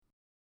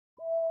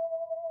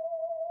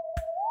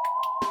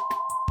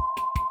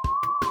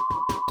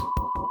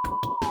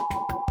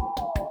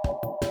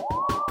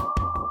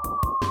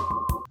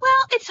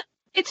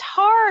it's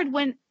hard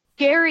when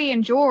Gary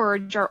and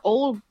George are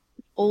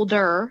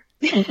older.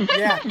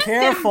 Yeah,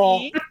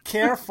 careful.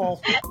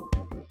 Careful.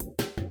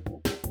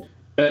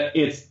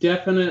 It's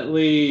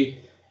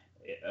definitely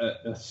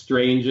a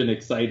strange and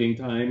exciting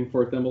time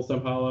for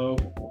Thimblestump Hollow.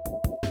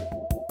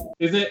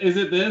 Is it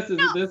this? Is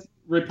it this?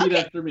 Repeat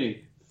after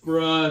me.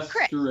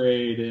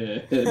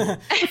 Frustrated.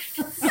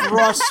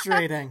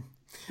 Frustrating.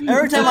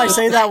 Every time I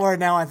say that word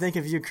now, I think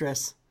of you,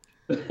 Chris.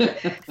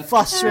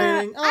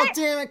 Frustrating. Oh,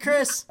 damn it,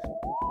 Chris.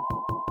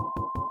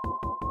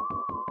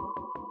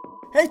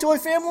 Hey, toy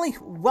family.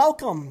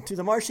 Welcome to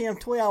the Marsham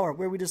Toy Hour,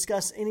 where we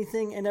discuss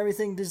anything and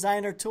everything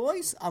designer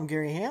toys. I'm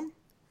Gary Ham.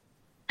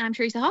 I'm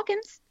Teresa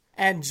Hawkins.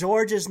 And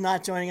George is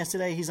not joining us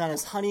today. He's on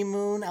his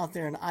honeymoon out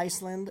there in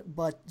Iceland.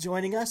 But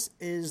joining us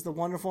is the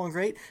wonderful and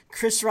great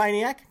Chris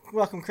Reiniak.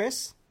 Welcome,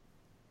 Chris.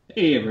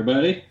 Hey,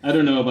 everybody. I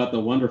don't know about the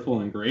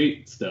wonderful and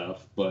great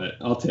stuff, but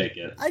I'll take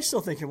it. I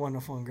still think you're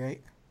wonderful and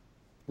great.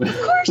 Of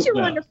course you're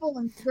wonderful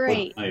and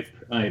great. Well,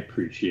 I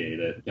appreciate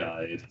it,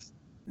 guys.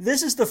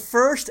 This is the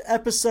first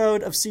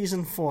episode of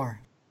Season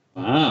 4.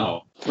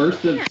 Wow.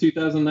 First of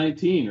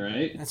 2019,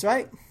 right? That's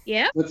right.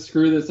 Yeah. Let's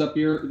screw this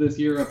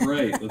year up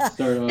right. Let's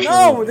start off.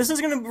 No,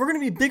 we're gonna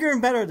be bigger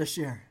and better this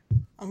year.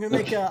 I'm gonna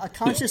make a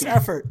conscious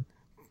effort.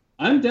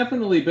 I'm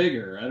definitely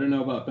bigger. I don't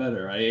know about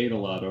better. I ate a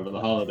lot over the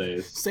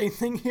holidays. Same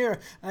thing here.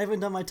 I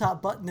haven't done my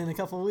top button in a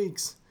couple of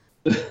weeks.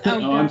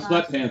 I'm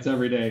sweatpants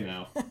every day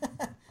now.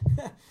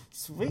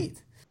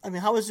 Sweet. I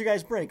mean, how was your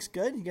guys' breaks?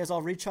 Good? You guys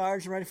all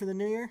recharged and ready for the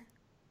new year?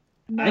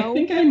 No. I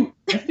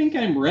think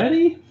I'm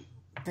ready.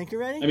 Think you're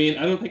ready? I mean,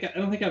 I don't think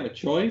I have a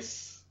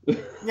choice. Yeah,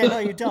 no,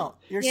 you don't.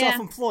 You're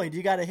self-employed.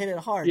 You got to hit it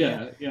hard.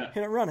 Yeah.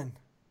 Hit it running.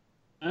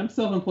 I'm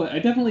self-employed. I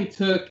definitely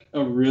took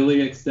a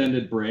really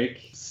extended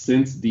break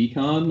since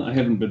Decon. I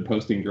haven't been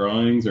posting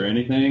drawings or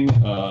anything,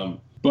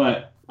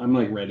 but I'm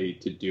like ready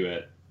to do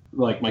it.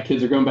 Like my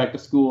kids are going back to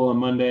school on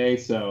Monday,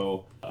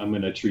 so I'm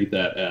gonna treat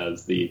that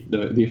as the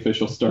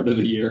official start of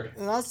the year.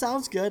 That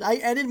sounds good. I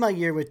ended my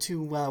year with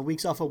 2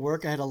 weeks off of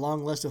work. I had a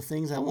long list of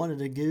things I wanted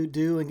to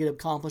do and get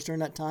accomplished during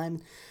that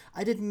time.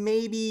 I did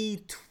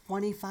maybe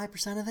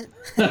 25% of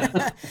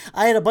it.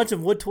 I had a bunch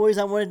of wood toys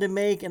I wanted to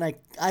make, and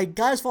I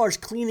got as far as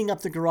cleaning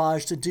up the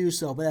garage to do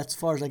so, but that's as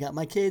far as I got.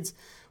 My kids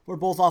were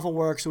both off of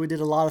work, so we did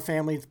a lot of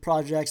family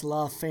projects, a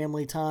lot of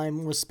family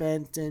time was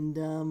spent,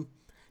 and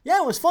yeah,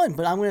 it was fun.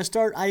 But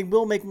I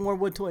will make more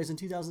wood toys in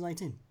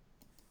 2019.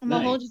 I'm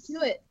going to hold you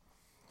to it.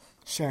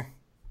 Sure.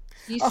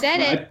 You said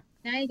it.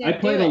 Now you got to do it. I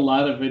played a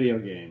lot of video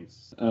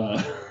games.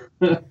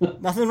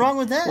 Nothing wrong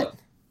with that. Well,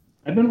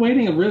 I've been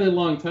waiting a really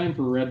long time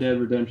for Red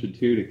Dead Redemption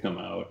 2 to come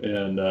out,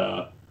 and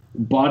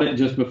bought it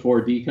just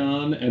before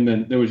Decon, and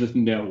then there was just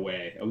no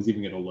way I was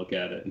even going to look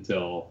at it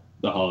until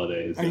the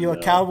holidays. Are you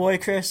a cowboy,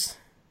 Chris?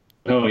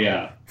 Oh,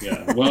 yeah.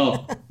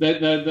 Well,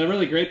 the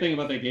really great thing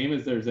about that game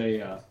is there's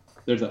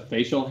a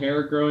facial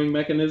hair growing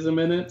mechanism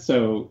in it,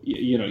 so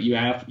you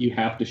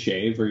have to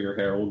shave or your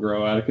hair will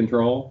grow out of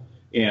control.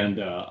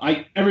 And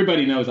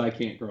everybody knows I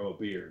can't grow a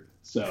beard,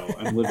 so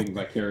I'm living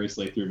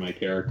vicariously through my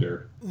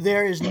character.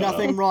 There is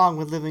nothing wrong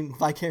with living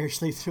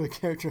vicariously through a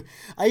character.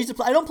 I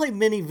don't play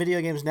many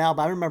video games now,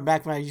 but I remember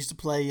back when I used to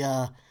play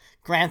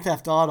Grand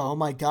Theft Auto. Oh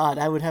my God,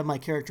 I would have my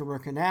character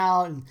working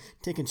out and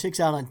taking chicks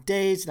out on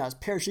dates, and I was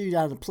parachuting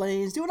out of the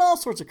planes, doing all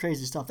sorts of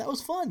crazy stuff. That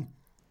was fun.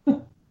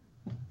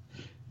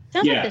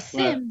 Sounds like The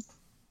Sims.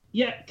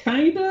 Yeah,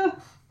 kinda,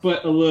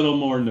 but a little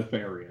more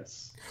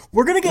nefarious.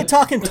 We're going to get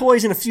talking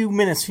toys in a few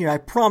minutes here, I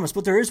promise.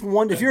 But there is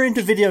one, if you're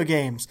into video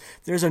games,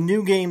 there's a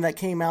new game that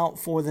came out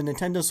for the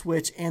Nintendo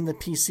Switch and the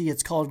PC.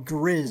 It's called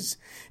Grizz.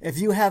 If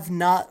you have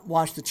not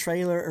watched the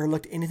trailer or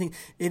looked at anything,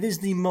 it is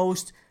the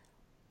most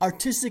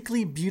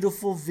artistically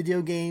beautiful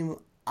video game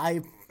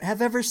I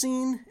have ever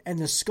seen. And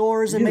the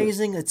score is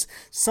amazing. It's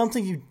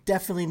something you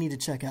definitely need to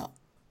check out.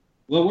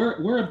 Well,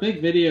 we're a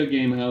big video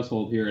game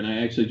household here, and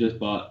I actually just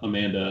bought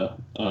Amanda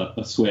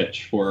a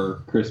Switch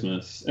for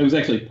Christmas. It was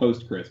actually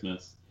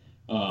post-Christmas.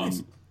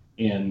 Nice.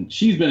 And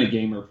she's been a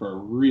gamer for a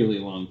really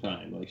long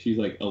time. Like, she's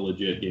like a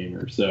legit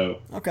gamer.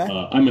 So okay.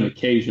 I'm an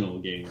occasional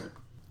gamer.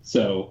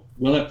 So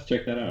we'll have to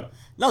check that out.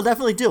 No,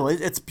 definitely do.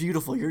 It's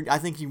beautiful. I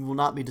think you will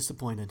not be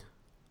disappointed.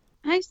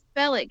 How do you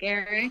spell it,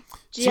 Gary?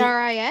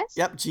 G-R-I-S?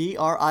 Yep,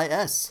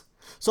 G-R-I-S.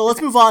 So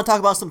let's move on and talk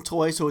about some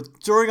toys. So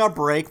during our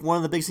break, one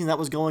of the big things that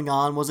was going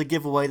on was a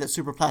giveaway that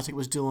Super Plastic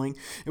was doing.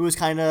 It was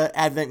kind of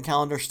advent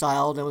calendar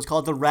styled. It was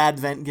called the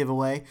Radvent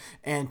giveaway.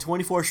 And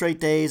 24 straight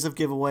days of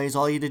giveaways.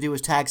 All you had to do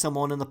was tag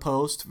someone in the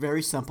post.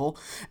 Very simple.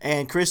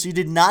 And Chris, you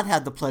did not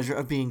have the pleasure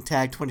of being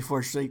tagged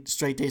 24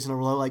 straight days in a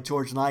row like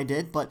George and I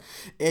did. But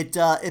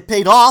it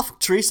paid off.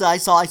 Teresa, I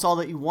saw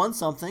that you won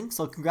something.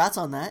 So congrats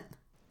on that.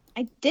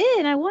 I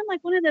did. I won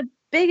like one of the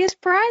biggest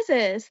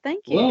prizes.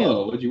 Thank you.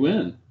 Whoa, what'd you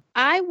win?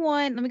 I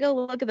won. Let me go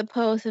look at the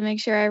post and make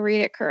sure I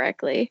read it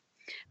correctly.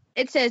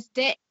 It says,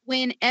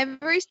 win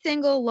every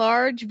single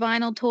large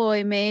vinyl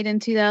toy made in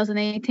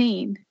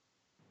 2018.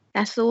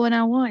 That's the one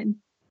I won.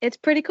 It's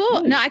pretty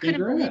cool. Nice. No, I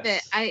couldn't Congrats.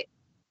 believe it.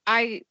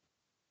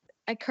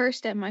 I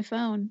cursed at my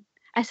phone.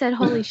 I said,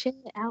 holy shit,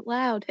 out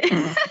loud.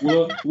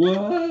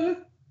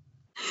 What?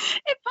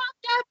 It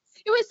popped up.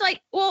 It was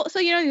like, well, so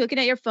you're looking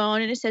at your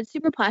phone and it said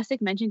Super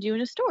Plastic mentioned you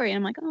in a story. And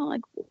I'm like, oh,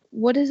 like,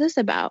 what is this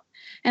about?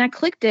 And I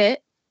clicked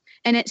it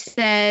and it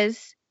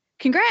says,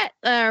 congrats,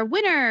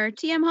 winner,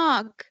 TM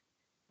Hawk,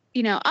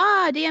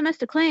 DMS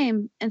to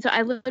claim. And so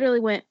I literally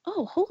went,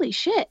 oh, holy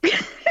shit.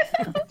 I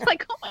was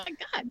like, oh my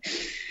God.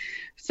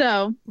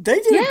 So they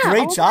did a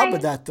great job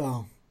with that,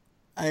 though.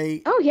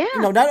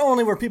 Not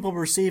only were people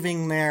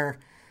receiving their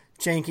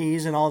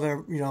Jankies and all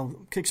their,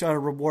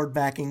 Kickstarter reward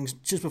backings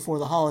just before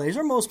the holidays,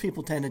 or most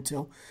people tended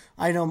to.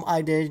 I know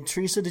I did.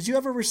 Teresa, did you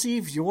ever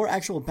receive your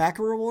actual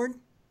backer reward?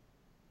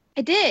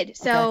 I did.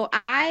 So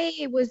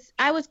I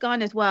was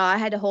gone as well. I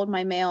had to hold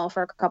my mail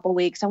for a couple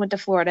weeks. I went to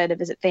Florida to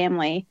visit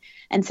family.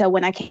 And so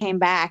when I came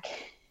back,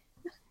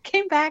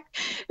 it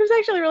was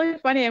actually really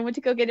funny. I went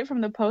to go get it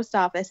from the post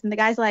office and the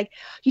guy's like,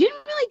 you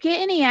didn't really get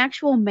any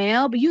actual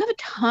mail, but you have a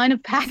ton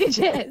of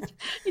packages.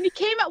 And he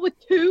came out with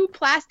 2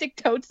 plastic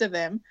totes of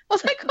them. I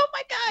was like, oh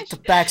my gosh. The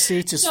back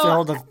seat just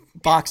filled with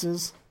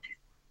boxes.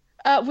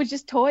 With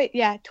just toy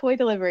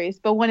deliveries.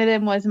 But one of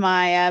them was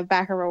my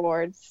backer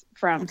rewards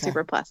from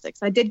Super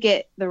Plastics. I did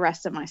get the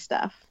rest of my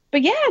stuff.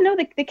 But yeah, no,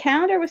 the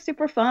calendar was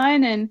super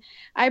fun, and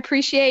I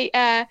appreciate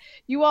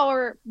you all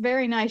were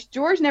very nice.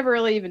 George never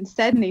really even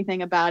said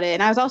anything about it,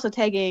 and I was also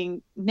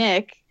tagging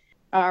Nick,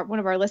 one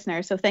of our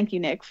listeners, so thank you,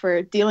 Nick,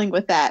 for dealing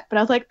with that. But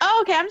I was like, oh,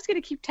 okay, I'm just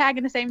going to keep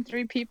tagging the same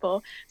 3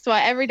 people, so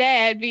every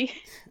day I'd be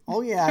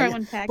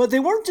but they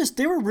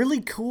were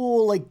really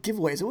cool, like,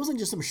 giveaways. It wasn't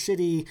just some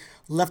shitty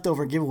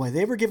leftover giveaway.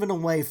 They were giving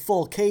away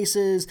full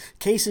cases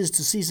to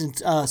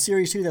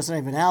Series 2 that's not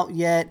even out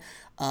yet,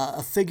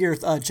 a figure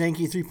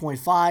Janky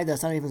 3.5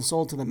 that's not even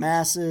sold to the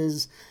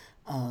masses,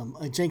 a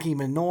Janky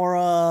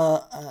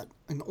menorah,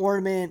 an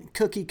ornament,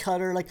 cookie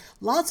cutter, like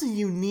lots of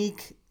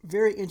unique,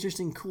 very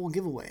interesting, cool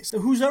giveaways. So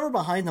who's ever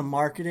behind the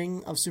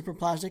marketing of Super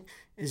Plastic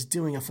is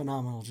doing a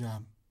phenomenal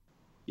job.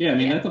 Yeah, I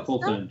mean, that's a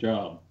full-time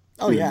job.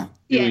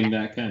 Doing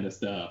that kind of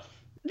stuff.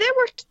 There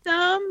were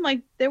some,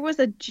 like, there was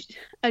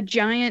a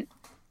giant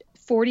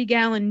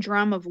 40-gallon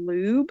drum of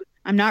lube.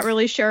 I'm not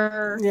really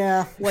sure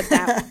what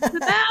that was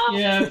about.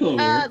 Yeah, it's a little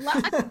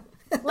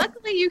weird.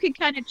 Luckily, you could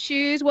kind of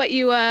choose what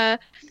you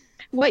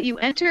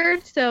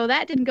entered, so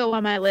that didn't go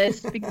on my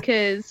list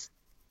because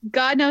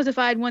God knows if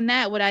I'd won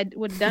that, what I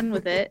would have done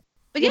with it.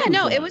 But yeah,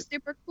 no, it was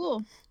super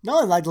cool. No,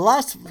 like the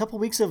last couple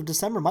weeks of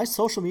December, my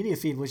social media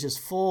feed was just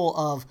full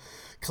of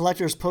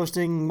collectors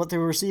posting what they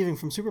were receiving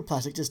from Super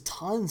Plastic. Just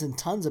tons and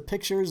tons of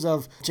pictures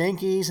of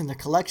Jankies and the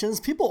collections.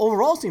 People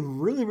overall seemed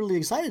really, really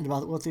excited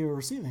about what they were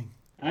receiving.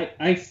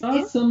 I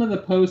saw some of the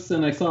posts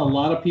and I saw a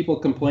lot of people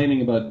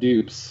complaining about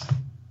dupes.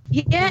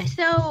 Yeah,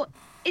 so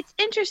it's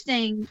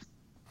interesting.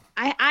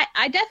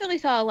 I definitely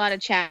saw a lot of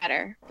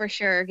chatter for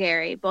sure,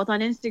 Gary, both on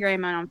Instagram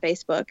and on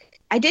Facebook.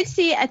 I did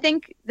see, I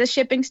think the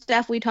shipping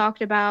stuff we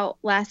talked about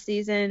last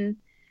season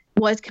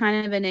was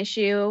kind of an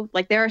issue.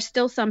 Like there are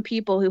still some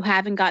people who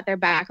haven't got their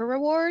backer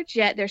rewards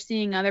yet. They're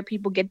seeing other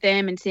people get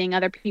them and seeing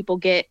other people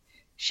get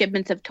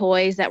shipments of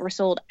toys that were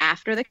sold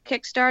after the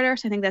Kickstarter.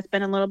 So I think that's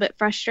been a little bit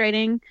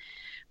frustrating.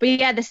 But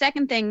yeah, the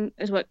second thing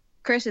is what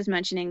Chris is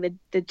mentioning,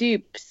 the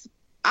dupes.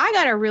 I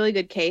got a really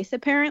good case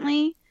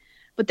apparently,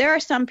 but there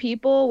are some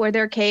people where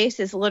their case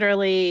is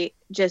literally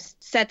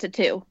just sets of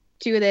 2.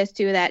 2 of this,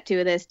 2 of that, 2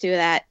 of this, 2 of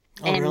that.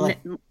 Oh, and really?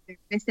 they're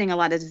missing a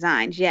lot of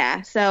designs.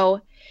 Yeah.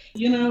 So,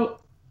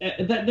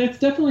 that's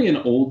definitely an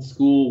old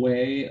school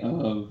way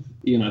of,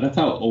 that's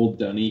how old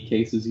Dunny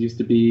cases used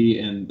to be.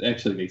 And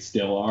actually they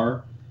still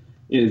are,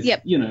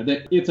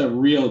 that it's a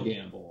real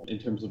gamble in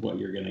terms of what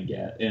you're going to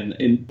get.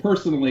 And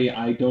personally,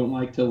 I don't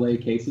like to lay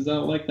cases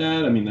out like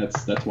that. I mean,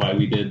 that's why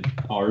we did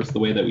ours the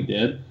way that we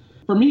did.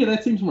 For me,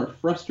 that seems more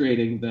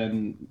frustrating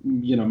than,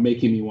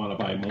 making me want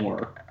to buy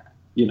more,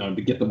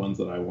 to get the ones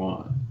that I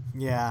want.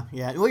 Yeah.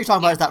 What you're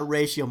talking about is that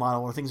ratio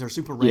model where things are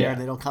super rare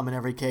and they don't come in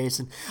every case.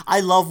 And I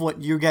love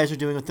what you guys are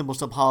doing with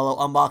Thimblestub Hollow,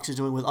 Unbox is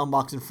doing with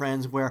Unboxing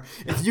Friends, where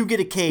if you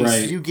get a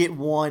case, you get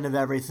one of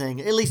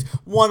everything, at least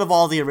one of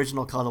all the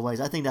original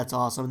colorways. I think that's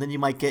awesome. And then you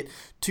might get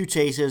 2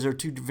 chases or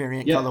 2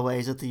 variant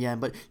colorways at the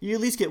end, but you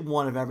at least get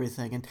one of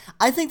everything. And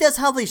I think that's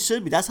how they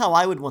should be. That's how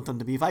I would want them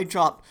to be. If I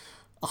dropped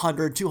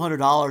 $100,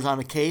 $200 on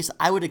a case,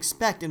 I would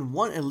expect at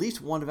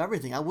least one of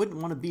everything. I wouldn't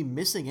want to be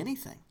missing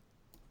anything.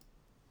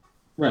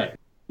 Right.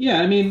 Yeah,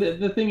 I mean,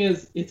 the thing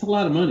is, it's a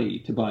lot of money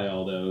to buy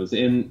all those.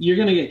 And you're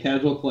going to get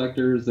casual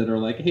collectors that are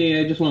like, hey,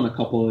 I just want a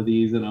couple of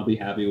these and I'll be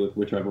happy with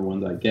whichever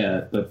ones I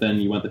get. But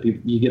then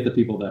you get the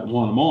people that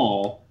want them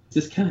all. It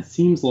just kind of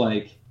seems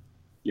like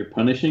you're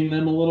punishing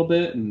them a little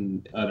bit.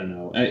 And I don't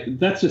know.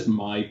 That's just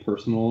my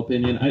personal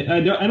opinion.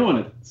 I don't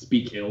want to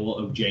speak ill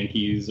of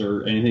Jankies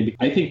or anything.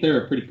 I think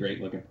they're a pretty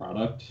great looking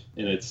product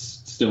and it's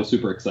still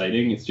super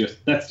exciting.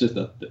 That's just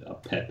a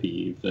pet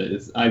peeve.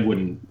 I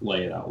wouldn't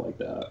lay it out like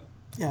that.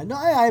 Yeah, no,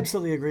 I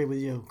absolutely agree with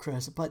you,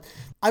 Chris. But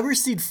I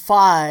received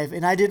 5,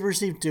 and I did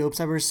receive dupes.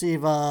 I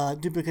received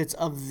duplicates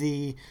of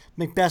the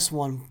Macbeth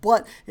one,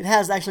 but it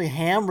has actually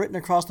ham written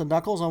across the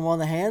knuckles on one of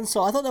the hands.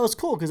 So I thought that was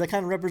cool because that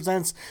kind of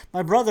represents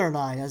my brother and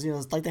I, as you know,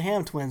 it's like the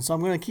ham twins. So I'm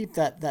going to keep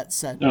that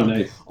set. Oh,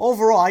 nice.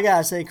 Overall, I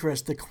gotta say,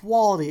 Chris, the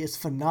quality is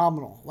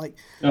phenomenal. Like,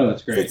 oh,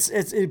 that's great.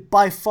 It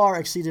by far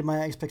exceeded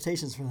my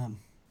expectations for them.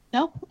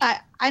 No,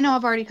 I know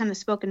I've already kind of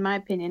spoken my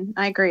opinion.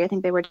 I agree. I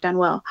think they were done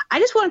well. I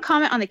just want to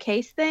comment on the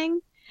case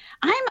thing.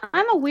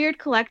 I'm a weird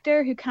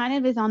collector who kind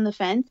of is on the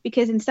fence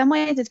because in some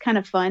ways it's kind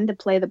of fun to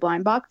play the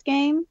blind box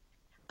game,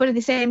 but at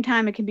the same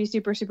time it can be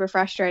super, super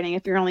frustrating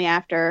if you're only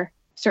after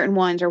certain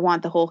ones or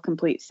want the whole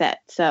complete set.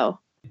 So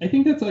I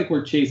think that's like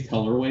where chase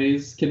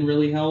colorways can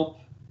really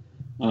help.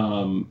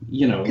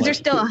 Because there's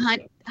still a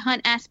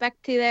hunt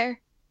aspect to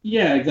there.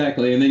 Yeah,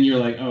 exactly. And then you're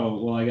like, oh,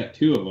 well, I got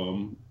 2 of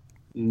them.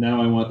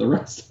 Now I want the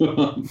rest of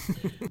them.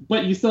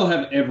 But you still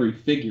have every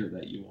figure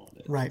that you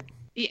wanted. Right.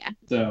 Yeah.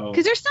 So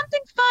because there's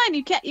something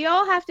fun. You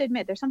all have to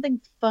admit there's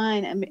something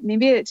fun. I mean,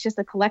 maybe it's just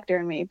a collector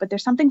in me, but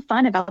there's something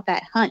fun about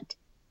that hunt,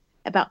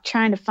 about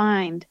trying to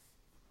find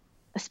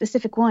a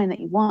specific one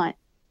that you want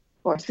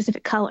or a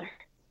specific color.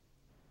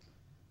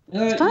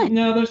 It's fun.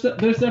 No, there's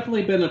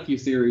definitely been a few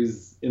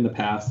series in the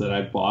past that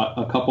I've bought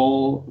a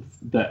couple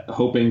that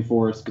hoping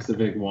for a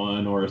specific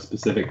one or a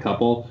specific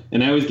couple,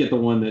 and I always get the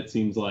one that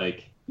seems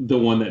like the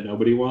one that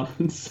nobody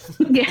wants.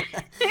 Yeah.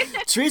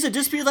 Teresa,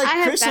 just be like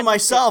Chris and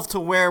myself to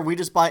where we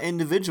just buy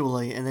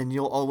individually, and then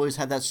you'll always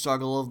have that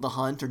struggle of the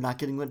hunt or not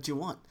getting what you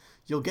want.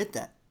 You'll get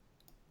that.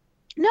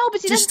 No, but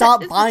see, just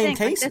stop buying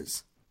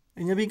cases,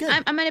 and you'll be good.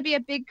 I'm going to be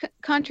a big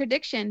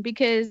contradiction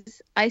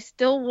because I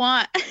still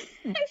want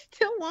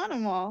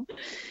them all.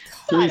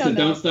 Teresa,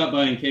 don't stop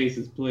buying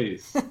cases,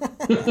 please.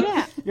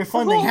 Yeah. You're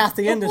funding half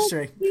the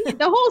industry.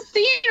 The whole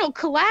scene will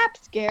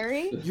collapse,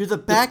 Gary. You're the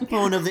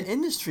backbone of the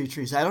industry,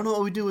 Teresa. I don't know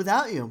what we'd do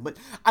without you. But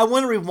I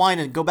want to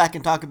rewind and go back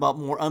and talk about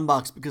more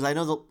Unbox because I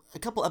know a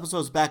couple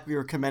episodes back we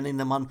were commending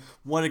them on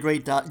what a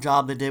great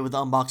job they did with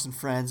Unboxing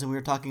Friends, and we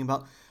were talking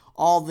about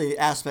all the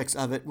aspects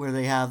of it where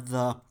they have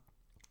the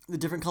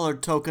different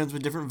colored tokens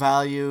with different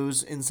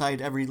values inside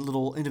every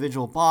little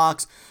individual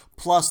box.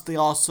 Plus, they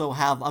also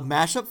have a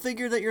mashup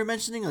figure that you're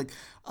mentioning, like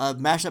a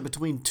mashup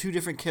between 2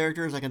 different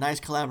characters, like a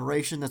nice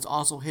collaboration that's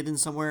also hidden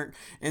somewhere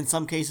in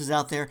some cases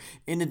out there,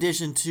 in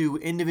addition to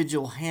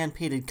individual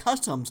hand-painted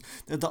customs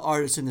that the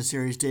artists in the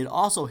series did,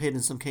 also hidden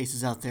in some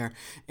cases out there.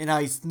 And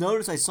I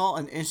noticed, I saw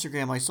on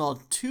Instagram, I saw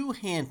 2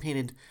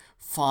 hand-painted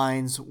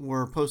finds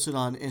were posted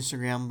on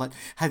Instagram, but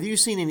have you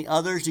seen any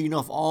others? Do you know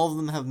if all of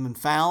them have been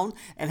found?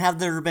 And have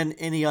there been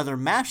any other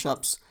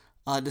mashups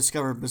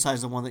discovered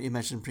besides the one that you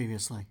mentioned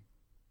previously?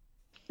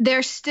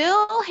 There's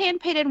still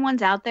hand-painted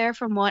ones out there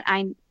from what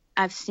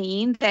I've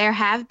seen. There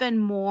have been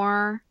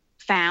more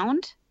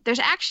found. There's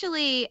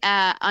actually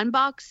an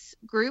Unbox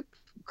group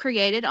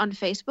created on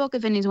Facebook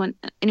if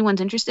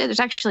anyone's interested. There's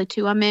actually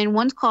 2 I'm in.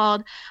 One's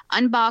called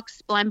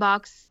Unbox,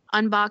 Blindbox,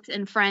 Unbox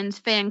and Friends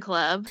Fan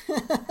Club.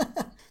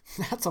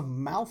 That's a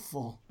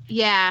mouthful.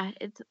 Yeah,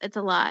 it's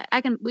a lot.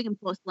 We can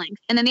post links.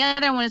 And then the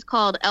other one is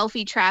called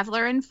Elfie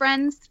Traveler and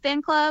Friends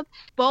Fan Club.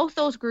 Both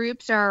those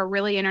groups are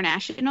really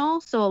international,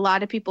 so a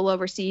lot of people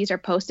overseas are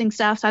posting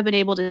stuff. So I've been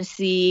able to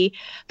see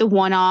the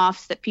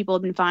one-offs that people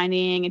have been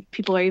finding, and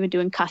people are even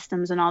doing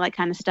customs and all that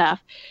kind of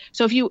stuff.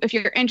 So if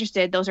you're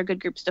interested, those are good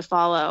groups to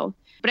follow.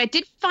 But I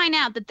did find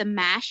out that the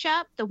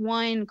mashup, the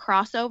one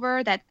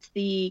crossover, that's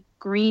the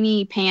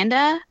Greenie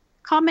Panda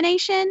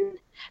combination,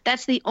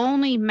 that's the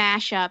only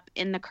mashup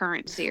in the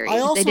current series. I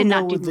also they did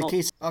know not do with the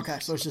case. Okay,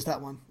 so it's just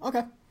that one.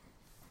 Okay.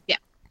 Yeah.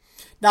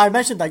 Now I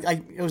mentioned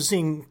I was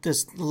seeing a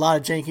lot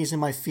of jankies in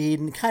my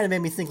feed, and it kind of made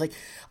me think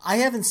I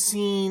haven't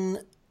seen,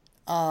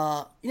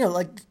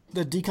 like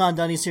the Decon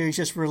Dunny series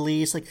just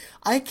released. Like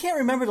I can't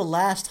remember the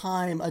last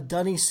time a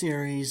Dunny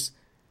series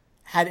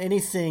had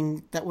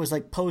anything that was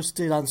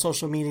posted on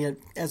social media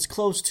as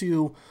close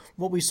to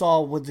what we saw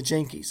with the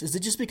jankies. Is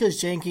it just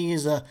because janky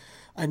is a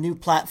new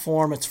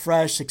platform, it's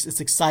fresh, it's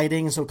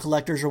exciting, so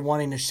collectors are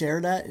wanting to share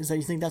that? Is that,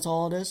 you think that's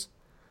all it is?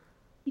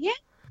 Yeah.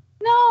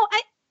 No,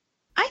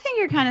 I think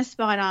you're kind of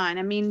spot on.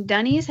 I mean,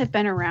 Dunnies have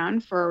been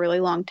around for a really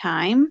long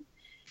time.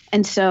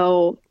 And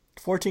so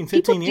 14,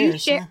 15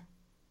 years. Yeah,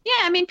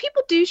 I mean,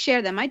 people do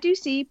share them. I do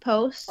see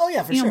posts. Oh,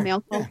 yeah, for sure.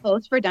 Mail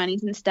posts for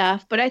Dunnies and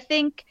stuff. But I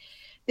think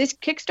this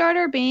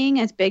Kickstarter being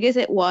as big as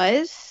it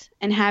was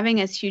and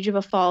having as huge of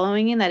a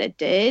following in that it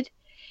did,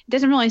 it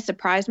doesn't really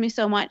surprise me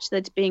so much that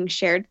it's being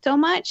shared so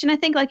much. And I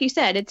think, like you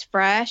said, it's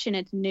fresh and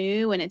it's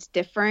new and it's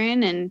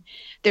different, and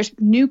there's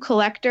new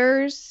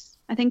collectors.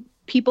 I think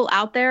people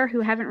out there who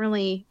haven't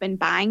really been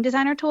buying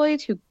designer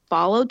toys who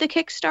followed the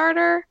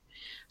Kickstarter.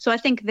 So I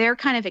think they're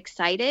kind of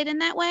excited in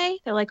that way.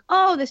 They're like,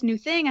 oh, this new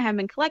thing I haven't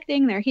been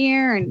collecting, they're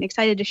here and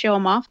excited to show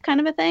them off,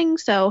 kind of a thing.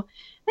 So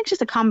I think it's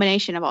just a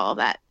combination of all of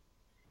that.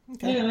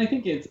 Okay. Yeah, and I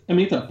think it's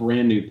a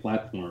brand new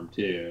platform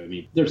too. I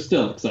mean, they're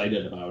still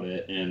excited about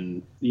it,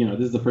 and this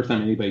is the first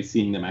time anybody's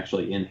seeing them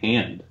actually in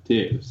hand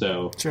too.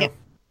 So True.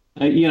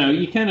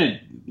 You kind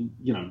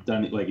of,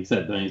 Dunny, like you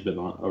said, Dunny's been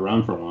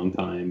around for a long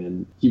time,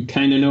 and you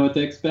kind of know what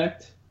to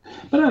expect.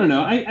 But I don't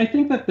know. I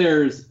think that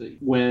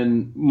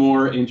when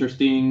more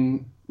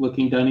interesting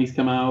looking Dunnies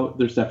come out,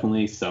 there's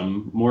definitely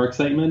some more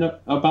excitement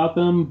about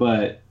them.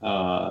 But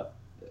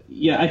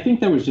yeah, I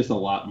think there was just a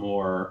lot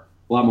more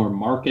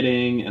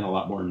marketing and a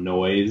lot more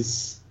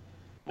noise.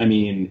 I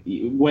mean,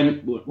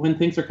 when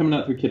things are coming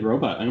out through Kid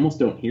Robot, I almost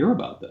don't hear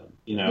about them,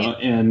 Yeah.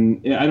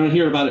 and I don't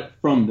hear about it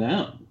from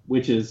them,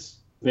 which is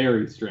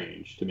very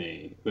strange to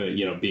me. But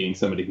being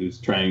somebody who's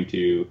trying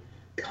to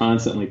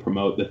constantly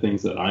promote the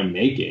things that I'm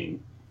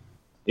making,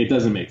 it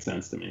doesn't make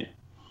sense to me.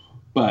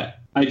 But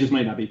I just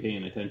might not be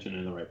paying attention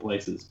in the right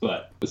places.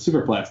 But with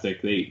Super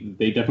Plastic,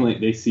 they definitely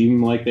they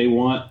seem like they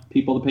want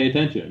people to pay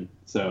attention.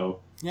 So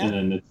Yeah. and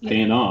then it's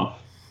paying off.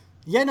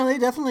 Yeah, no, they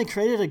definitely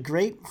created a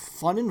great,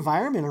 fun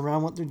environment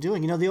around what they're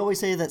doing. They always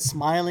say that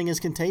smiling is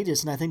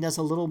contagious, and I think that's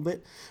a little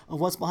bit of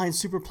what's behind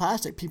Super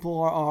Plastic. People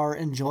are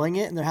enjoying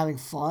it, and they're having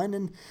fun,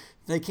 and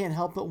they can't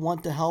help but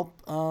want to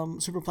help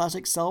Super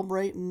Plastic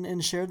celebrate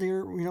and share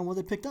their, what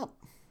they picked up.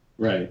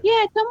 Right.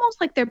 Yeah, it's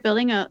almost like they're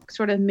building a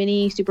sort of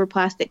mini Super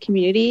Plastic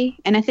community.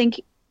 And I think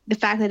the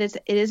fact that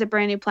it is a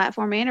brand new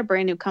platform and a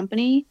brand new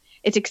company,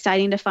 it's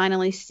exciting to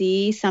finally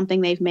see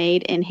something they've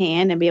made in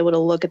hand and be able to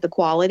look at the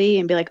quality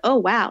and be like, oh,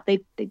 wow,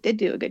 they did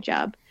do a good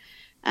job.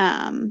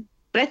 But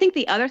I think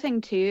the other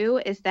thing,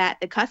 too, is that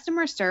the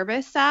customer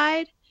service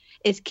side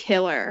is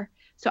killer.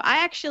 So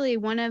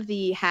one of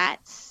the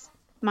hats,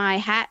 my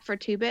hat for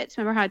 2-bits,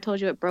 remember how I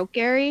told you it broke,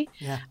 Gary?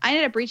 Yeah. I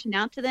ended up reaching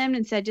out to them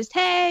and said, just,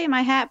 hey,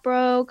 my hat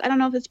broke. I don't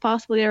know if it's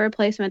possible to get a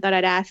replacement. Thought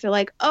I'd ask. They're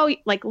like, oh,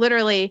 like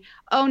literally,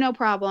 oh, no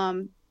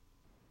problem.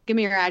 Give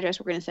me your address.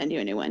 We're going to send you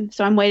a new one.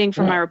 So I'm waiting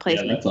for my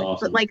replacement. Yeah, that's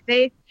awesome. But like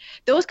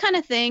those kind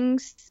of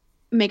things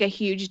make a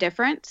huge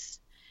difference.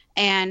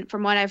 And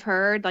from what I've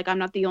heard, like I'm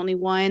not the only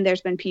one. There's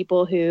been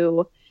people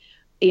who,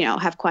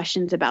 have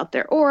questions about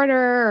their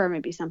order, or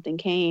maybe something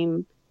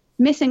came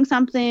missing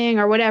something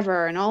or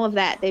whatever, and all of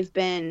that. They've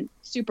been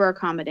super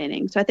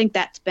accommodating. So I think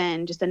that's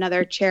been just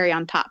another cherry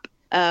on top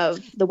of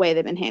the way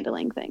they've been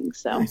handling things.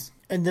 So Nice.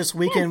 And this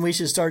weekend we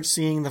should start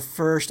seeing the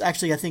first,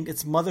 actually I think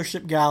it's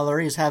Mothership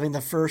Gallery is having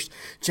the first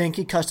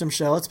Janky Custom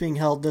Show. It's being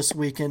held this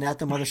weekend at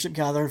the Mothership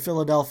Gallery in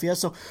Philadelphia.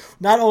 So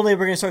not only are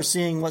we going to start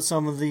seeing what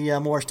some of the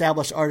more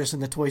established artists in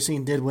the toy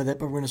scene did with it,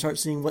 but we're going to start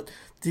seeing what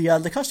the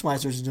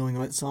customizers are doing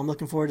with it. So I'm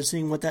looking forward to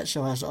seeing what that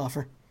show has to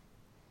offer.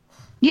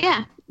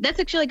 yeah, that's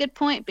actually a good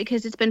point,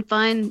 because it's been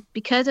fun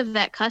because of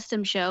that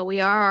custom show.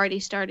 We are already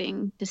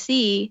starting to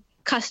see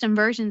custom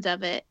versions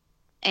of it.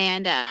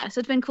 And so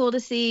it's been cool to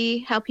see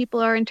how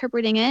people are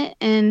interpreting it.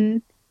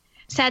 And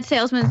Sad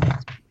Salesman,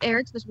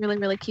 Eric's was really,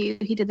 really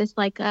cute. He did this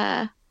I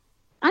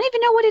don't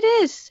even know what it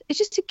is. It's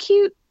just a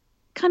cute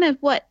kind of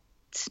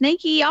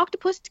snaky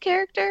octopus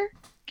character,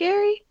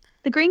 Gary,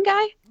 the green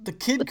guy. The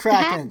Kid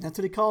Kraken, that's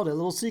what he called it, a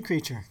little sea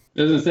creature.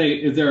 Doesn't say,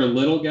 is there a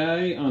little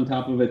guy on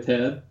top of its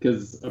head?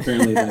 Because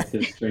apparently that's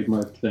his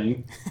trademark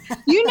thing.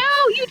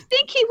 You'd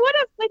think he would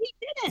have, but he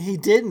didn't. He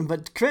didn't,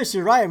 but Chris,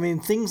 you're right. I mean,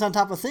 things on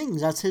top of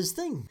things, that's his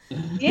thing.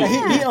 Yeah.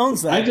 He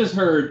owns that. I just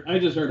heard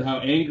how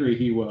angry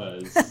he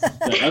was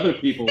that other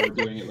people were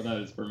doing it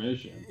without his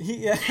permission.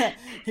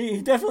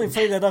 He definitely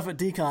played that up at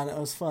Decon. It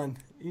was fun.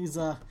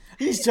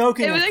 He's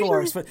joking, of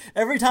course, but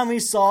every time he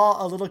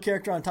saw a little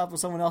character on top of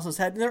someone else's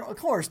head, of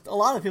course, a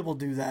lot of people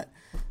do that.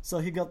 So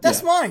he'd go,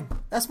 "That's mine.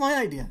 That's my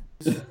idea."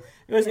 It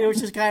was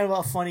just kind of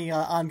a funny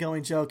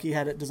ongoing joke he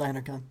had at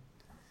DesignerCon.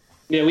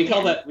 Yeah, we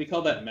call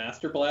that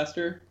Master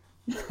Blaster.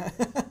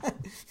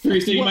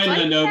 Teresa, you might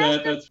not know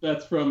that.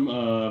 That's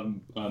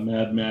from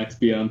Mad Max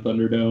Beyond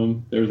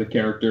Thunderdome. There was a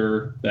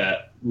character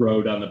that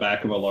rode on the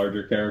back of a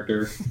larger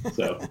character.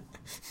 So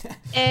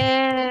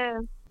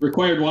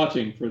required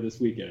watching for this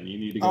weekend. You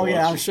need to go. Oh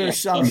yeah,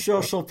 watch I'm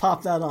sure she'll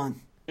pop that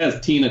on. It has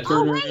Tina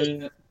Turner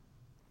in it.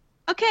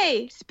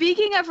 Okay,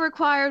 speaking of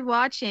required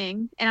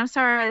watching, and I'm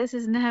sorry this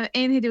doesn't have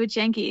anything to do with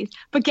Jankies,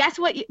 but guess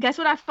what? Guess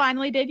what I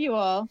finally did, you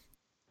all?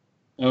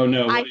 Oh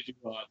no, what did you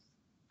watch?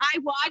 I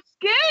watched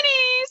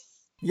Goonies!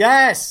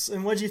 Yes!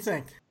 And what'd you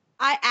think?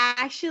 I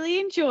actually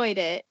enjoyed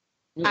it.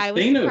 I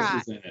was Thanos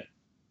surprised.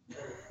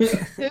 is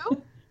in it.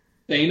 Who?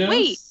 Thanos?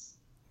 Wait.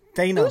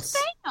 Thanos. Who's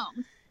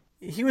Thanos?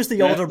 He was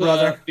the older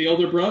brother. The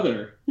older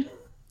brother.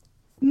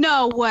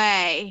 No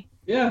way.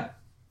 Yeah.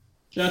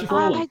 Josh I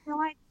Brolin. had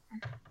no idea.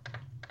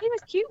 He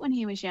was cute when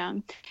he was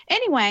young.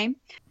 Anyway,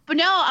 but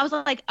no, I was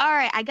like, all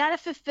right, I got to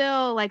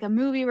fulfill like a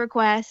movie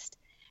request.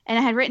 And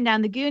I had written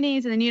down the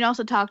Goonies, and then you'd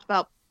also talked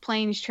about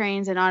planes,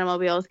 trains, and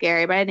automobiles,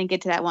 Gary, but I didn't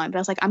get to that one. But I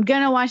was like, I'm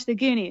going to watch the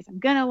Goonies. I'm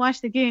going to watch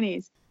the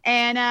Goonies.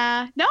 And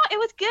no, it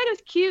was good. It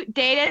was cute.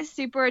 Data is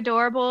super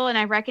adorable, and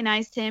I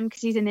recognized him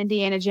because he's in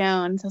Indiana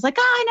Jones. I was like,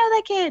 oh, I know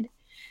that kid.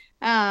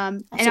 I'm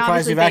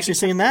surprised you've actually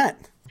seen that.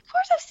 Of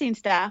course I've seen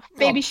stuff.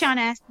 Baby Sean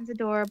Astin's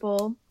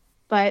adorable.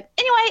 But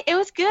anyway, it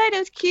was good. It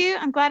was cute.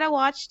 I'm glad I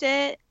watched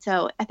it.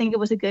 So I think it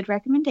was a good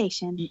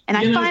recommendation. And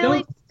I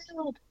finally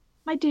fulfilled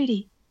my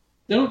duty.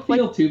 Don't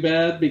feel too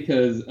bad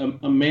because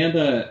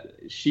Amanda,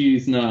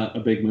 she's not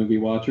a big movie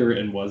watcher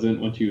and wasn't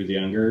when she was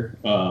younger.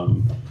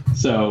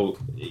 So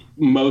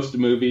most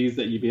movies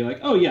that you'd be like,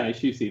 oh yeah,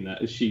 she's seen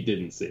that, she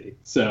didn't see.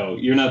 So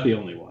you're not the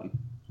only one.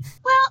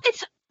 Well,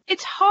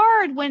 it's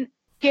hard when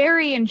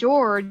Gary and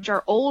George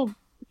are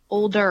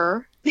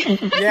older.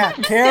 Yeah,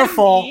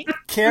 careful.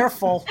 They're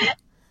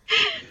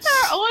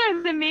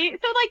older than me.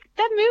 So like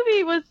that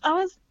movie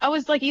was, I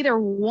was like either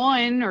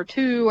 1 or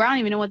 2, or I don't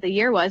even know what the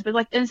year was, but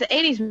like it's an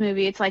 80s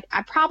movie. It's like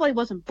I probably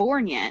wasn't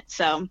born yet.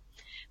 So,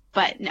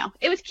 but no,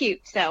 it was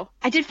cute. So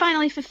I did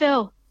finally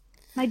fulfill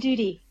my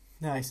duty.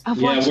 Nice.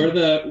 Yeah,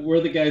 we're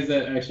the guys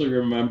that actually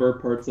remember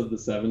parts of the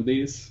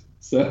 70s.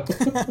 So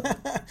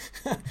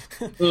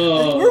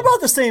we're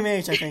about the same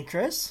age, I think,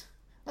 Chris.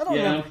 I don't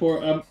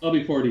know. I'll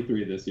be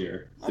 43 this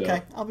year. So.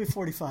 Okay, I'll be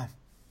 45.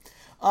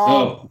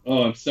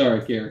 I'm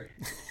sorry, Gary.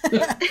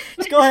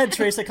 Go ahead,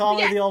 Teresa. Call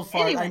me the old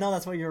fart. Anyway. I know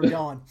that's where you were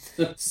going.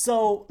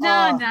 So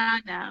No.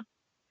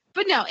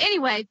 But no,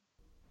 anyway,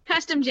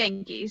 custom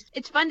Jankies.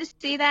 It's fun to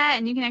see that,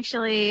 and you can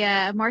actually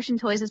Martian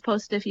Toys has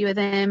posted a few of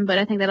them, but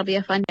I think that'll be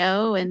a fun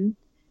go. And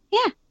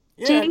yeah,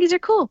 Jankies are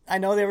cool. I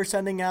know they were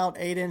sending out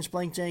 8-inch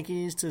blank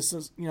Jankies to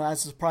as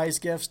surprise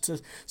gifts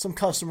to some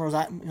customers,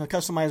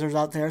 customizers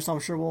out there. So I'm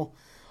sure we'll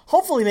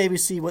hopefully maybe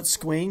see what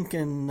Squink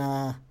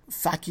and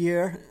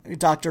Fakir,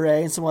 Dr.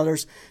 A, and some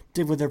others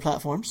did with their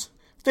platforms.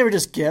 They were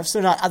just gifts.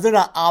 They're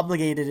not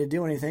obligated to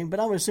do anything, but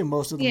I would assume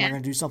most of them are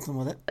going to do something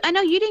with it. I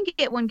know you didn't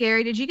get one,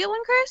 Gary. Did you get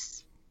one,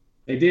 Chris?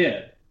 I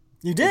did.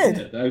 You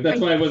did? That's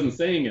why I wasn't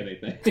saying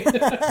anything.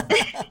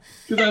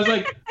 Because I was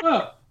like,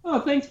 oh,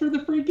 thanks for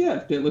the free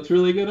gift. It looks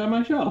really good on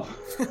my shelf.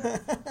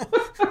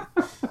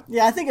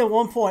 Yeah, I think at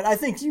one point,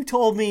 you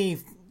told me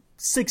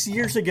 6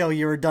 years ago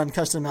you were done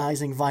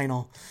customizing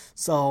vinyl.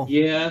 So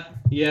yeah,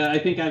 I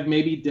think I've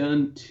maybe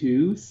done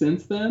 2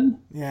 since then.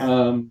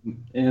 Yeah.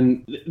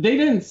 And they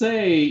didn't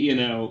say,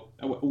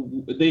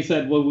 they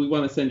said, well, we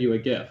want to send you a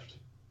gift.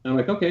 I'm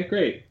like, okay,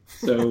 great.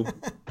 So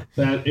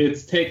that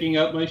it's taking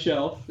up my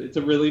shelf. It's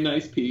a really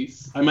nice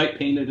piece. I might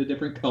paint it a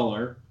different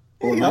color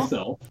for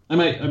myself. I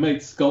might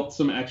sculpt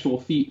some actual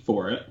feet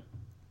for it.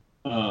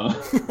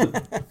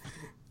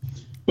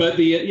 But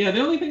the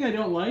only thing I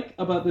don't like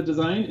about the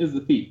design is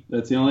the feet.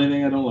 That's the only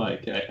thing I don't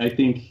like. I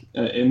think,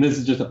 and this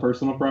is just a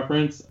personal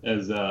preference,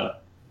 as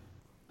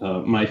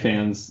my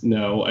fans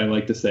know, I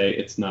like to say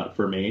it's not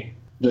for me.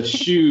 The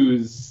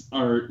shoes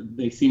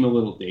they seem a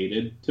little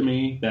dated to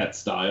me, that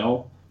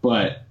style.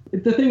 But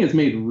the thing is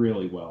made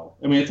really well.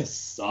 I mean, it's a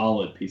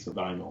solid piece of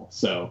vinyl.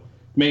 So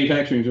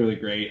manufacturing is really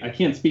great. I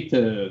can't speak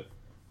to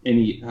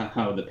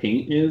how the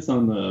paint is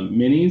on the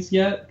minis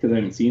yet because I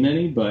haven't seen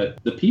any,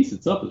 but the piece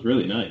itself is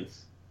really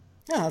nice.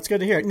 Yeah, that's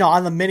good to hear. No,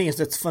 on the minis,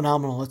 it's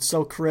phenomenal. It's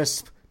so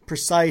crisp,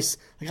 precise.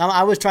 Like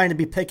I was trying to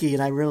be picky,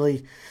 and I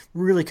really,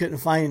 really couldn't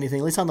find anything,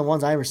 at least on the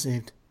ones I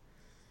received.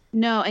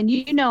 No, and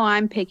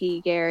I'm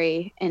picky,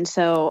 Gary, and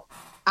so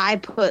I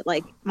put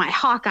like my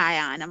Hawkeye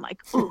on. I'm like,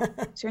 ooh,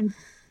 is there,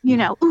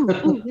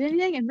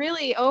 anything? And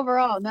really,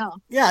 overall, no.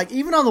 Yeah,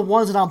 even on the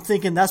ones that I'm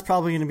thinking that's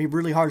probably going to be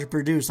really hard to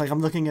produce. Like I'm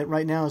looking at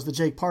right now is the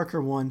Jake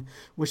Parker one,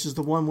 which is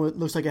the one that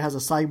looks like it has a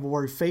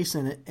cyborg face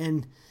in it,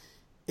 and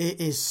it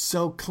is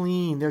so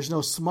clean. There's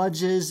no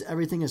smudges.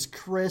 Everything is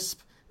crisp.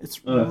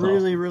 It's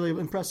really, really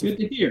impressive.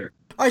 Good to hear.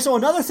 All right, so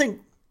another thing,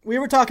 we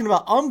were talking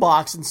about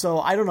unboxing, so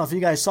I don't know if you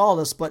guys saw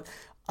this, but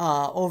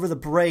over the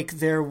break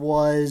there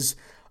was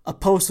a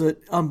post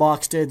that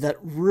Unbox did that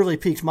really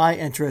piqued my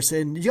interest.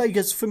 And you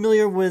guys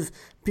familiar with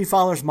P.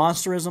 Fowler's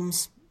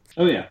Monsterisms?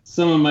 Oh, yeah.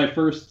 Some of my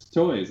first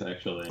toys,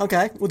 actually.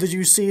 Okay. Well, did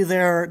you see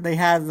they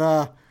had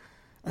a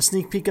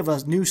sneak peek of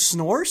a new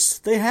Snorse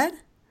they had?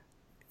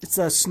 It's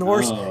a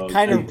Snorse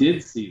I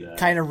did see that.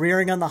 Kind of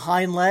rearing on the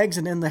hind legs,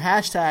 and in the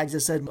hashtags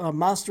it said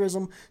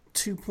Monsterism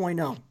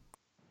 2.0.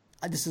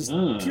 This is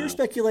pure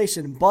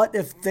speculation, but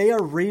if they are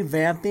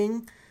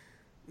revamping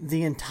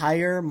the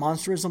entire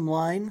Monsterism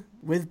line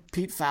with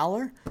Pete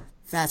Fowler,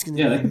 that's going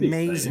to be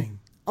amazing.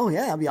 Oh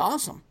yeah, that'd be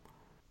awesome.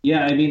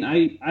 Yeah, I mean,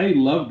 I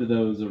loved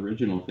those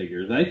original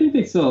figures. I think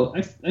they still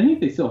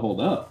hold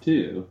up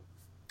too.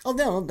 Oh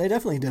no, they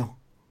definitely do.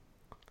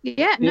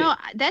 Yeah, no,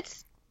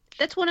 that's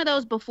one of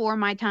those before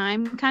my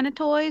time kind of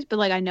toys, but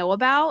like I know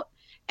about,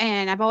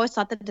 and I've always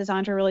thought the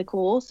designs are really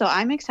cool. So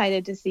I'm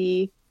excited to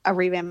see a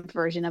revamped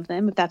version of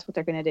them if that's what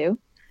they're going to do.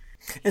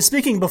 And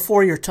speaking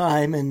before your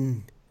time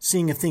and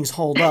seeing if things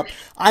hold up,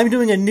 I'm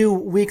doing a new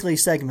weekly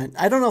segment.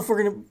 I don't know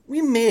if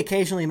we may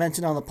occasionally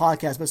mention it on the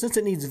podcast, but since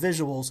it needs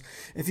visuals,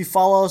 if you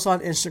follow us on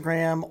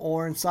Instagram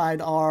or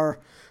inside our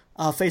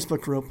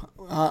Facebook group,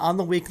 on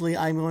the weekly,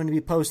 I'm going to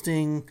be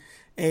posting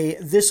a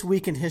This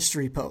Week in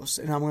History post.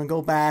 And I'm going to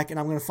go back and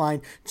I'm going to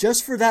find,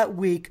 just for that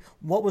week,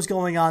 what was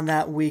going on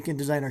that week in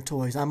designer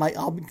toys.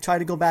 I'll try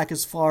to go back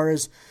as far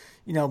as,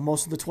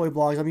 most of the toy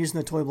blogs. I'm using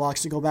the toy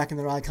blogs to go back in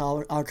their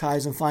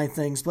archives and find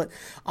things. But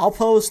I'll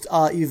post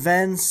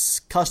events,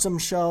 custom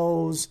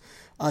shows,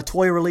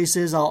 toy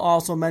releases. I'll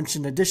also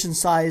mention edition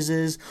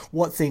sizes,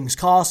 what things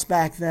cost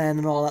back then,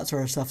 and all that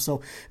sort of stuff.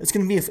 So it's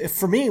going to be,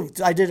 for me,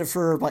 I did it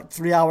for like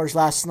 3 hours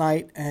last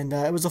night, and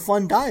it was a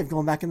fun dive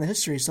going back in the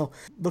history. So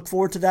look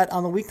forward to that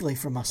on the weekly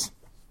from us.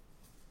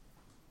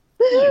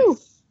 Woohoo!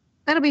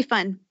 That'll be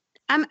fun.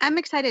 I'm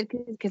excited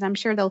because I'm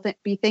sure there'll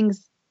be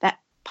things that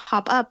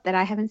pop up that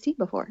I haven't seen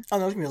before. Oh,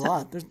 there's going to be a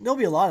lot. There'll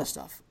be a lot of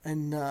stuff.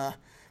 And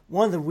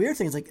one of the weird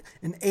things, like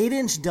an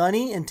 8-inch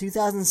Dunny in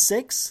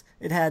 2006,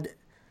 it had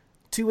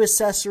 2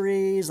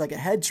 accessories, like a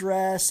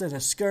headdress and a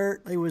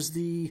skirt. It was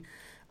the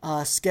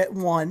Sket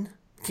 1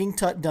 King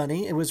Tut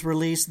Dunny. It was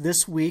released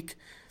this week,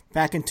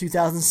 back in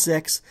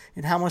 2006.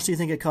 And how much do you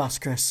think it cost,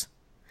 Chris?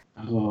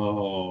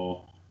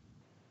 Oh,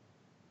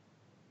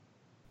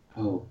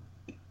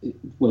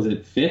 was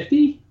it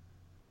 50?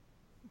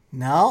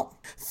 No,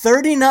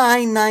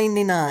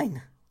 $39.99.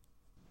 Isn't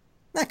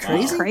that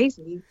crazy? That's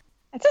crazy.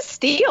 That's a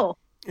steal.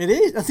 It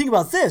is. Now think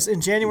about this.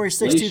 In January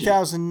 6, Inflation.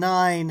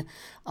 2009,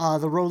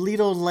 the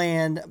Rolito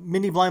Land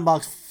mini blind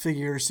box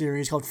figure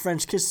series called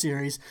French Kiss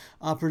series,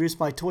 produced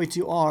by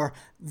Toy2R,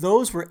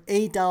 those were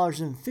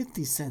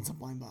 $8.50 a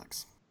blind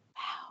box.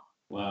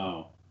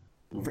 Wow.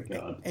 Oh my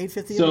God.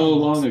 $8.50. So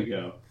long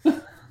ago.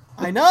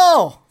 I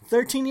know.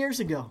 13 years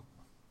ago.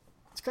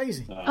 It's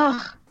crazy.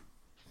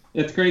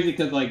 It's crazy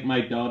because like my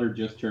daughter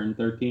just turned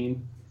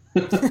 13.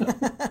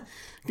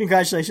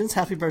 Congratulations.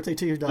 Happy birthday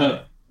to your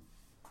daughter.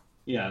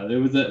 Yeah, it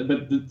was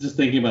but just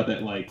thinking about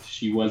that, like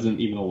she wasn't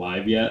even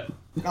alive yet.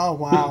 Oh,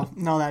 wow.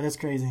 No, that is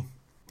crazy.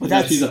 But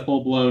now she's a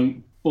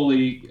full-blown,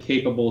 fully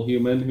capable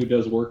human who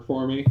does work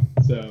for me.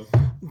 So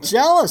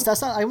jealous.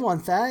 I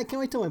want that. I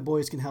can't wait till my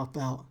boys can help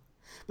out.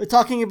 But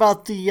talking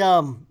about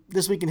the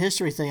This Week in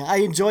History thing, I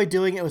enjoyed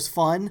doing it. It was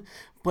fun,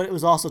 but it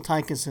was also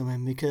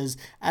time-consuming because,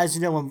 as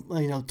you know,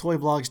 when toy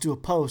blogs do a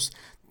post,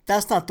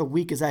 that's not the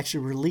week it's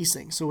actually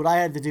releasing. So what I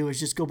had to do is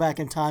just go back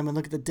in time and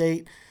look at the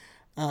date.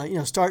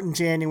 Start in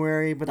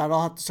January, but I'd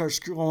all have to start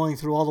scrolling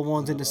through all the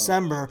ones in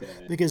December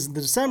because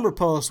the December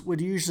post would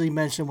usually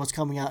mention what's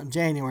coming out in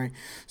January.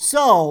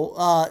 So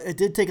it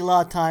did take a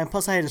lot of time.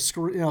 Plus, I had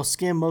to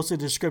skim most of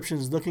the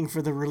descriptions, looking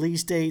for the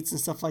release dates and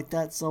stuff like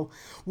that. So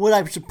what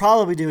I should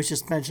probably do is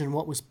just mention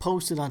what was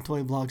posted on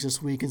Toy Blogs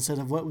this week instead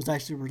of what was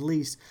actually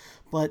released.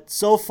 But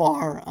so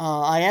far,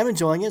 I am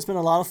enjoying it. It's been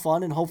a lot of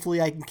fun, and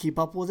hopefully I can keep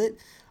up with it.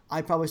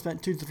 I probably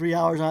spent 2 to 3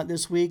 hours on it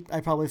this week. I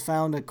probably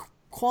found a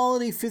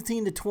quality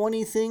 15 to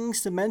 20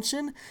 things to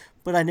mention,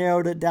 but I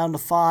narrowed it down to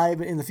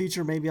 5. In the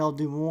future, maybe I'll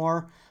do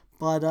more.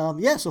 But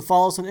so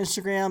follow us on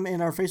Instagram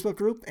and our Facebook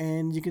group,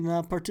 and you can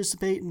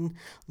participate and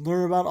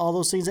learn about all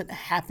those things that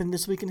happened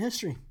this week in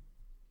history.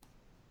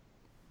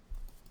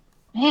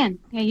 Man,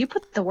 yeah, you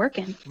put the work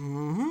in.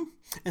 Mm-hmm.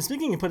 And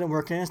speaking of putting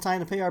work in, it's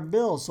time to pay our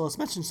bills. So let's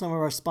mention some of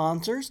our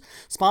sponsors.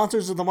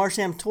 Sponsors of the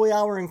Marsham Toy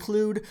Hour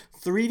include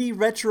 3D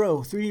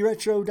Retro,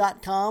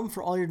 3dretro.com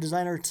for all your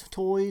designer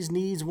toys,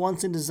 needs,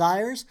 wants, and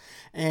desires.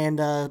 And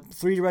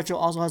 3D Retro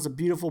also has a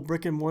beautiful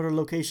brick and mortar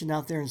location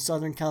out there in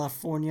Southern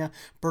California,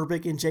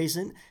 Burbank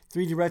adjacent.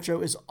 3D Retro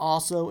is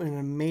also an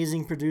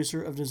amazing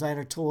producer of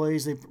designer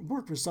toys. They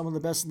work with some of the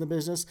best in the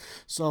business.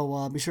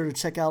 So be sure to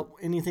check out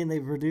anything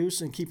they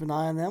produce and keep an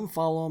eye on them.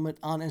 Follow them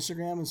on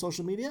Instagram and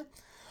social media.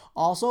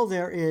 Also,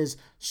 there is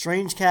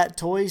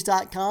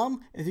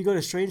StrangeCatToys.com. If you go to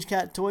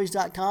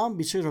StrangeCatToys.com,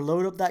 be sure to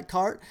load up that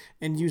cart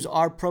and use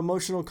our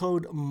promotional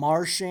code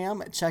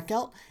MARSHAM at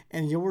checkout,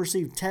 and you'll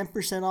receive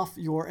 10% off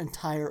your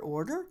entire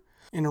order.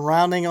 And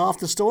rounding off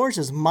the stores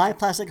is My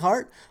Plastic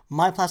Heart.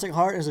 My Plastic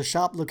Heart is a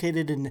shop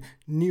located in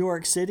New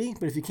York City,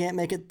 but if you can't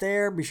make it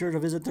there, be sure to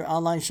visit their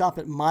online shop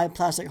at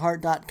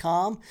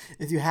MyPlasticHeart.com.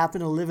 If you happen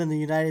to live in the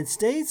United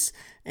States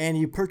and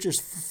you purchase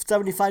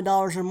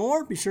 $75 or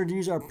more, be sure to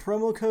use our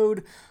promo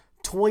code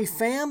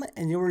TOYFAM,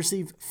 and you'll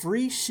receive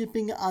free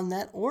shipping on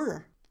that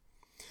order.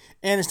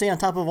 And to stay on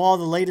top of all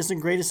the latest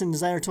and greatest in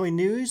designer toy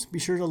news, be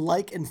sure to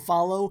like and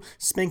follow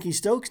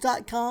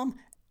SpankyStokes.com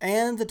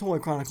and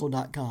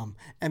thetoychronicle.com.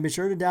 And be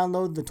sure to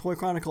download the Toy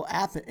Chronicle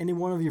app at any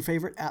one of your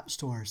favorite app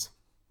stores.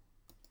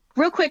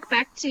 Real quick,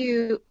 back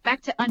to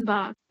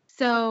Unbox.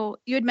 So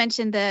you had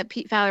mentioned the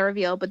Pete Fowler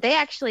reveal, but they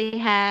actually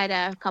had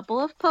a couple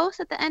of posts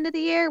at the end of the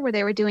year where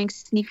they were doing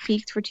sneak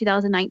peeks for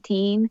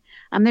 2019.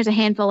 There's a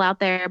handful out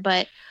there,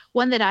 but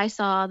one that I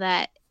saw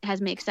that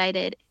has me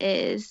excited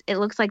is it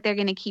looks like they're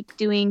going to keep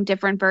doing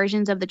different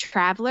versions of the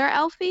Traveler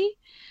Elfie.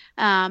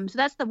 So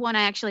that's the one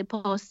I actually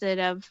posted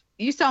of.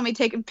 You saw me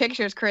taking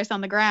pictures, Chris,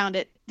 on the ground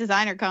at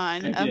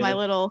DesignerCon of my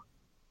little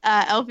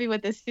Elfie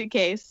with this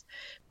suitcase.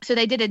 So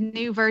they did a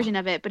new version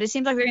of it, but it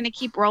seems like they're going to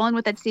keep rolling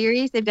with that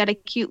series. They've got a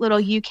cute little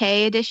UK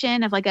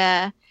edition of like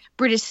a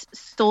British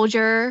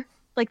soldier,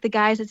 like the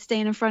guys that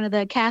stand in front of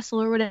the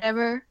castle or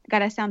whatever.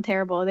 God, I sound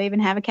terrible. They even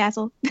have a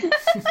castle.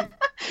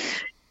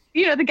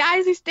 The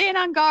guys who stand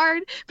on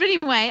guard. But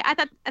anyway,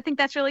 I think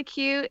that's really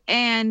cute,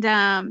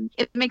 and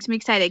it makes me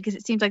excited because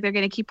it seems like they're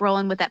going to keep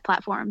rolling with that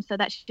platform. So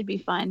that should be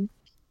fun.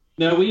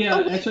 No, we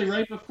Oh, actually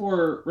right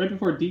before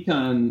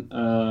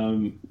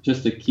Decon,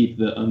 just to keep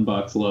the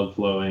unbox love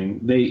flowing,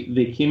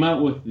 they came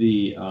out with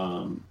the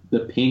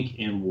pink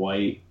and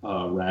white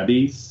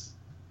Rabbies,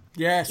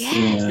 Yes, it's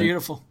yes. and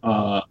beautiful.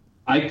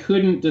 I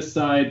couldn't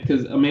decide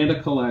because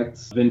Amanda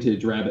collects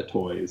vintage rabbit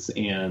toys,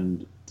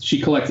 and she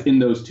collects in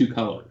those two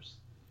colors,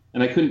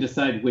 and I couldn't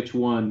decide which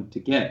one to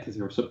get because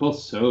they were both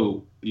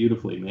so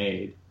beautifully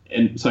made,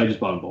 and so I just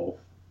bought them both.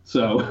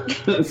 So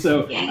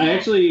so Yeah.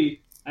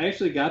 I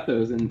actually got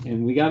those,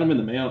 and we got them in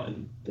the mail,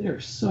 and they're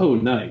so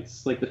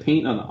nice. Like the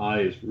paint on the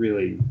eye is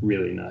really,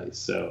 really nice.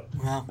 So,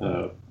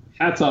 Wow.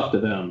 hats off to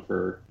them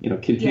for Yeah,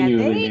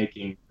 continually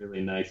making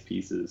really nice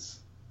pieces.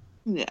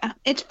 yeah.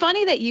 It's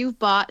funny that you've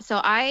bought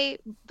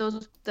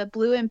the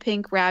blue and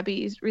pink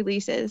Rabbies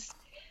releases.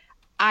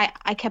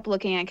 I kept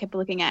looking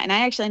at, and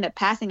I actually ended up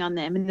passing on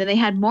them. And then they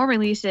had more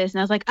releases,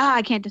 and I was like,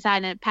 I can't decide,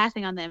 and ended up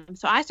passing on them.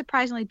 So I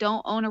surprisingly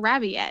don't own a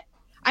Rabby yet.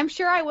 I'm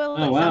sure I will Oh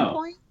at some wow!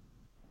 point,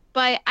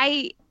 but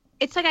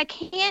it's like I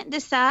can't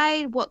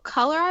decide what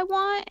color I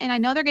want, and I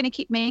know they're going to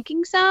keep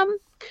making some.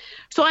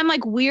 So I'm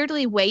like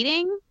weirdly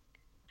waiting.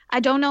 I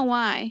don't know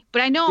why,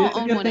 but I know See, I'll that's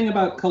a own good one at thing some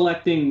about point.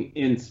 collecting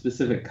in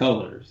specific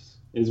colors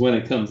is when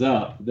it comes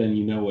up, then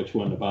you know which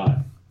one to buy.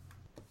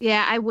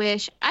 Yeah, I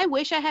wish. I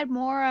wish I had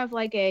more of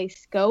like a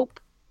scope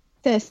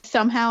to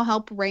somehow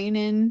help rein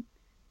in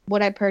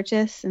what I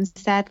purchase, and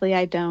sadly,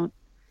 I don't.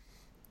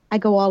 I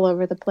go all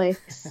over the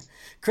place.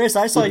 Chris,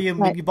 I saw you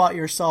But you bought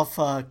yourself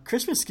a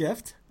Christmas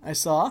gift. I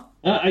saw.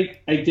 I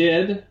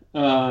did.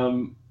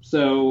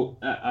 So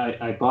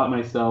I bought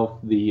myself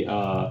the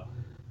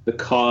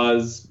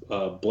Cause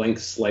blank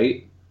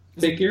slate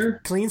Is it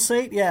figure. Clean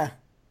Slate? Yeah.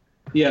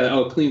 Yeah.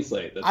 Oh, clean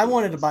slate. That's I what it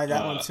wanted to was. buy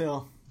that one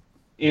too.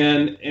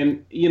 And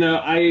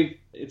I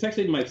it's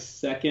actually my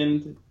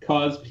second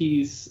Cause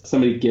piece.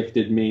 Somebody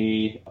gifted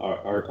me.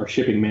 Our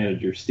shipping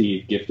manager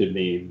Steve gifted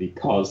me the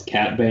Cause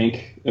cat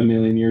bank a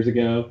million years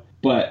ago.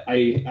 But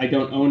I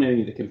don't own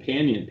any of the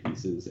companion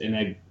pieces, and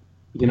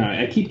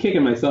I keep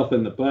kicking myself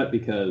in the butt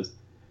because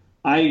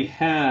I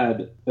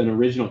had an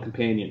original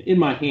companion in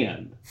my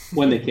hand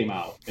when they came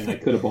out, and I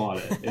could have bought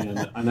it,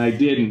 and I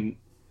didn't.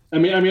 I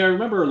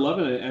remember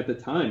loving it at the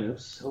time. It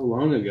was so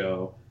long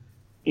ago,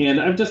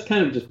 and I've just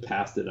kind of just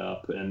passed it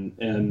up, and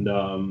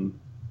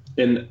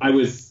I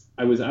was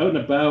out and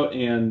about,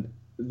 and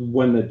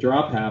when the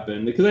drop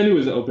happened, because I knew it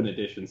was an open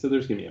edition, so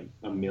there's gonna be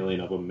a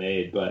million of them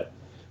made, but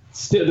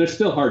still they're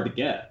still hard to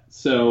get.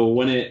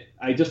 So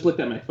I just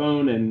looked at my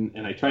phone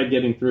and I tried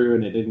getting through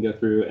and it didn't go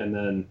through, and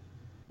then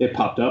it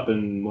popped up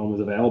and one was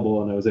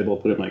available and I was able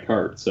to put it in my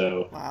cart.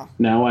 So Wow.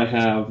 now I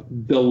have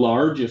the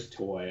largest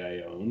toy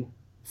I own.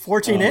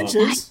 14 Uh,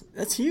 inches.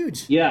 That's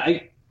huge. yeah,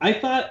 I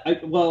thought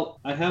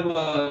I have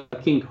a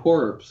King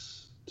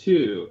Corpse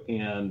too,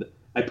 and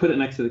I put it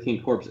next to the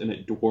King Corpse and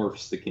it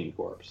dwarfs the King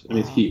Corpse. I mean,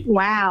 it's Wow. huge.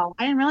 wow,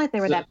 I didn't realize they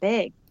were So, that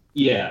big.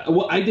 yeah,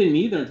 well, I didn't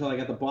either until I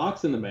got the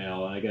box in the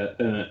mail, and I got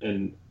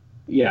and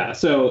yeah,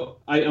 so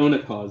I own a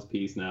Cause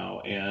piece now,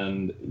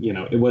 and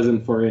it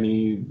wasn't for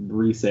any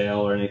resale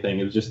or anything.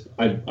 It was just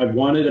I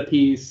wanted a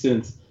piece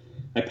since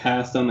I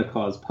passed on the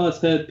Cause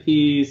Pusshead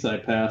piece, I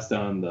passed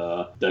on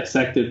the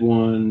dissected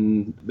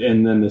one,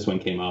 and then this one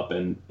came up,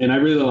 and I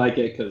really like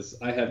it because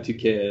I have two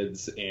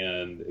kids,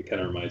 and it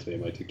kind of reminds me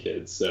of my two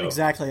kids. So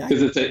Exactly.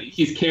 because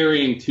he's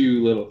carrying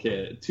two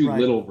Right.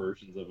 little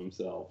versions of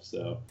himself.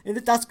 So. And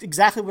that's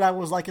exactly what I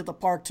was like at the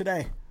park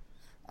today.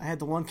 I had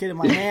the one kid in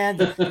my hand,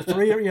 the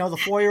three, the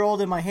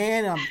 4-year-old in my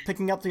hand, and I'm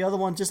picking up the other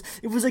one.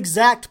 It was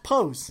exact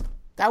pose.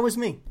 That was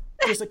me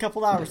just a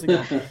couple hours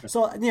ago.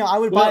 So, I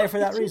would buy Well, it for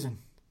that reason.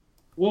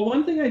 Well,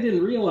 one thing I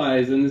didn't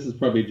realize, and this is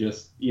probably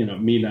just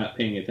me not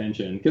paying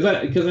attention, because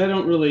I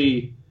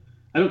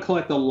don't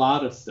collect a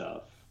lot of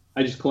stuff.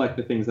 I just collect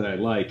the things that I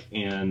like,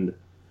 and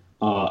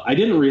I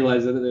didn't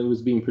realize that it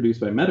was being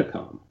produced by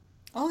Metacom.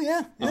 Oh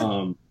yeah,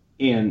 yeah.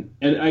 And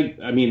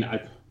I mean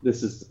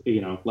this is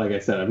like I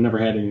said, I've never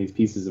had any of these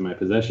pieces in my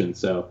possession,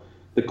 so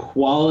the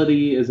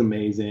quality is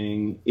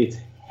amazing. It's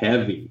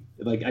heavy.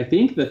 Like I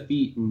think the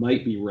feet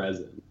might be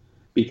resin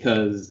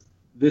because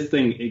this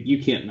thing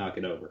you can't knock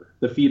it over.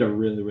 The feet are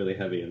really really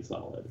heavy and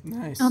solid.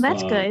 Nice. Oh,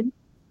 that's Um, good.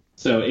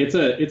 So it's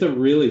a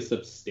really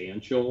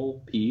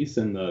substantial piece,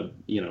 and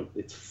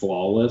it's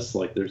flawless.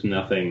 Like there's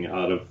nothing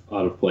out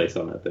of place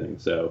on that thing.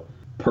 So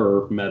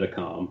per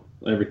Metacom,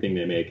 everything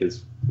they make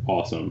is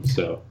awesome.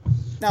 So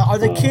Now, are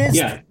the kids?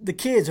 yeah, The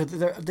kids are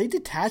they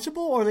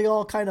detachable or are they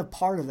all kind of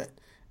part of it?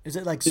 Is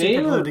it like they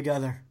super glued are.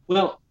 together?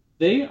 Well,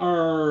 they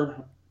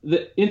are.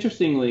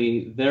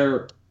 Interestingly,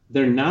 they're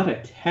not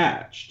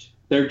attached.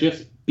 They're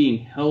just being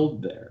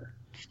held there.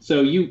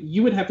 So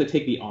you would have to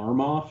take the arm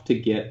off to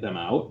get them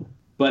out,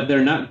 but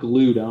they're not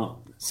glued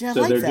on. See, I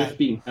So like they're that. just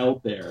being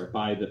held there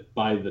by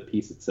the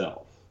piece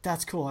itself.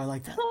 That's cool. I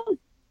like that. Oh,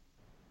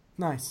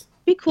 Nice.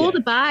 be cool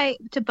Yeah.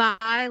 to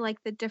buy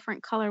like the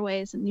different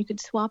colorways, and you could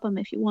swap them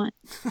if you want.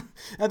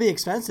 That'd be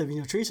expensive.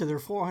 Teresa, they're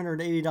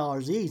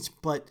 $480 each,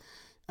 but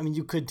I mean,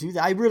 you could do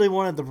that. I really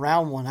wanted the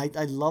round one. I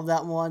love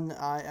that one.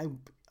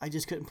 I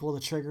just couldn't pull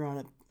the trigger on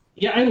it.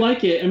 Yeah, I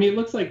like it. I mean, it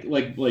looks like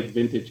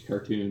vintage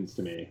cartoons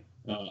to me.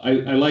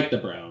 I like the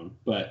brown,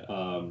 but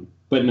no,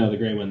 the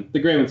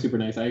gray one's super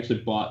nice. I actually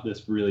bought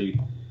this really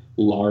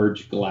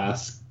large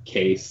glass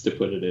case to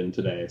put it in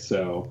today,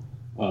 so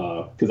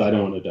because I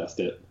don't want to dust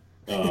it.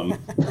 Um,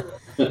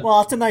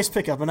 Well, it's a nice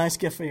pickup, a nice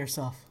gift for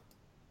yourself.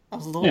 I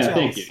was a little yeah, jealous.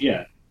 thank you.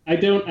 Yeah, I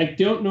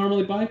don't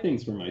normally buy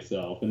things for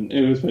myself, and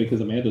it was funny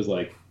because Amanda's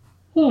like,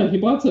 "Oh, you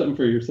bought something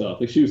for yourself."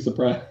 Like she was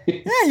surprised.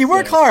 Yeah, you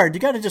work So, hard.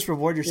 You got to just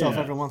reward yourself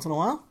yeah, every once in a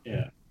while.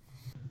 yeah,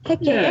 Heck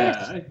yeah,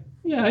 yes.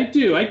 yeah. I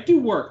do. I do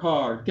work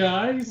hard,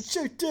 guys.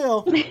 Sure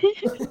do.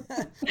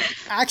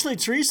 Actually,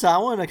 Teresa, I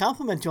wanted to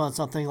compliment you on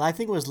something. I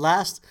think it was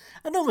I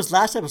don't know if it was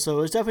last episode.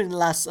 It was definitely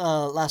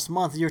last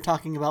month. You were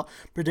talking about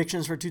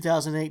predictions for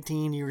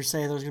 2018. You were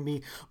saying there's going to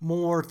be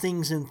more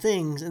things and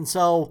things. And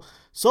so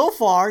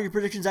far, your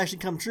predictions actually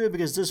come true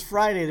because this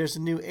Friday there's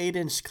a new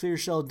 8-inch clear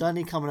shell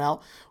Dunny coming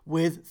out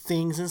with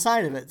things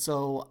inside of it.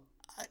 So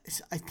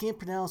I can't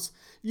pronounce.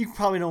 You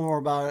probably know more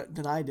about it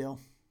than I do.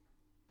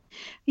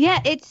 Yeah,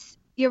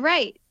 you're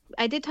right.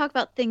 I did talk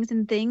about things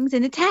and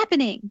it's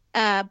happening.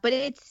 But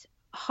it's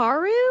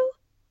Haru.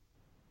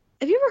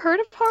 Have you ever heard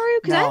of Haru?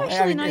 Because No, I'm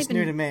actually not it's even.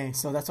 new to me,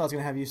 so that's what I was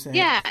going to have you say.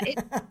 Yeah,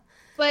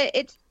 but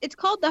it's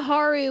called the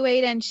Haru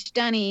 8-inch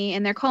Dunny,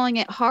 and they're calling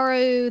it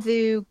Haru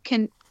the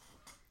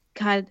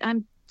God,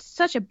 I'm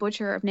such a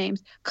butcher of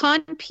names.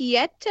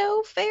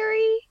 Conpieto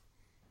Fairy?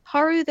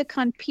 Haru the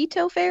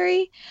Conpito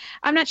Fairy?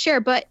 I'm not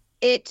sure, but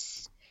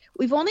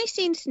we've only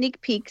seen sneak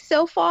peeks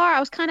so far. I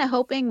was kind of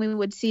hoping we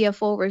would see a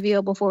full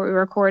reveal before we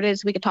recorded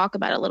so we could talk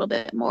about it a little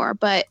bit more.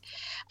 But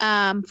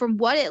from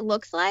what it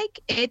looks like,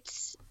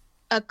 it's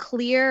a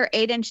clear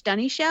 8-inch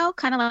Dunny shell,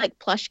 kind of like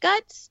plush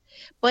guts.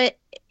 But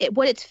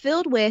what it's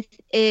filled with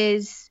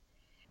is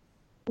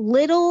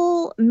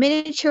little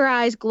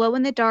miniaturized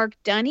glow-in-the-dark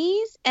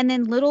Dunnies and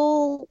then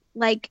little,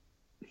 like,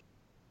 I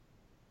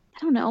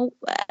don't know,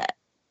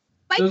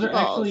 Those spiky are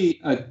balls.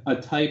 actually a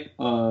type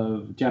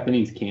of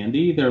Japanese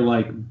candy. They're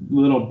like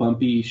little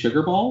bumpy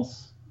sugar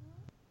balls.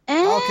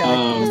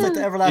 Okay, it's like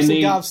the everlasting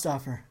and they-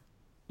 gobstopper.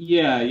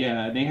 Yeah,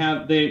 yeah.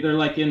 They're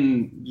like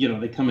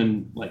they come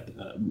in like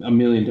a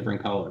million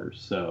different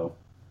colors. So,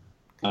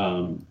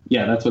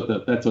 yeah, that's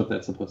what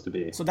that's supposed to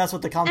be. So that's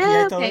what the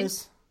Conpieto okay.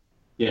 is?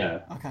 Yeah.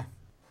 Okay.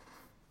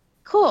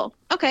 Cool.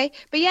 Okay.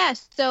 But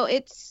yes,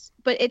 it's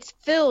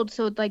filled.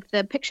 So like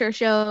the picture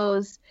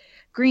shows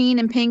green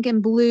and pink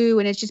and blue,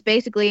 and it's just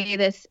basically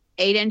this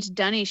 8-inch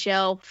Dunny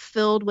shell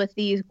filled with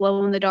these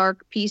glow in the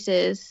dark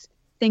pieces,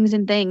 things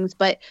and things.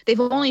 But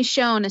they've only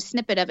shown a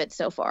snippet of it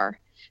so far.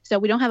 So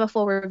we don't have a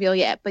full reveal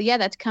yet. But yeah,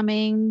 that's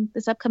coming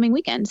this upcoming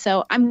weekend.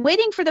 So I'm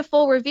waiting for the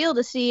full reveal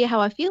to see how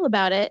I feel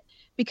about it,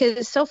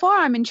 because so far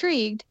I'm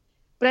intrigued,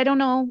 but I don't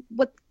know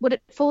what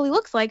it fully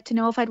looks like to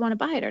know if I'd want to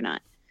buy it or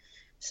not.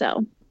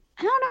 So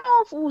I don't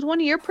know if it was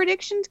one of your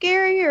predictions,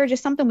 Gary, or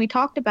just something we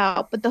talked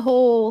about, but the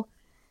whole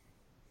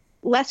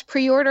less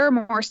pre-order,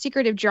 more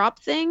secretive drop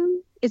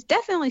thing is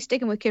definitely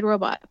sticking with Kid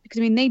Robot, because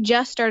I mean they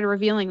just started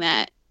revealing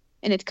that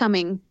and it's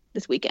coming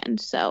this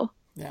weekend. So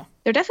Yeah.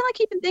 they're definitely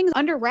keeping things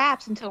under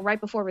wraps until right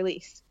before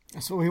release.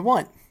 That's what we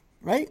want,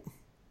 right?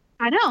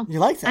 I know. You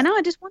like that? I know.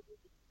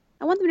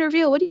 I want them to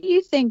reveal. What do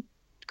you think,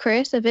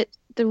 Chris, of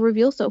the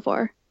reveal so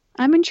far?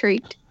 I'm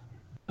intrigued.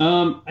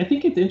 I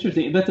think it's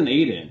interesting. That's an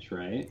 8-inch,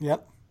 right?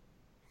 Yep.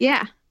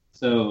 Yeah.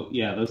 So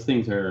yeah, those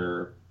things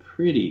are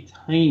pretty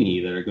tiny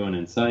that are going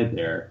inside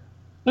there.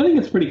 I think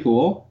it's pretty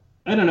cool.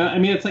 I don't know. I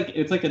mean, it's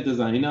like a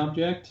design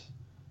object,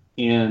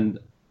 and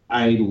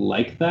I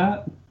like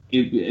that.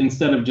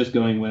 Instead of just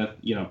going with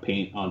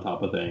paint on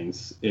top of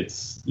things,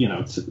 it's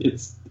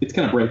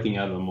kind of breaking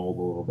out of the mold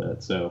a little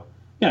bit. So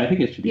yeah, I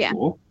think it should be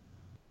cool.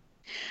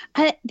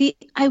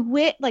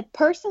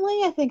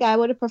 Personally, I think I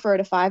would have preferred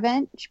a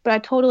 5-inch, but I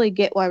totally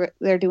get why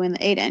they're doing the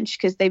 8-inch,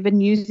 because they've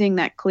been using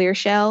that clear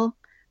shell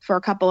for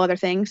a couple other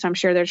things. So I'm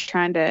sure they're just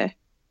trying to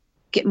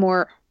get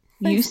more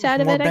use out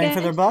of it. More bang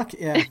for their buck.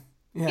 Yeah.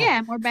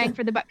 Yeah, more bang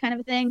for the buck kind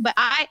of a thing. But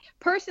I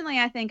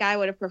think I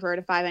would have preferred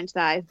a 5-inch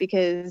size,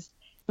 because.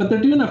 But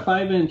they're doing a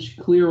 5-inch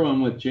clear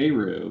one with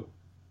J-Roo.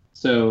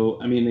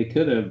 So, I mean, they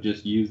could have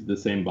just used the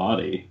same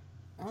body.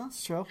 Oh,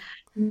 that's true.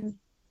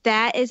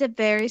 That is a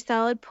very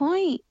solid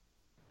point.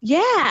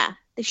 Yeah,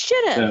 they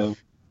should have. So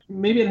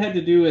maybe it had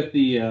to do with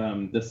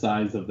the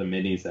size of the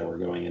minis that were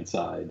going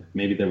inside.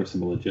 Maybe there was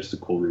some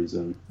logistical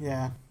reason.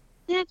 Yeah.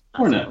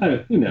 Or not.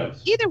 Who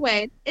knows? Either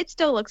way, it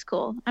still looks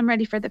cool. I'm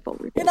ready for the full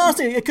review. And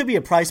honestly, it could be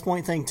a price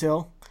point thing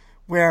too,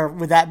 where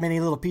with that many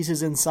little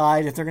pieces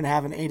inside, if they're going to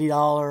have an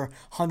 $80,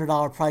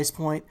 $100 price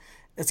point,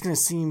 it's going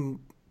to seem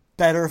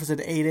better if it's an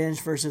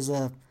 8-inch versus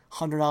a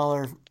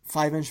 $100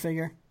 5-inch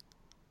figure.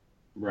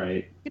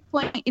 Right. Good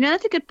point.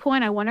 That's a good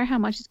point. I wonder how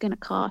much it's going to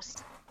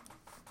cost.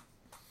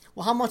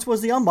 Well, how much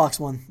was the Unbox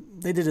one?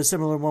 They did a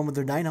similar one with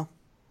their Dino.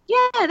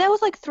 Yeah, that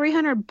was like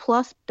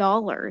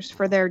 $300+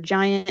 for their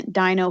giant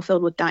dino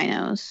filled with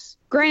dinos.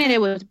 Granted,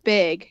 it was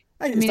big.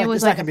 It's not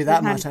going to be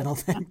that much, I don't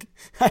think.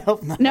 I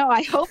hope not. No,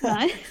 I hope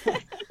not.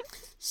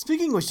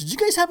 Speaking of which, did you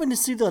guys happen to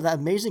see that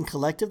amazing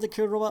collective that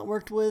Kid Robot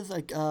worked with?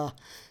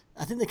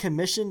 I think they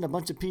commissioned a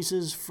bunch of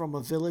pieces from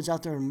a village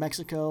out there in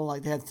Mexico.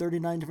 Like they had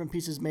 39 different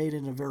pieces made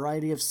in a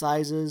variety of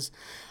sizes.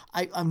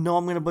 I know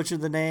I'm going to butcher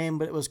the name,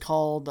 but it was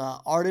called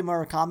Arte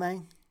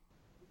Murakami.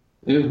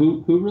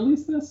 Who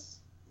released this?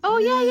 Oh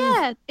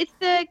yeah. It's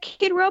the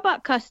Kid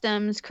Robot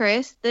customs,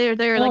 Chris. They're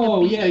like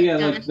oh a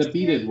the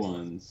beaded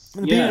ones.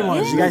 The beaded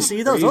ones. Yeah. You guys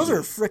see those? Crazy. Those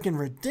are freaking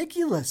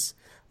ridiculous.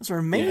 Those are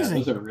amazing.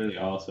 Yeah, those are really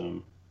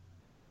awesome.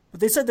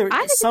 But they said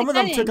it's some of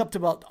them exciting. took up to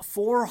about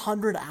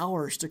 400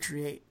 hours to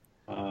create.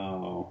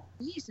 Oh.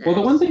 Jesus. Well,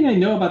 the one thing I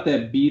know about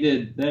that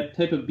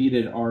type of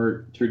beaded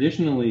art,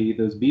 traditionally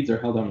those beads are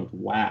held on with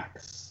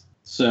wax.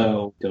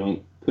 So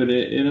don't put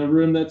it in a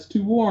room that's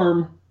too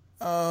warm.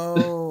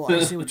 Oh, I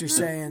see what you're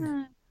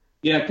saying.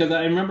 Yeah, because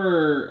I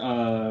remember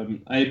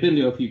I had been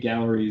to a few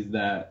galleries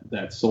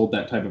that sold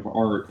that type of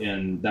art,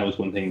 and that was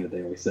one thing that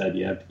they always said: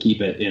 you have to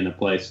keep it in a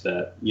place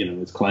that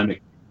is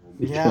climate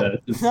controlled. Yeah,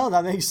 because- no,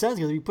 that makes sense.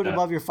 Because if you put it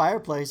above your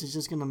fireplace, it's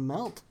just gonna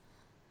melt.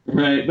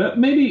 Right, but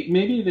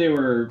maybe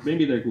they're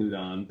glued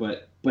on,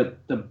 but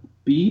the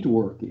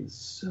beadwork is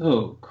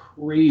so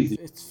crazy.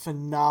 It's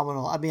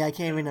phenomenal. I mean, I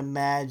can't even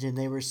imagine.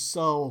 They were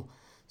so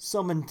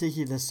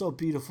meticulous, so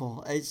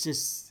beautiful. It's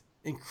just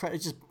incredible.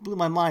 It just blew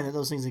my mind that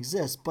those things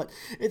exist. But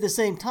at the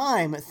same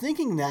time,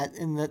 thinking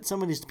that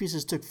some of these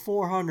pieces took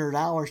 400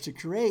 hours to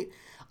create,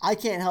 I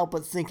can't help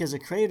but think as a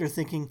creator,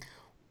 thinking,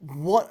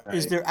 what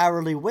is their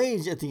hourly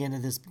wage at the end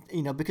of this?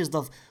 Because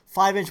the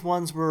 5-inch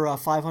ones were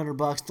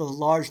 $500. The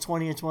large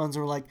 20-inch ones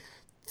were like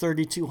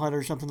 3,200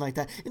 or something like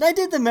that. And I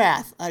did the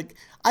math.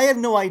 I have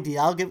no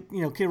idea. I'll give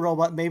Kid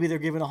Robot, maybe they're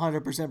giving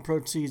 100%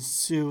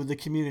 proceeds to the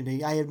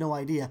community. I have no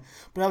idea.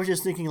 But I was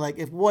just thinking, like,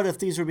 what if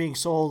these were being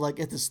sold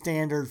like at the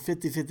standard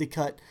 50-50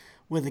 cut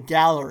with a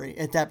gallery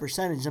at that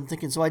percentage? I'm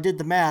thinking, so I did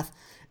the math.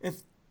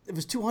 If it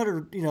was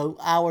 200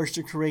 hours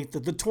to create the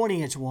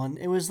 20-inch one,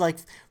 it was like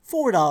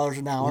 $4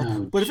 an hour.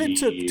 Oh, but if it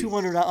took geez.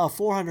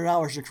 400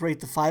 hours to create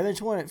the 5-inch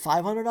one at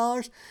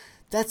 $500,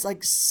 that's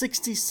like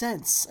 60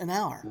 cents an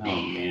hour.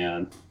 Oh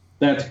man,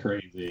 that's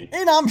crazy.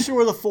 And I'm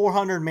sure the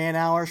 400 man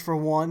hours for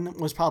one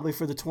was probably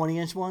for the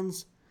 20-inch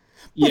ones.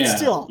 But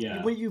still,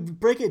 when you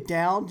break it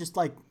down just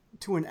like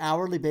to an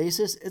hourly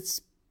basis,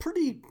 it's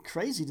pretty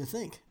crazy to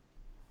think.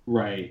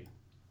 Right.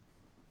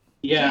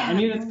 Yeah, I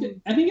mean,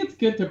 I think it's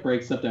good to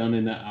break stuff down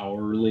into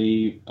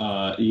hourly,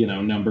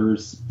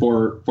 numbers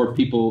for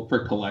people,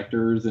 for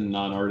collectors and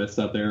non-artists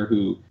out there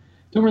who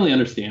don't really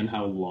understand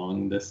how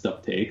long this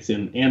stuff takes,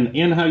 and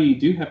how you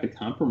do have to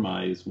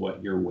compromise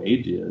what your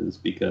wage is,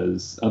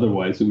 because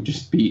otherwise it would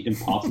just be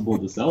impossible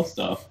to sell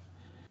stuff.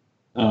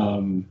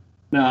 No,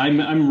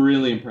 I'm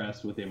really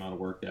impressed with the amount of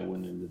work that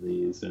went into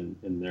these, and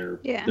they're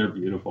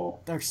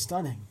beautiful. They're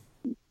stunning,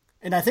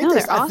 and I think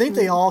I think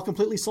they all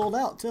completely sold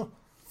out too.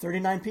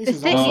 39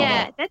 pieces.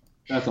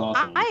 That's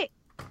awesome. I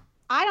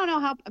don't know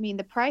how. I mean,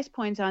 the price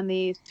points on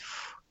these,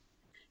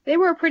 they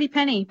were a pretty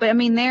penny, but I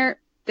mean they're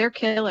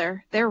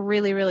killer. They're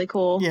really, really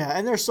cool. Yeah,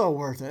 and they're so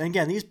worth it. And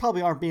again, these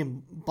probably aren't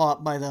being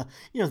bought by the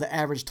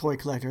average toy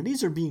collector.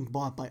 These are being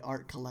bought by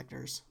art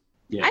collectors.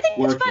 Yeah, I think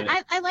it's fun.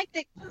 I like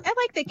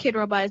that Kid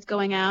Robot is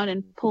going out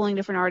and pulling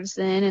different artists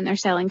in, and they're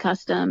selling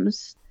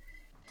customs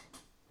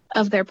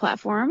of their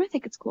platform. I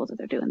think it's cool that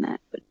they're doing that.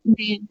 But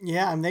man.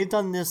 Yeah, and they've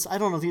done this. I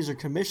don't know if these are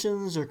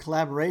commissions or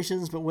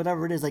collaborations, but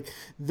whatever it is, like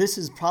this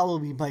is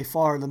probably by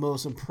far the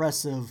most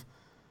impressive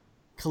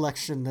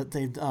collection that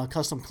they've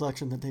custom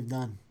collection that they've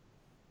done.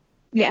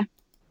 Yeah,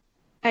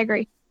 I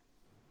agree.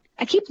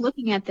 I keep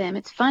looking at them.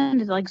 It's fun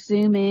to like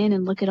zoom in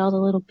and look at all the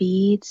little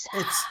beads.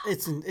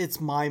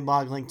 It's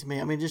mind-boggling to me.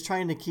 I mean, just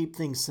trying to keep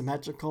things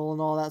symmetrical and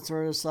all that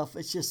sort of stuff.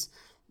 It's just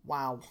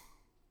wow.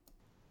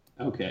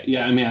 Okay,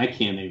 yeah. I mean, I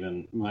can't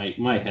even.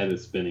 My head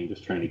is spinning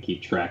just trying to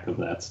keep track of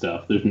that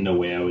stuff. There's no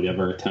way I would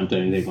ever attempt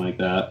anything like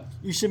that.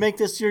 You should make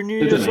this your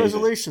New Year's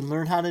resolution.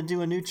 Learn how to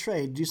do a new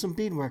trade. Do some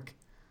beadwork.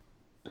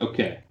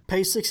 Okay.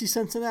 Pay 60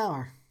 cents an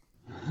hour.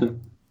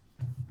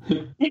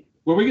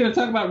 Were we going to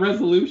talk about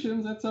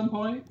resolutions at some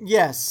point?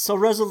 Yes, so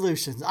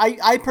resolutions.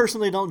 I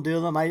personally don't do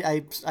them.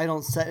 I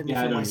don't set any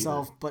for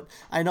myself, but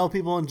I know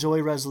people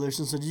enjoy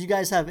resolutions. So do you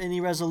guys have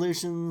any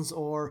resolutions,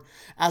 or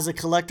as a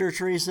collector,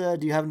 Teresa,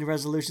 do you have any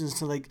resolutions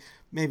to like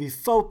maybe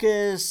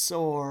focus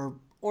or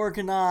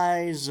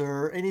organize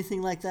or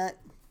anything like that?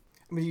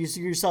 I mean, do you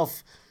see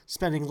yourself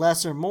spending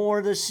less or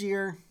more this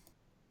year?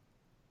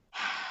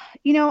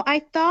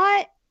 I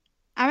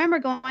remember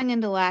going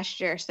into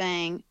last year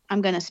saying,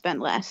 I'm going to spend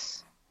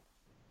less.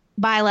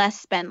 Buy less,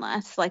 spend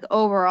less. Like,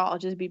 overall,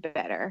 just be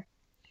better.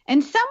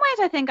 In some ways,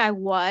 I think I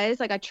was.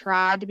 Like, I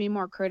tried to be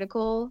more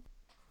critical.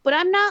 But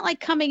I'm not, like,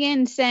 coming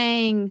in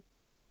saying,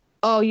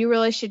 oh, you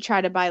really should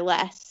try to buy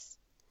less.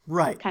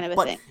 Right. Kind of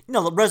a thing.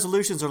 The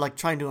resolutions are, like,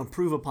 trying to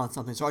improve upon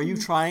something. So are you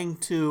trying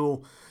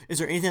to... Is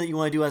there anything that you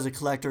want to do as a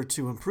collector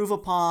to improve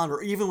upon,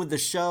 or even with the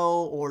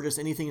show, or just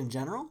anything in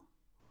general?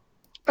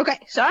 Okay,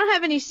 so I don't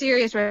have any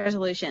serious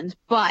resolutions,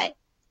 but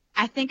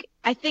I think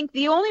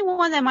the only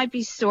one that might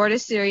be sort of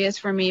serious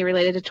for me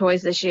related to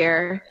toys this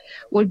year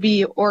would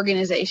be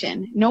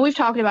organization. We've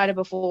talked about it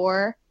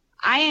before.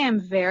 I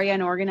am very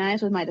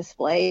unorganized with my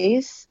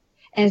displays,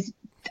 and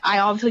I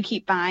obviously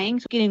keep buying,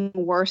 so it's getting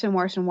worse and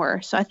worse and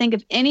worse. So I think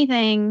if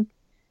anything,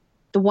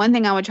 the one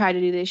thing I would try to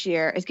do this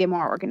year is get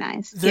more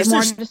organized. Get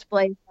more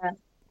displays.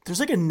 There's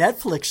like a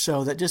Netflix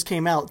show that just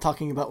came out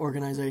talking about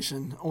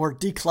organization or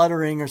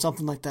decluttering or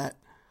something like that.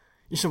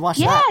 You should watch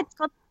that. Yeah, it's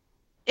called,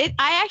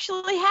 I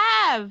actually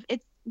have.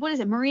 It's, what is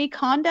it, Marie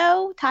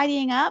Kondo,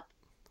 Tidying Up?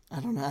 I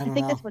don't know. I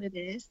think that's what it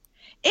is.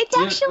 It's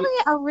actually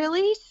a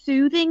really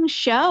soothing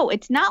show.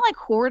 It's not like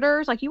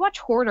Hoarders. Like, you watch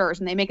Hoarders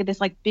and they make it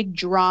this like big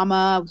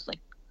drama with like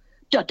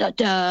da da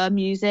da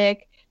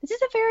music. This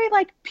is a very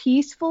like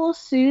peaceful,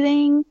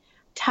 soothing,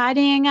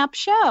 tidying up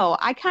show.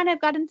 I kind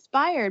of got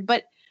inspired,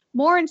 but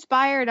more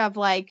inspired of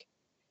like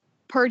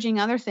purging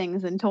other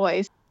things than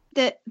toys.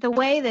 The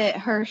way that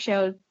her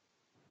show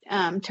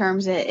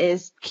terms it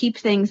is keep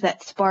things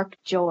that spark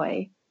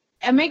joy.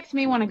 It makes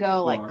me want to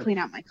go like clean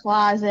out my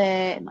closet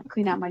and like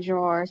clean out my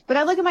drawers. But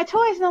I look at my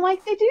toys and I'm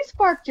like, they do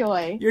spark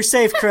joy. You're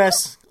safe,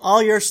 Chris.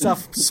 All your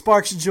stuff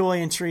sparks joy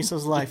in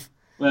Teresa's life.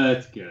 Well,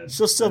 that's good.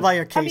 She'll still buy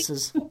your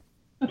cases.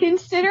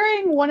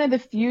 Considering one of the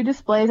few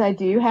displays I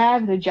do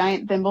have, the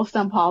giant Thimble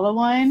Stump Hollow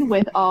one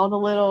with all the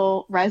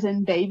little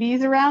resin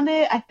babies around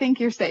it, I think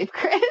you're safe,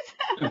 Chris.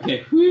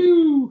 Okay.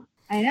 Woo!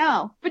 I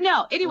know. But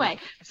no, anyway,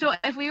 so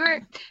if we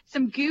were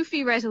some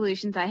goofy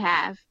resolutions I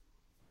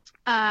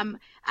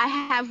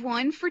have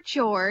one for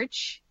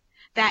George,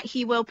 that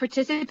he will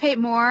participate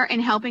more in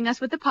helping us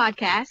with the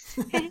podcast.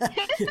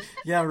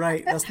 Yeah,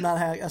 right. That's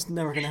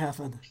never going to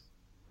happen.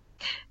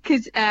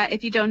 Because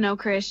if you don't know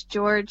Chris,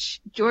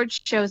 George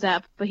shows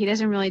up, but he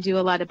doesn't really do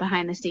a lot of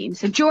behind the scenes.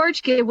 So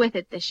George, get with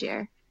it this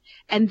year.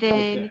 And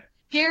then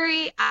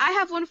Gary, I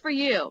have one for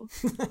you.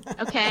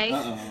 Okay.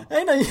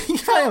 I know.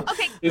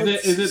 Okay.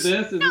 Is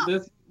it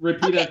this?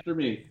 Repeat after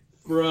me.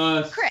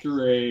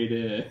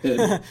 Frustrated.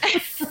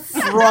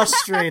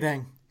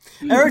 Frustrating.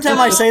 Every time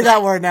I say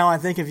that word now, I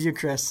think of you,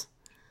 Chris.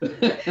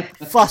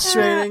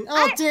 Frustrating.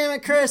 Damn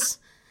it, Chris.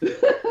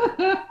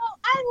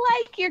 I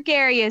like your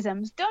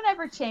Garyisms. Don't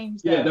ever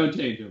change them. Yeah, don't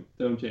change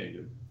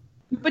them.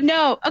 But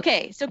no,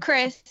 okay, so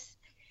Chris,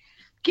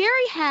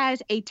 Gary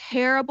has a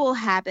terrible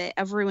habit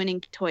of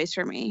ruining toys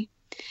for me.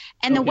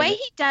 And the way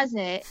he does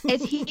it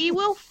is he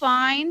will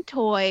find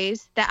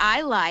toys that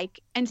I like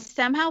and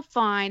somehow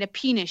find a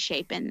penis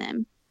shape in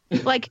them.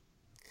 Like,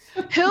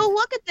 he'll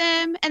look at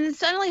them and then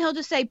suddenly he'll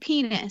just say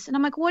penis. And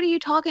I'm like, what are you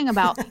talking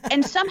about?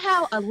 And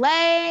somehow a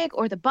leg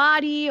or the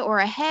body or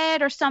a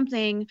head or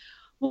something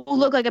will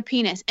look like a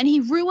penis. And he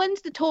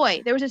ruins the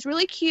toy. There was this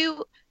really cute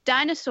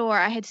dinosaur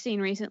I had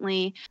seen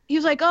recently. He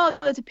was like, oh,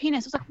 it's a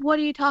penis. I was like, what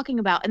are you talking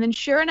about? And then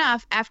sure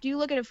enough, after you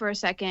look at it for a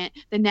second,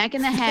 the neck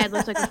and the head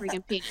looks like a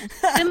freaking penis.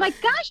 And I'm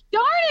like, gosh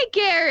darn it,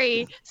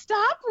 Gary.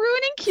 Stop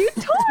ruining cute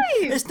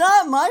toys. It's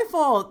not my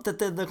fault that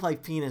they look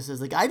like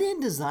penises. Like, I didn't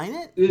design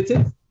it.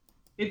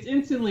 It's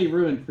instantly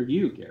ruined for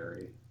you,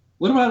 Gary.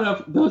 What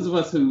about those of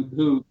us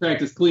who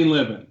practice clean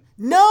living?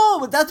 No,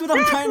 but that's what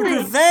I'm trying to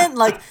prevent.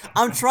 Like,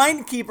 I'm trying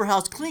to keep her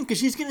house clean because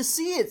she's going to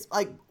see it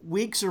like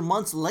weeks or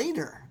months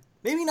later.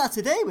 Maybe not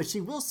today, but she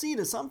will see it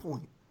at some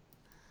point.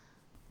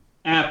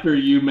 After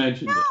you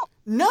mentioned it.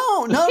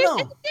 No. That's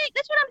what I'm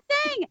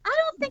saying. I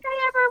don't think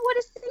I ever would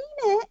have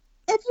seen it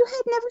if you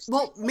had never seen it.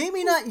 Well,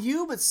 maybe not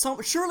you, but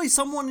surely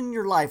someone in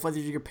your life, whether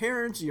you're your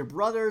parents or your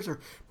brothers or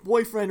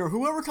boyfriend or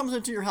whoever comes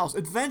into your house,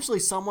 eventually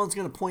someone's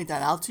going to point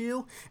that out to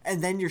you,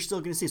 and then you're still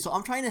going to see it. So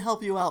I'm trying to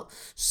help you out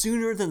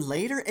sooner than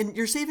later, and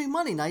you're saving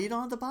money. Now you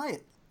don't have to buy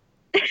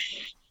it.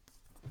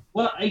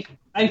 Well,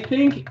 I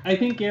think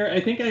Gary, I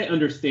think I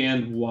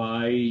understand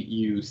why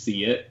you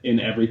see it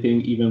in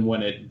everything, even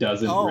when it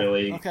doesn't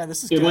really. Okay,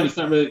 this is good. When it's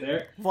not really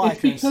there. Why?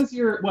 It's because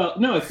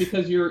it's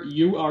because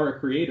you are a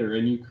creator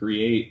and you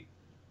create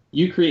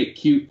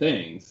cute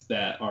things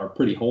that are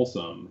pretty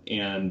wholesome,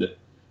 and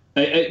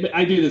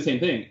I do the same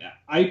thing.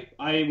 I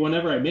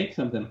whenever I make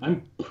something,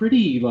 I'm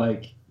pretty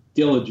like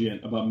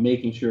diligent about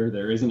making sure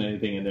there isn't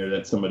anything in there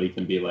that somebody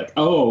can be like,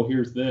 oh,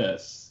 here's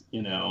this,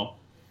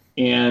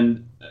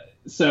 and.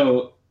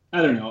 So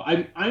I don't know.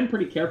 I'm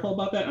pretty careful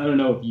about that. I don't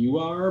know if you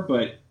are,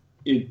 but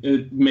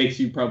it makes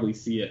you probably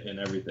see it in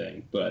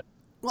everything. But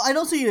well, I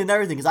don't see it in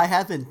everything because I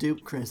have been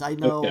duped, Chris. I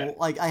know,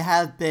 like I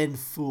have been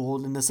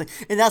fooled in this thing,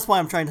 and that's why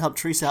I'm trying to help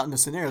Teresa out in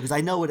this scenario because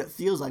I know what it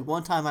feels like.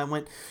 One time I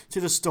went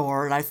to the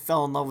store and I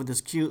fell in love with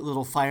this cute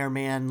little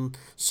fireman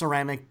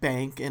ceramic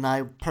bank, and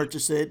I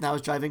purchased it, and I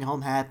was driving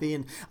home happy,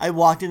 and I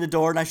walked in the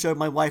door and I showed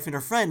my wife and her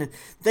friend, and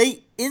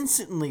they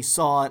instantly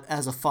saw it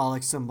as a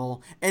phallic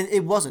symbol, and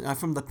it wasn't.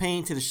 From the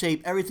paint to the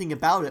shape, everything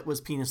about it was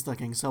penis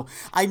looking. So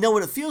I know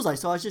what it feels like.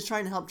 So I was just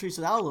trying to help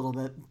Teresa out a little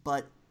bit,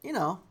 but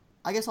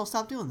I guess I'll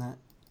stop doing that.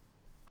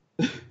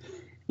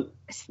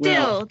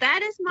 Still,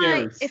 that is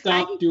my.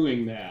 Stop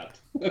doing that.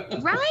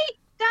 Right?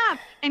 Stop.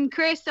 And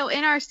Chris, so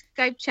in our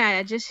Skype chat,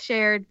 I just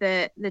shared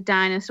the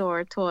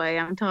dinosaur toy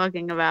I'm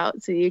talking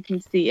about, so you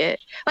can see it.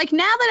 Like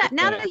now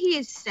that he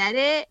has said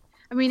it,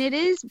 I mean, it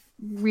is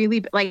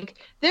really like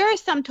there are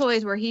some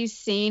toys where he's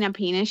seen a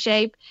penis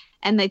shape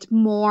and it's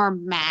more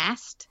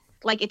masked,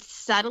 like it's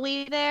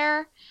subtly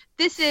there.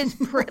 This is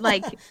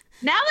like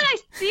now that I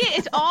see it,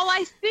 it's all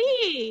I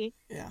see.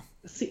 Yeah.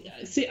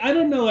 See, I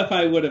don't know if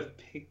I would have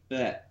picked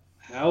that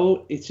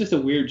out. It's just a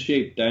weird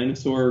shaped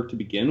dinosaur to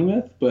begin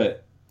with,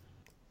 but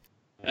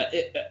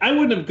I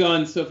wouldn't have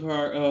gone so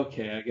far.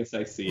 Okay, I guess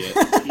I see it.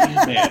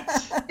 Damn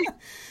it.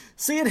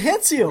 See, it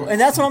hits you, and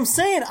that's what I'm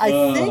saying.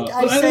 I think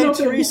I said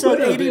Teresa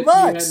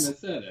 $80.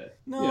 Said it.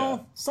 No, Yeah.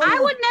 I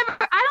would never.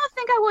 I don't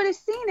think I would have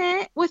seen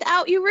it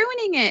without you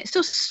ruining it.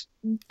 So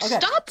Okay.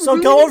 stop. So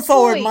ruining going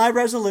forward, toys. my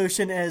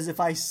resolution is if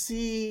I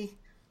see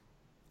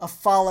a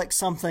phallic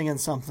something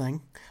and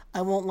something,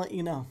 I won't let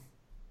you know.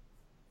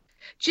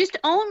 Just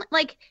own,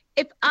 like,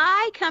 if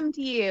I come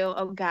to you,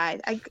 oh guys,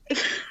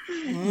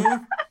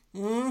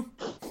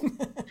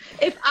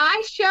 if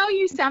I show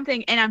you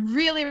something and I'm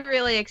really,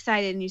 really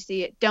excited and you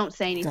see it, don't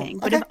say anything.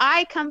 But if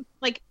I come,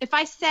 like, if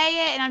I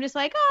say it and I'm just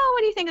like, oh,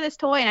 what do you think of this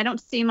toy? And I don't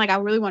seem like I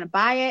really want to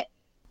buy it,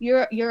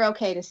 you're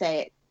okay to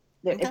say it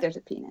if there's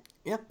a penis.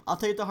 Yep, I'll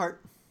take it to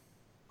heart.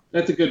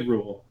 That's a good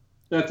rule.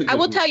 I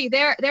will tell you,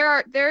 there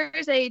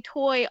is a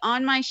toy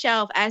on my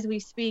shelf as we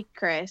speak,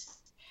 Chris,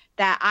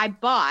 that I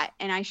bought,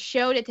 and I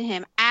showed it to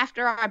him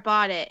after I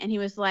bought it, and he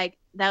was like,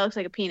 that looks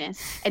like a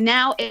penis. And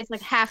now it's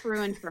like half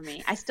ruined for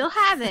me. I still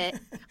have it,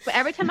 but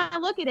every time I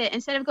look at it,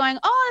 instead of going,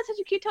 oh, that's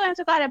such a cute toy, I'm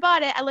so glad I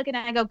bought it, I look at it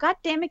and I go, God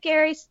damn it,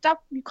 Gary,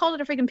 stop, you called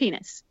it a freaking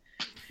penis.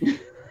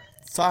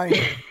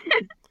 Sorry.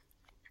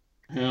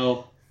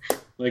 Well,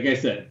 like I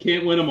said,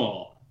 can't win them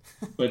all.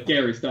 But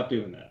Gary, stop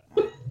doing that.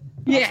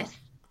 Yes.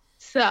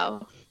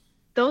 So,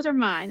 those are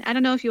mine. I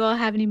don't know if you all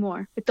have any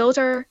more, but those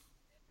are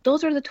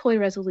the toy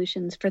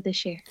resolutions for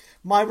this year.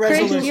 My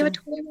resolution. Chris, do you have a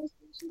toy resolution?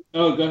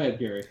 Oh, go ahead,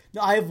 Gary.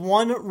 No, I have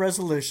one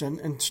resolution,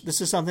 and this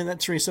is something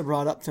that Teresa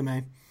brought up to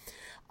me.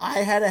 I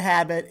had a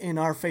habit in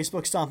our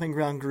Facebook Stomping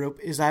Ground group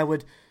is I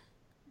would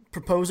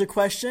propose a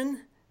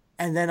question,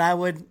 and then I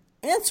would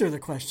answer the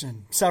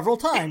question several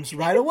times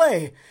right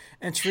away.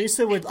 And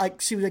Teresa would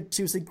she would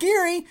say,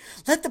 Gary,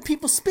 let the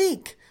people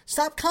speak.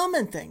 Stop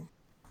commenting.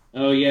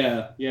 Oh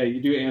yeah,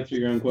 you do answer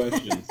your own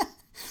questions.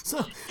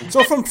 So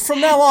from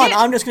now on,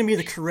 I'm just going to be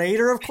the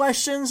creator of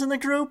questions in the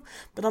group,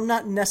 but I'm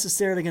not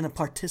necessarily going to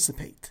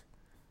participate.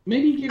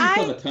 Maybe give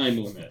yourself a time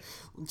limit.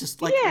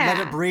 Just let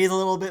it breathe a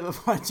little bit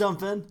before I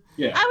jump in.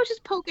 Yeah. I was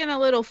just poking a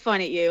little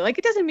fun at you. Like,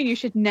 it doesn't mean you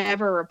should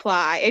never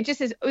reply. It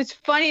just is. It's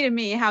funny to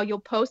me how you'll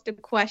post a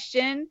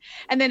question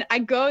and then I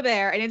go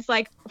there and it's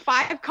like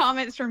 5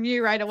 comments from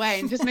you right away,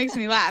 and it just makes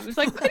me laugh. It's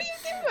like, what are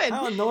you doing?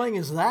 How annoying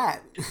is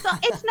that? So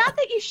it's not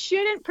that you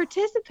shouldn't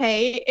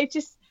participate. It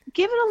just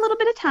give it a little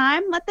bit of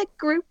time, let the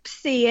group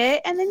see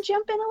it, and then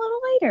jump in a little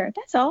later.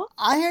 That's all.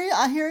 I hear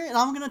you, and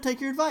I'm going to take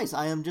your advice.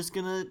 I am just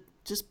going to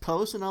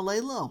post and I'll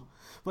lay low.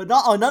 But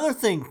another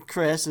thing,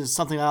 Chris, is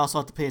something I also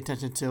have to pay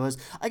attention to is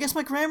I guess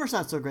my grammar's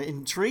not so great.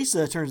 And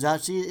Teresa, turns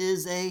out she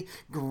is a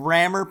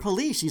grammar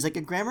police. She's like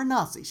a grammar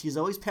Nazi. She's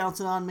always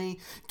pouncing on me.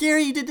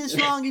 Gary, you did this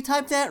wrong. You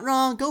typed that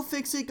wrong. Go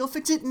fix it. Go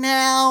fix it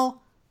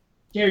now.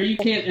 Gary, you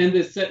can't end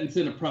this sentence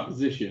in a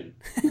proposition.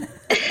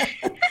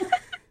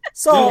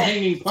 So no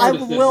hanging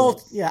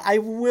participles. I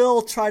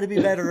will try to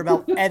be better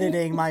about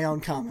editing my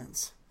own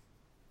comments.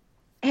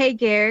 Hey,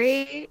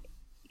 Gary,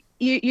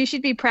 you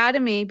should be proud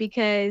of me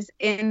because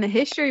in the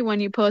history when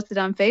you posted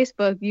on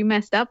Facebook, you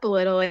messed up a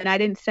little and I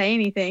didn't say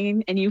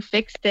anything and you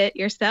fixed it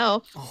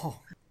yourself. Oh,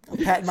 I'm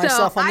patting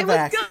myself on the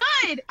back. I was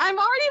good. I'm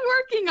already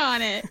working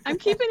on it. I'm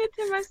keeping it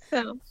to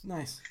myself.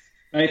 Nice.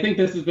 I think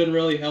this has been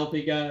really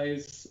healthy,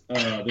 guys.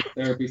 This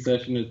therapy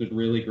session has been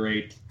really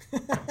great.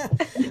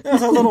 That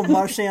was a little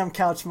Marsham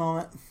couch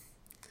moment.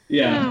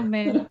 Yeah. Oh,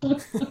 man.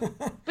 But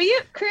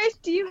Chris,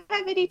 do you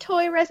have any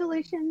toy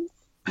resolutions?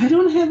 I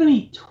don't have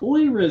any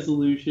toy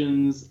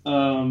resolutions.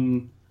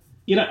 Of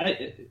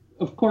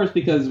course,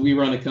 because we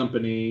run a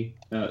company,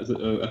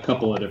 a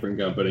couple of different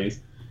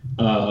companies,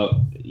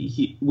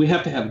 we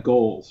have to have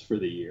goals for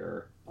the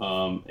year.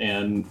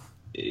 And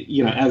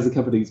as the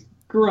companies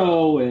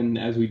grow and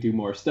as we do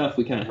more stuff,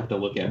 we kind of have to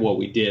look at what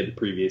we did the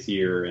previous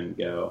year and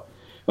go,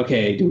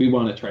 okay, do we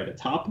want to try to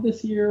top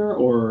this year,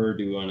 or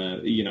do we want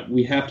to,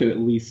 we have to at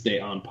least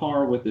stay on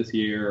par with this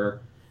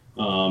year.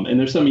 And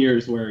there's some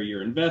years where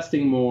you're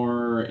investing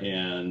more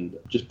and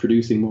just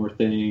producing more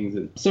things.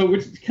 And so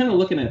we're kind of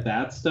looking at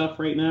that stuff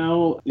right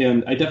now.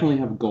 And I definitely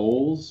have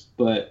goals,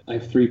 but I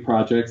have 3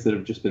 projects that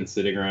have just been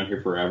sitting around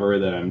here forever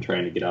that I'm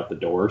trying to get out the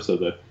door. So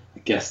I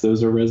guess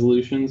those are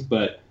resolutions,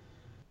 but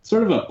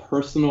sort of a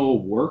personal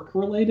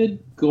work-related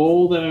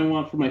goal that I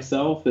want for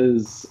myself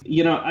is,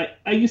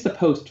 I used to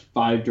post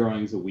 5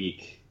 drawings a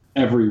week,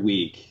 every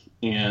week,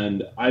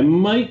 and I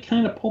might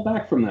kind of pull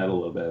back from that a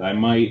little bit. I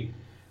might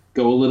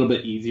go a little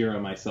bit easier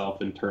on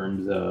myself in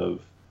terms of,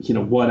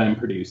 what I'm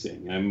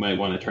producing. I might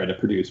want to try to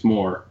produce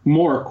more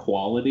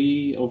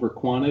quality over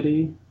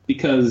quantity,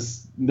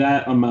 because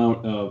that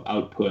amount of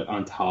output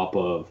on top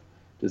of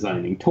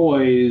designing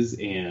toys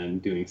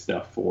and doing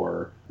stuff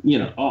for,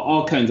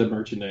 all kinds of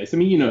merchandise. I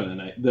mean,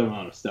 the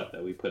amount of stuff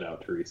that we put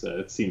out, Teresa.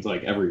 It seems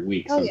like every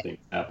week something's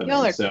happening.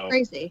 Y'all are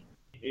crazy.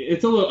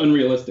 It's a little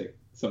unrealistic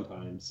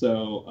sometimes.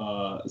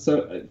 So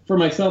for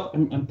myself,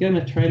 I'm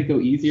gonna try to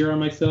go easier on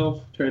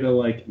myself. Try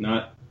to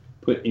not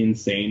put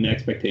insane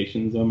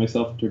expectations on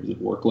myself in terms of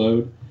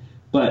workload.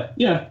 But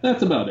yeah,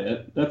 that's about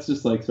it. That's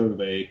just like sort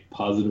of a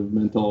positive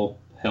mental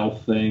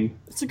health thing.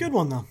 It's a good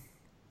one, though.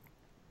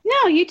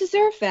 No, you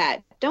deserve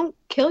that. Don't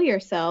kill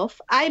yourself.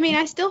 I mean,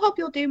 I still hope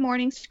you'll do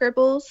morning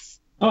scribbles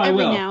Oh, I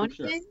every will, now for and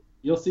sure. then.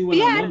 You'll see But one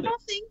yeah, on I Monday.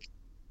 don't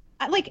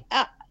think,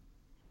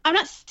 I'm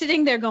not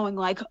sitting there going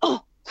like,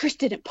 oh, Chris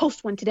didn't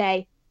post one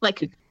today.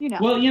 Like, you know.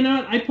 Well, you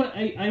know,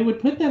 I would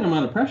put that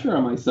amount of pressure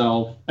on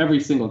myself every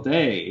single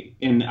day,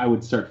 and I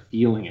would start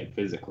feeling it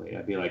physically.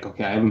 I'd be like,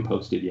 okay, I haven't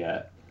posted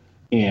yet,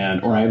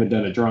 or I haven't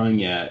done a drawing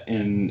yet,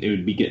 and it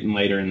would be getting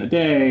later in the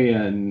day,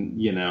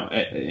 and you know,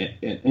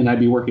 and I'd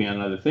be working on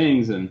other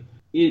things, and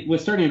it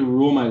was starting to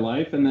rule my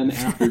life. And then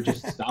after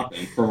just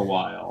stopping for a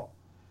while,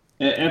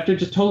 after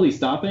just totally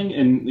stopping,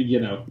 and you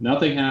know,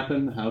 nothing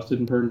happened, the house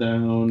didn't burn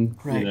down,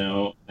 Right. you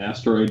know,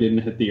 asteroid didn't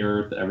hit the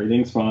Earth,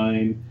 everything's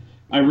fine.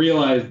 I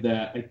realized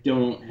that I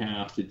don't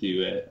have to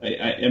do it.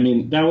 I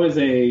mean,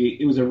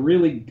 it was a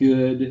really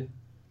good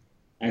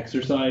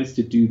exercise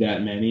to do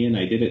that many, and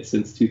I did it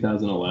since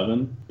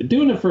 2011. Been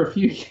doing it for a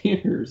few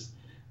years.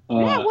 Yeah,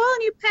 well,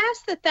 and you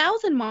passed the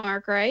 1,000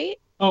 mark, right?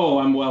 Oh,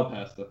 I'm well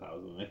past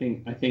 1,000.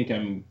 I think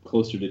I'm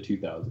closer to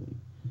 2,000.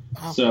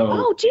 Wow. So,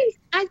 Oh, geez.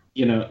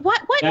 you know,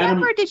 What that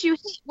number did you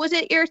hit? Was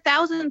it your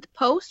 1,000th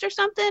post or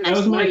something? that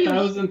was swore my you-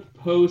 1,000th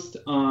post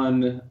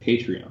on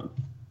Patreon.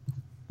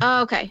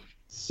 Oh, okay.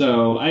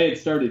 So I had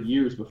started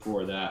years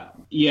before that.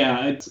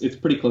 Yeah, it's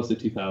pretty close to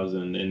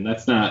 2,000, and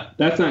that's not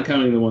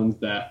counting the ones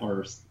that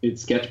are in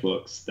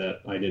sketchbooks that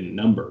I didn't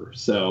number.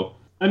 So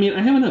I mean,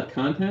 I have enough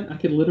content. I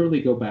could literally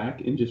go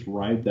back and just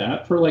ride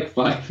that for like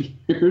 5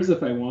 years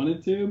if I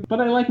wanted to. But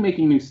I like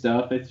making new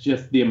stuff. It's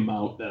just the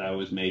amount that I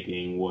was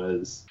making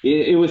was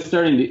it was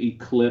starting to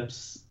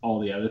eclipse all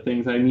the other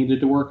things I needed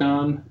to work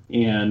on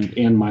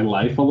and my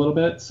life a little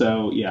bit.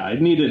 So yeah, I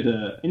needed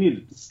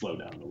to slow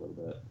down a little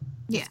bit.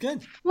 Yeah. It's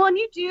good. Well, and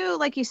you do,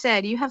 like you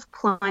said, you have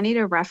plenty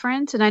to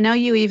reference. And I know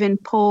you even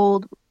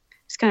pulled,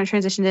 it's kind of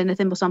transitioned into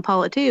Thimblesome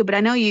Paula too, but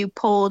I know you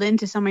pulled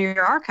into some of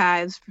your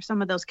archives for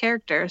some of those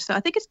characters. So I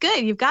think it's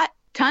good. You've got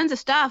tons of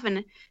stuff.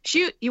 And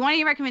shoot, you want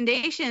any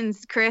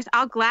recommendations, Chris?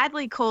 I'll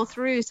gladly cull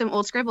through some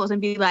old scribbles and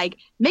be like,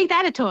 make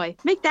that a toy.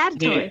 Make that a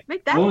toy. Hey,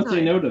 Make that I a won't toy.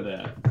 say no to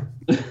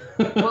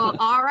that. Well,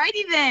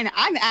 alrighty then.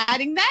 I'm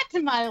adding that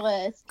to my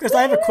list. Chris,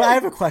 I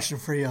have a question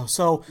for you.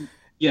 So,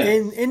 Yeah.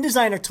 in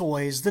designer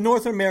toys, the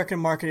North American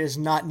market is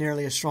not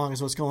nearly as strong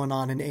as what's going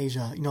on in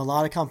Asia. You know, a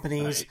lot of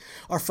companies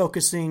are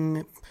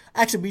focusing.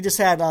 Actually, we just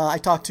had I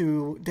talked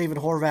to David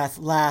Horvath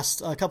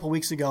a couple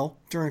weeks ago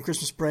during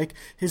Christmas break.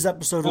 His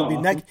episode will be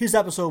awesome. His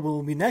episode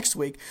will be next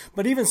week.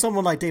 But even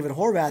someone like David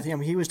Horvath,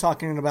 he was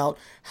talking about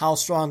how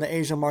strong the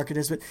Asian market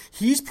is, but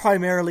he's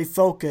primarily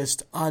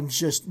focused on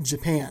just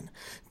Japan.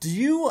 Do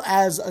you,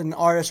 as an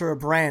artist or a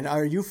brand,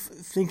 are you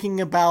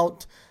thinking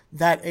about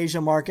that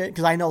Asia market?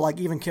 Because I know, like,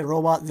 even Kid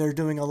Robot, they're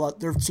doing a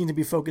lot. They seem to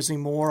be focusing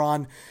more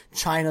on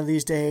China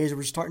these days.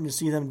 We're starting to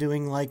see them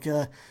doing like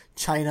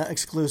China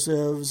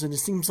exclusives, and it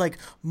seems like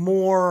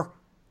more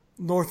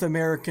North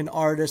American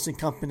artists and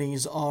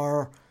companies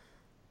are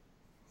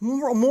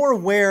more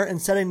aware and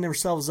setting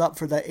themselves up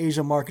for that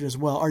Asia market as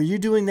well. Are you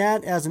doing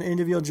that as an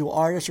individual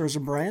artist or as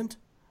a brand?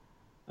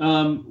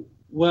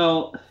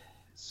 Well,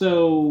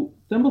 so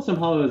Thimblesome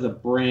Hollow as a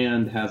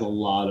brand has a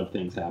lot of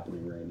things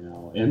happening right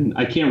now, and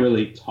I can't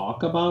really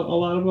talk about a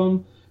lot of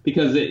them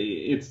because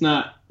it's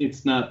not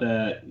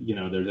that, you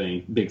know, there's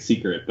any big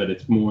secret, but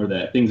it's more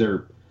that things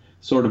are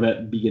sort of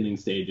at beginning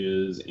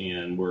stages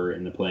and we're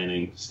in the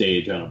planning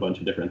stage on a bunch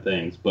of different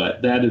things.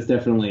 But that is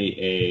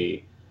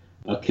definitely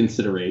a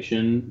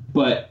consideration.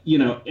 But, you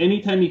know,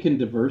 anytime you can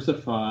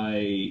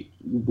diversify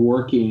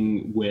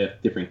working with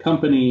different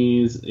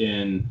companies,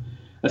 and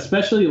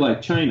especially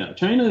like China.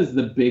 China is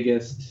the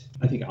biggest,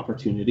 I think,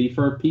 opportunity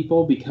for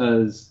people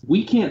because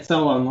we can't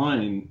sell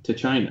online to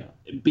China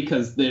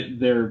because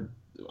they're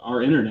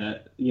our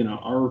internet, you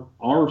know,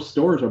 our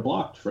stores are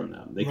blocked from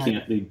them. They Right.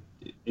 can't.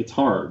 It's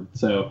hard.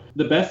 So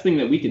the best thing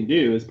that we can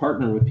do is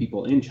partner with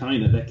people in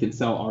China that can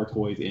sell our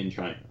toys in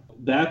China.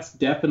 That's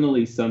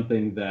definitely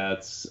something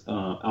that's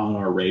on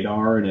our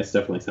radar, and it's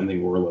definitely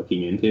something we're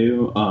looking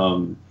into.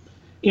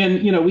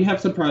 And, you know, we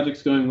have some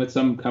projects going with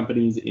some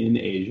companies in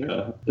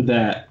Asia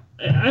that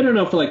I don't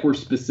know if like we're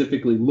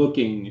specifically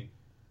looking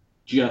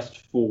just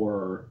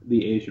for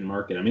the Asian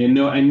market. I mean,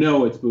 I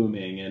know it's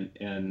booming,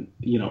 and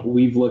you know,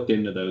 we've looked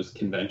into those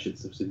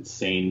conventions, those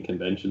insane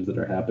conventions that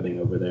are happening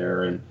over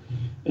there,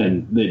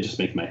 and they just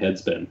make my head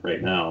spin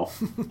right now.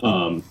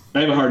 I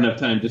have a hard enough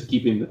time just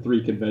keeping the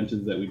 3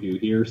 conventions that we do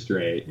here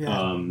straight.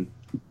 Yeah.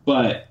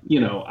 But you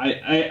know,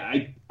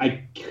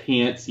 I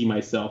can't see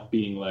myself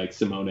being like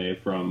Simone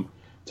from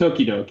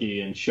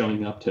Tokidoki and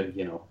showing up to,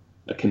 you know,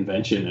 a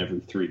convention every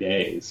 3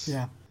 days.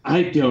 Yeah.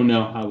 I don't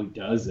know how he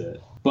does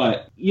it.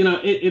 But, you know,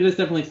 it is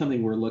definitely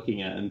something we're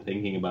looking at and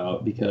thinking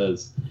about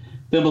because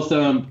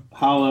Thimblesome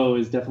Hollow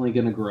is definitely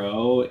going to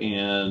grow,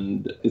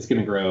 and it's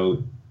going to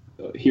grow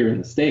here in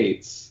the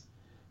States.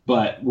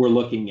 But we're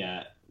looking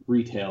at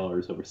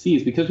retailers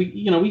overseas because we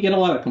get a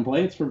lot of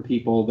complaints from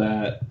people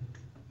that,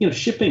 you know,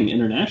 shipping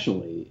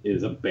internationally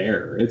is a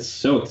bear. It's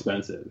so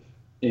expensive.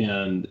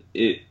 and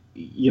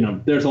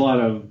there's a lot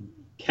of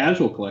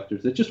casual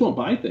collectors that just won't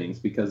buy things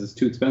because it's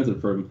too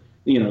expensive from,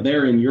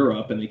 they're in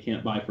Europe and they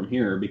can't buy from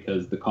here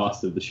because the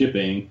cost of the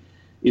shipping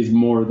is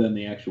more than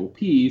the actual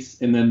piece,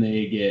 and then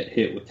they get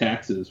hit with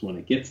taxes when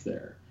it gets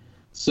there.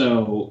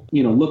 So,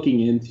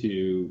 looking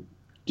into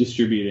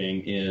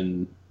distributing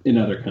in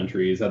other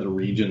countries, other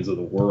regions of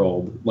the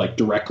world, like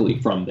directly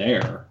from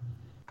there,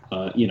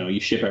 you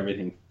ship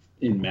everything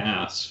in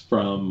mass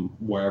from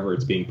wherever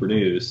it's being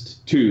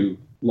produced to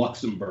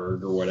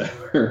Luxembourg or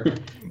whatever,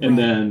 and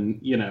then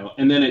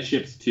it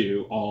ships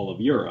to all of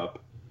Europe.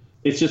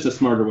 It's just a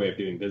smarter way of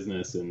doing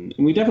business, and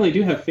we definitely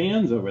do have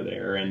fans over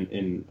there, and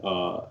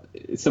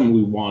it's something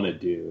we want to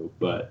do,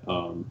 but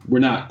we're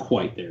not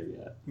quite there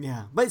yet.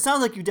 Yeah, but it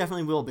sounds like you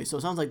definitely will be. So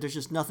it sounds like there's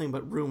just nothing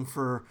but room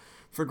for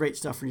great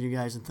stuff for you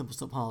guys in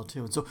Thimblestump Hollow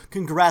 2. And so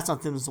congrats on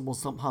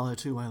Thimblestump Hollow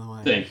 2, by the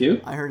way. Thank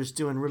you. I heard it's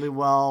doing really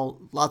well.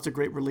 Lots of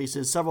great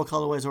releases. Several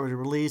colorways already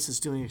released. It's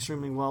doing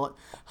extremely well at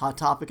Hot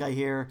Topic, I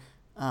hear.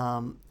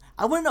 I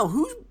want to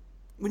know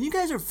when you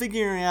guys are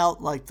figuring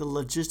out like the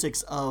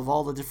logistics of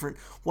all the different,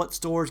 what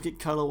stores get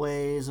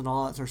colorways and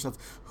all that sort of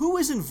stuff, who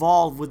is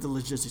involved with the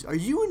logistics? Are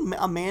you and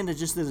Amanda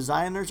just the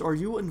designers, or are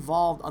you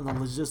involved on the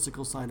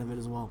logistical side of it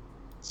as well?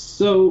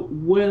 So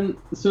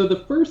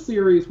the first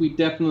series, we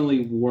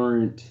definitely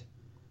weren't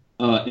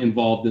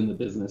involved in the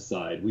business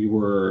side. We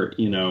were,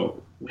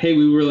 hey,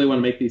 we really want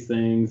to make these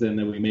things, and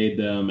then we made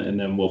them, and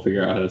then we'll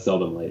figure out how to sell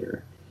them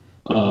later.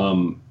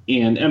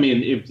 And I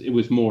mean, it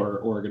was more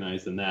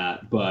organized than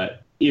that,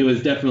 but it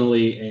was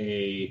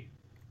definitely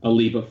a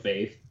leap of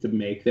faith to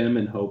make them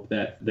and hope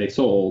that they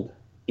sold.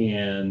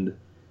 And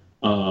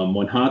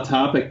when Hot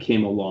Topic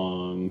came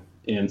along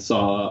and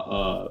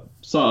saw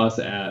us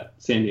at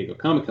San Diego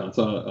Comic-Con,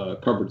 saw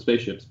Cardboard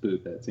Spaceships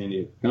booth at San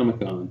Diego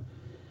Comic-Con,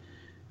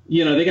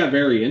 they got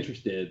very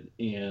interested.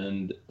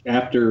 And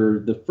after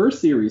the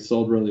first series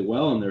sold really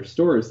well in their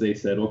stores, they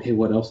said, okay,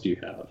 what else do you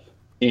have?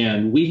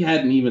 And we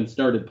hadn't even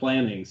started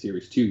planning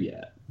Series 2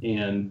 yet.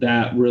 And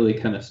that really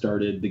kind of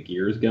started the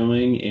gears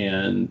going.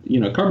 And,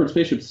 Cardboard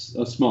Spaceship's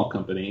a small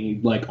company,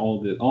 like all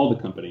the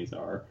companies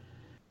are.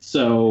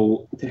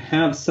 So to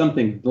have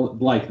something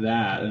like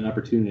that, an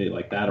opportunity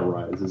like that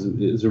arise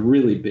is a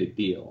really big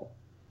deal.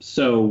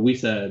 So we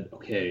said,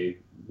 okay,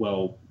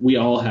 well, we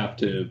all have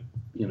to,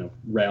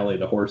 rally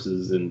the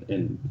horses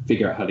and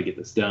figure out how to get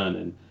this done.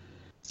 And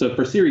so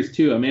for Series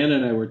 2, Amanda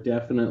and I were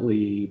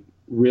definitely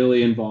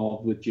really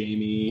involved with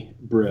Jamie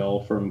Brill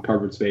from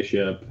Cardboard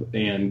Spaceship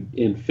and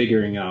in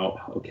figuring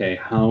out, okay,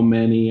 how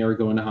many are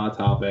going to Hot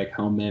Topic,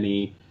 how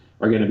many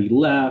are going to be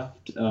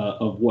left,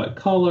 of what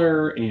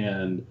color,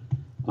 and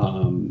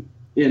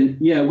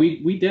yeah,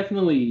 we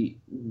definitely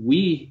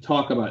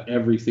talk about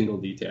every single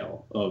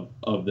detail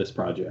of this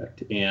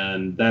project,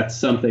 and that's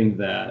something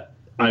that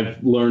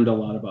I've learned a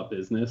lot about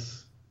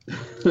business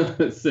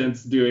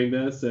since doing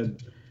this, and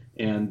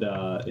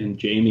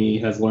Jamie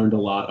has learned a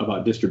lot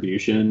about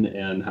distribution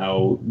and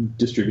how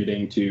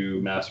distributing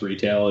to mass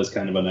retail is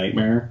kind of a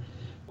nightmare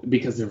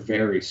because they're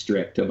very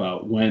strict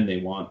about when they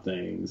want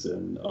things,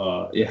 and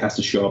it has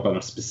to show up on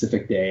a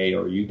specific day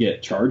or you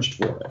get charged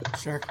for it.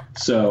 Sure.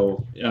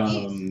 So,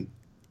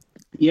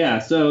 yeah,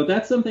 so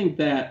that's something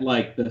that,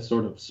 like, the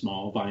sort of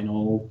small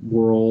vinyl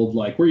world,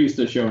 like, we're used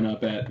to showing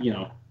up at,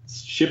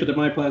 ship it to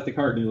My Plastic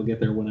Heart and it'll get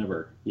there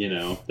whenever, they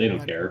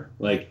don't care.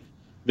 Like,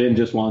 Vin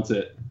just wants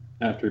it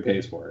after he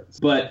pays for it.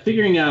 But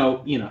figuring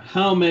out,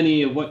 how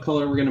many of what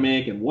color we're going to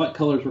make and what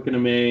colors we're going to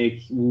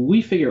make,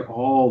 we figure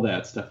all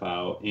that stuff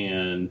out.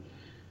 And,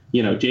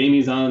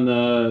 Jamie's on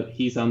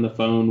the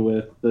phone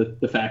with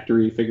the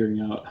factory figuring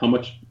out how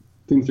much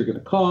things are going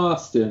to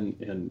cost.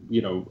 And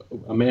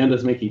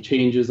Amanda's making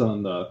changes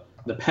on the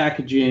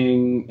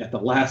packaging at the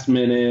last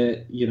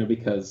minute,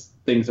 because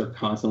things are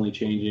constantly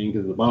changing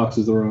because the box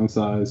is the wrong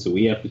size. So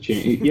we have to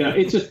change.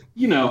 It's just,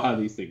 how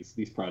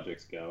these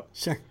projects go.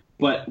 Sure.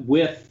 But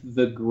with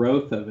the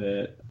growth of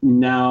it,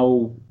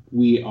 now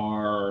we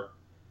are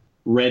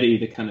ready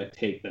to kind of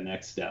take the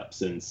next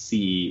steps and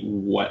see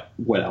what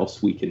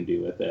else we can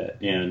do with it.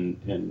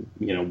 And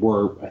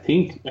I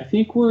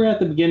think we're at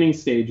the beginning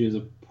stages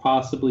of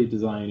possibly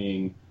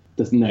designing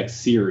this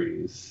next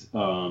series.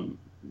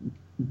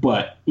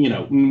 But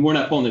we're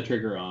not pulling the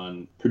trigger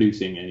on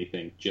producing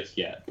anything just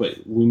yet.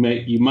 But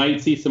you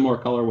might see some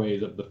more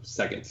colorways of the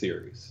second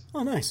series.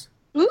 Oh, nice.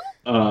 Ooh.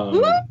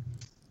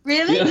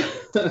 Really?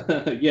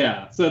 Yeah.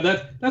 Yeah. So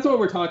that's what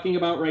we're talking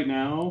about right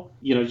now.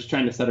 Just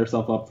trying to set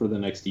ourselves up for the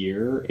next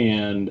year.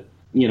 And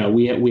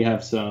we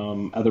have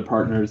some other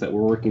partners that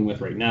we're working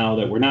with right now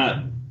that we're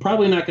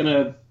probably not going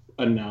to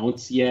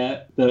announce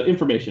yet. The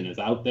information is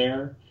out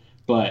there,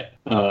 but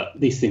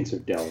these things are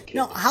delicate.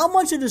 Now, how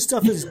much of this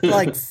stuff is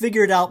like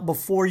figured out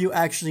before you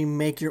actually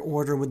make your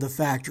order with the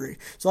factory?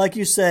 So, like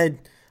you said,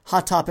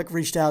 Hot Topic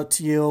reached out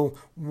to you.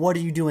 What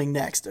are you doing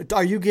next?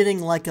 Are you getting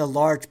like a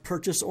large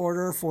purchase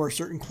order for a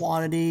certain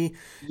quantity?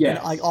 Yes.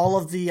 And, like all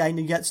of I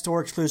know you get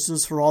store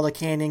exclusives for all the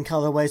candy and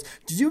colorways.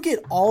 Did you get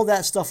all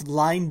that stuff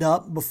lined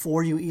up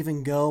before you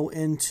even go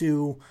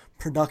into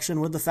production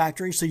with the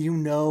factory, so you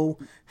know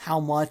how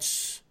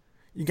much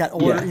You got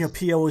order, Yes.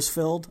 PO is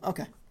filled.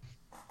 Okay.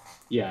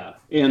 Yeah,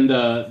 and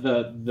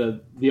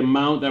the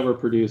amount that were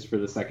produced for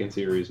the second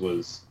series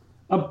was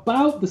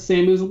about the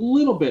same. It was a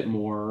little bit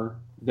more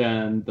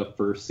than the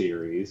first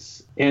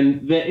series.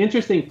 And the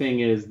interesting thing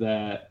is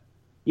that,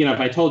 if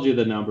I told you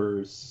the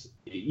numbers,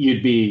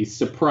 you'd be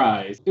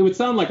surprised. It would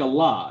sound like a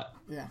lot,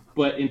 Yeah.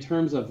 but in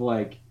terms of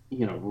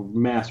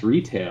mass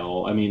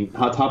retail, I mean,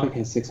 Hot Topic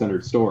has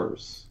 600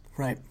 stores,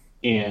 Right.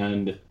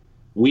 and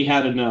we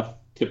had enough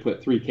to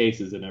put 3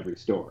 cases in every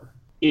store.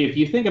 If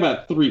you think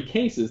about 3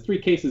 cases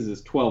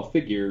is 12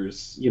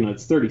 figures.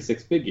 It's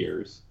 36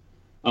 figures.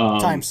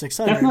 Times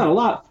 600. That's not a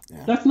lot.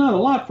 Yeah. That's not a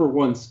lot for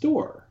one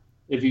store.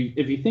 If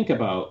you think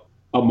about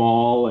a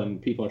mall and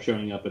people are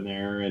showing up in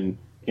there, and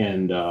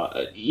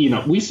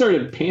we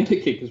started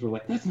panicking because we're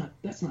like, that's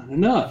not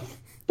enough.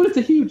 But it's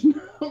a huge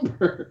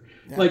number.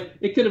 Yeah. Like,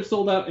 it could have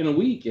sold out in a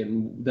week,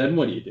 and then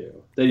what do you do?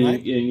 Then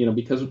Right.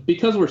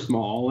 because we're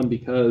small and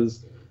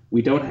because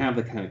we don't have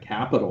the kind of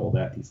capital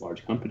that these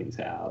large companies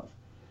have,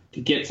 to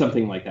get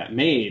something like that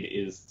made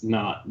is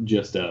not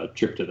just a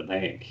trip to the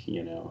bank,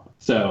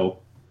 So,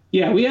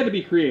 yeah, we had to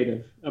be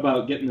creative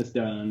about getting this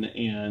done.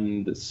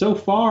 And so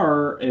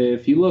far,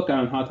 if you look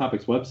on Hot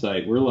Topic's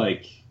website,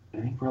 I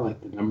think we're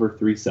like the number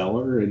 3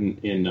 seller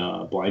in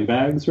blind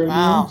bags right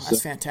now. Wow,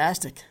 that's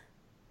fantastic.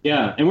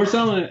 Yeah, and we're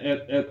selling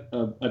it at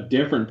a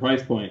different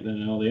price point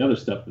than all the other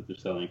stuff that they're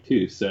selling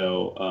too.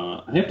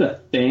 So I have to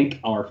thank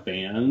our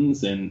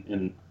fans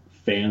and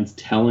fans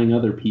telling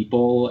other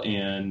people,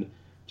 and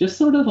just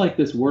sort of like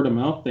this word of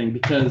mouth thing,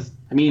 because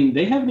I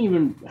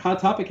mean Hot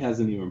Topic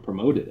hasn't even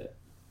promoted it,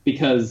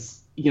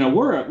 because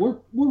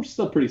we're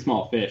still pretty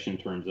small fish in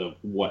terms of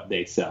what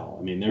they sell.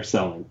 I mean, they're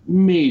selling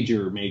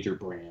major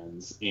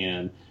brands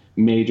and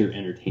major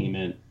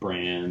entertainment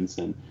brands,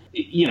 and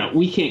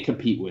we can't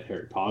compete with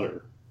Harry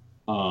Potter.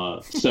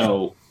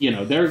 So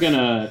they're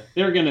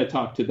gonna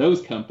talk to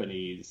those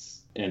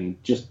companies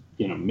and just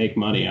make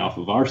money off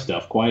of our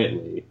stuff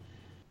quietly,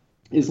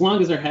 as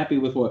long as they're happy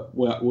with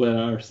what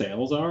our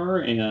sales are,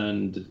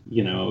 and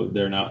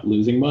they're not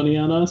losing money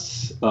on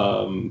us.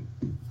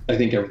 I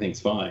think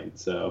everything's fine.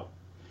 So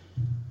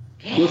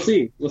we'll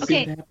see. We'll see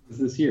Okay. what happens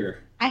this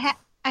year. I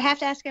have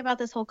to ask you about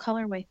this whole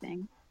colorway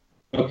thing.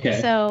 Okay.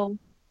 So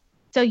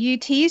you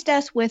teased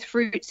us with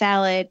Fruit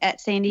Salad at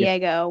San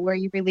Diego, where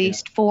you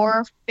released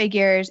 4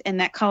 figures in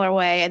that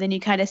colorway, and then you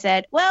kind of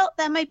said, well,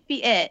 that might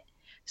be it.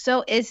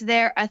 So is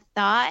there a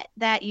thought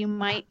that you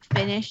might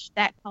finish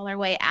that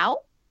colorway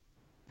out?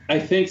 I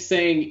think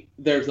saying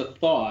there's a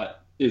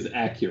thought is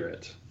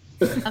accurate.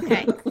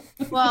 Okay.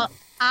 Well,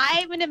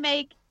 I'm going to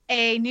make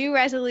a new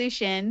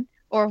resolution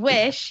or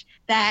wish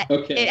that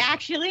it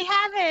actually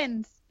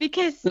happens,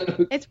 because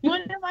it's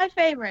one of my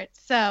favorites.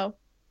 So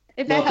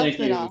if that helps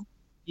at all.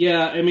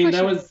 Yeah, I mean,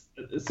 For was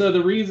so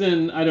the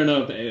reason, I don't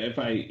know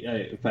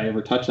if I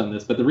ever touched on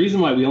this, but the reason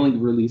why we only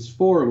released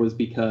 4 was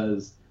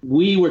because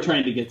we were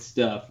trying to get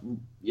stuff.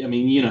 I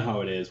mean, you know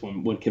how it is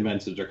when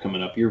conventions are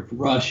coming up, you're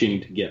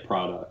rushing to get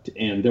product,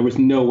 and there was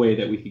no way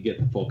that we could get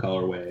the full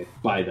colorway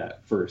by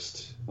that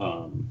first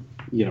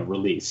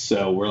release.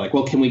 So we're like,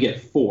 well, can we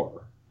get 4?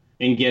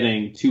 And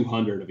getting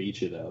 200 of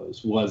each of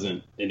those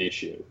wasn't an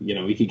issue.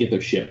 We could get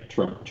those shipped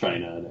from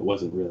China, and it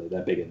wasn't really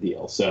that big a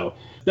deal. So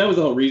that was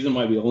the whole reason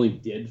why we only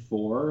did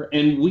 4.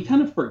 And we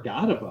kind of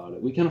forgot about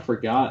it. We kind of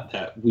forgot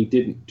that we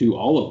didn't do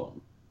all of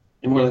them.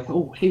 And we're like,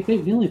 oh, hey,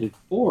 we only did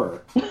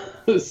 4.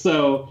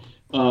 So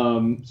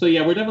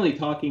yeah, we're definitely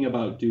talking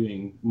about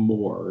doing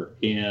more.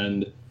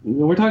 And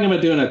we're talking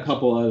about doing a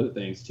couple other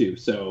things too.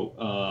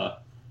 So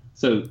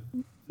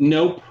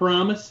no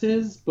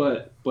promises,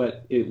 but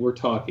we're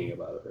talking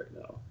about it right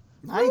now.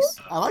 Nice.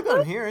 I like what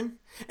I'm hearing.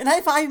 And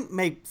if I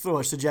may throw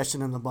a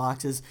suggestion in the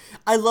box, is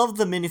I love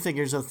the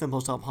minifigures of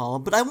Thimblestomp Hollow,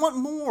 but I want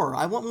more.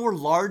 I want more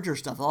larger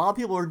stuff. A lot of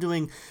people are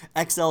doing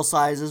XL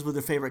sizes with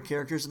their favorite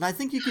characters, and I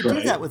think you could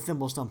do that with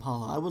Thimblestomp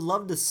Hollow. I would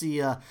love to see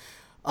a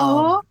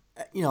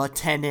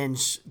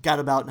 10-inch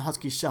Gadabout and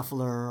Husky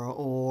Shuffler,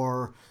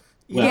 or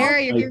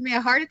Gary, you're giving me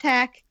a heart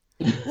attack.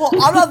 Well,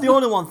 I'm not the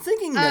only one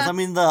thinking this. I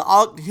mean,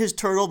 his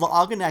turtle, the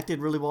Oganack, did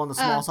really well in the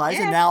small size,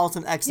 and now it's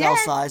an XL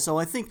size. So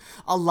I think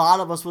a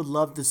lot of us would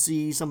love to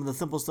see some of the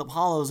Thimblestomp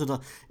Hollows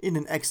in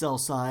an XL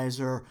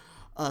size, or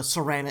a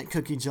ceramic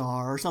cookie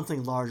jar, or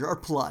something larger, or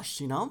plush.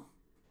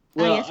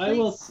 Well,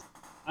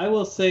 I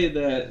will say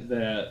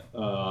that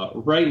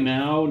right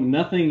now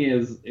nothing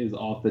is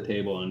off the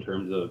table in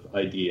terms of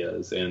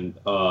ideas, and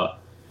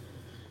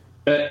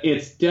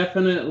it's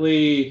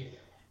definitely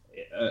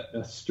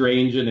a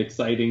strange and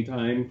exciting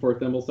time for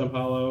Thimblestomp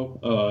Hollow.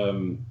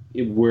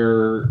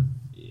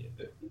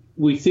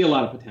 We see a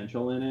lot of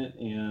potential in it,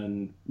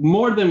 and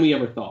more than we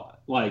ever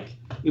thought. Like,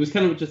 it was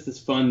kind of just this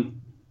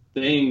fun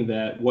thing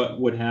that what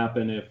would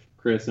happen if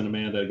Chris and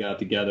Amanda got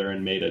together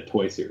and made a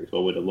toy series?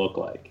 What would it look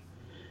like?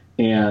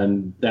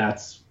 And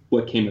that's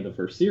what came of the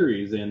first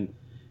series. And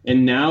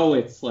now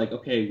it's like,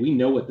 okay, we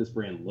know what this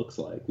brand looks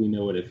like. We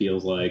know what it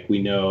feels like. We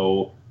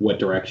know what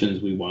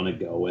directions we want to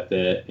go with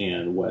it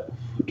and what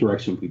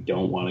direction we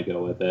don't want to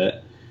go with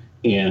it.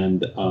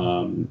 And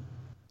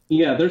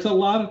Yeah, there's a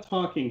lot of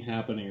talking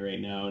happening right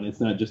now, and it's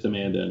not just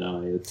Amanda and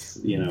I. It's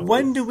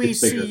When do we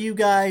it's see bigger. you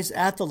guys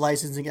at the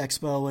licensing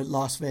expo at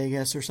Las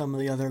Vegas or some of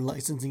the other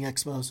licensing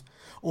expos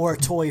or a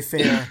toy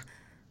fair?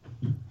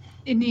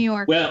 In New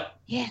York. Well,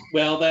 Yeah.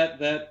 well,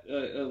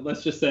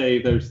 let's just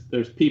say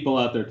there's people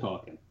out there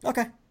talking.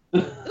 Okay.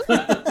 Yeah.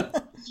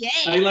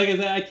 Like I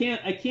said, I can't.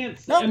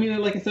 Nope. I mean,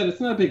 like I said, it's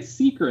not a big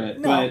secret,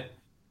 No. but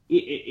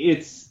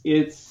it's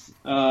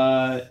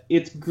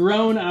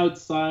grown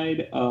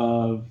outside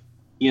of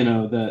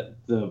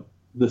the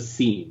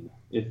scene,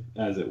 if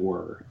as it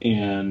were,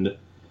 and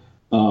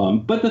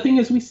but the thing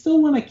is, we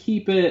still want to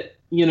keep it.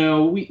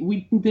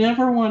 We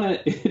never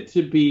want it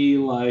to be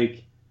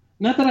like.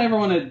 Not that I ever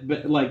want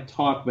to like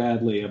talk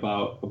badly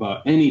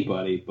about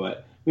anybody,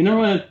 but we never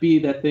want it to be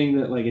that thing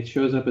that like it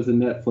shows up as a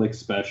Netflix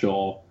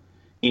special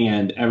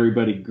and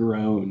everybody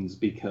groans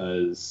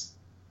because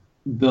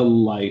the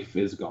life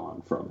is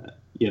gone from it.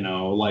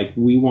 Like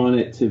we want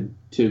it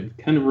to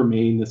kind of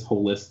remain this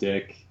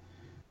holistic,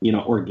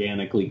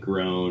 organically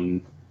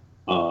grown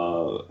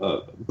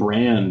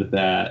brand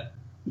that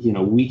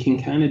we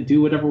can kind of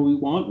do whatever we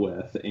want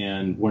with,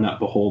 and we're not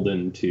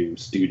beholden to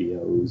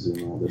studios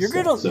and all this.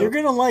 You're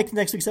gonna like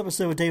next week's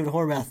episode with David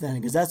Horvath then,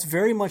 because that's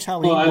very much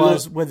how he I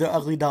was with the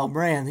Ugly Doll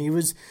brand. He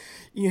was,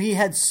 he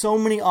had so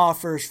many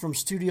offers from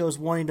studios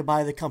wanting to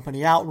buy the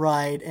company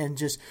outright, and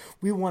just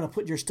we want to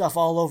put your stuff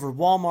all over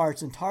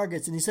Walmarts and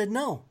Targets, and he said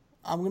no,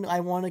 I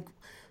want to.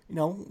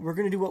 We're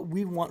going to do what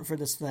we want for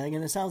this thing,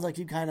 and it sounds like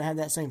you kind of had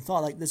that same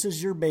thought. Like, this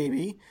is your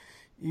baby.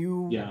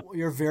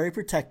 You're very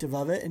protective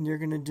of it, and you're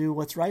going to do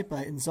what's right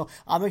by it. And so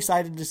I'm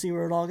excited to see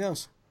where it all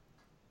goes.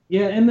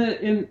 Yeah,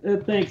 and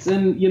thanks.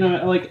 And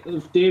like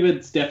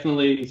David's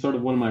definitely sort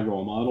of one of my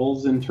role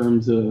models in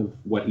terms of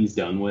what he's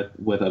done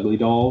with Ugly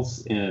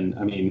Dolls. And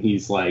I mean,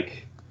 he's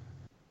like,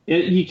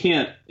 you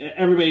can't.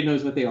 Everybody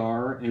knows what they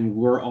are, and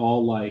we're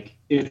all like,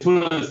 it's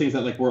one of those things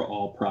that like we're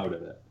all proud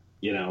of it.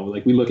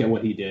 Like we look at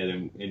what he did,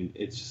 and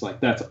it's just like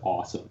that's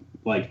awesome.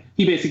 Like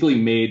he basically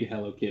made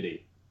Hello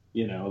Kitty.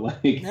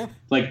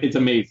 Like it's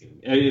amazing.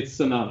 It's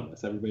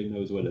synonymous. Everybody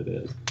knows what it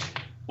is.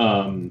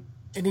 And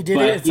he did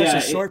it in such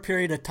a short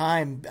period of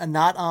time,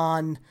 not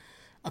on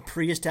a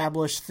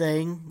pre-established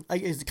thing.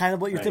 Like, it's kind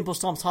of what your Thimble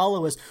Stomps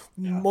Hollow is.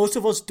 Yeah. Most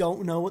of us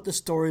don't know what the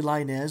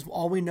storyline is.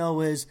 All we know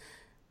is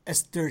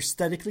they're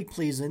aesthetically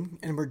pleasing,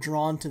 and we're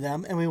drawn to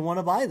them, and we want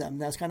to buy them.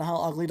 That's kind of how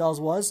Ugly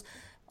Dolls was.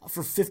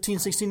 For 15,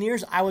 16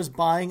 years, I was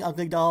buying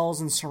Ugly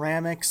Dolls and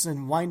ceramics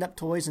and wind-up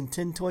toys and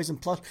tin toys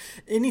and plush,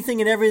 anything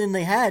and everything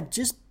they had,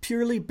 just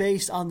purely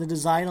based on the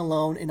design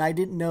alone, and I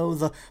didn't know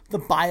the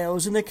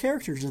bios and the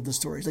characters of the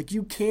stories. Like,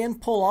 you can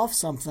pull off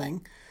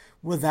something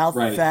without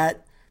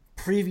that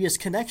previous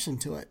connection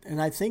to it.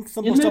 And I think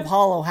Thimble Stomp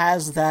Hollow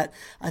has that.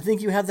 I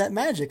think you have that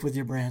magic with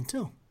your brand,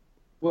 too.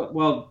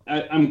 Well,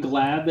 I'm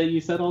glad that you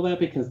said all that,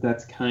 because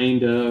that's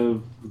kind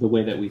of the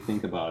way that we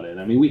think about it.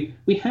 I mean,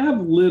 we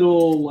have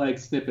little like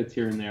snippets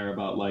here and there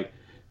about like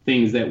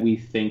things that we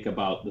think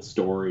about the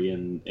story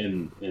and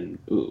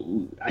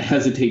I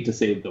hesitate to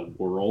say the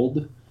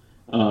world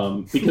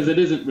because it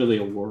isn't really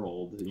a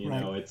world.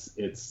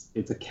 It's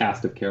a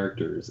cast of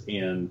characters,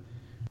 and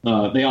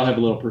they all have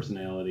little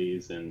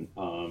personalities, and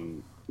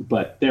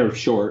but they're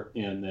short,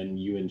 and then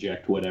you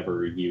inject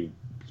whatever you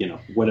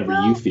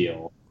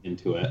feel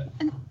into it.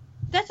 And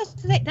that's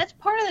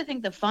part of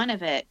the fun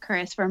of it,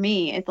 Chris. For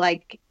me, it's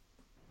like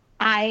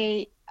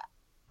I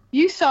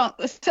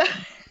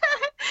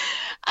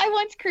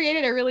once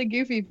created a really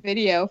goofy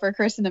video for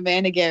Chris and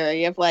Amanda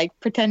Gary of like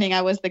pretending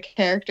I was the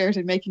characters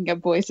and making up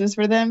voices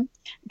for them,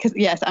 because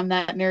yes, I'm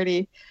that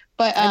nerdy.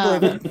 But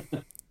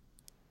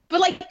but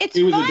like it's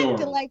fun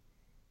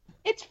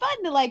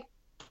to like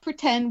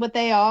pretend what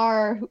they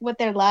are, what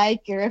they're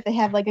like, or if they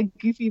have like a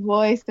goofy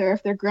voice, or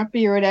if they're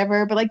grumpy or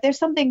whatever. But like there's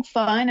something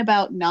fun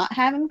about not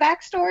having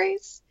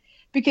backstories,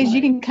 because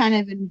you can kind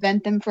of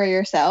invent them for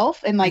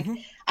yourself. And like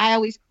I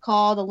always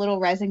call the little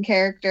resin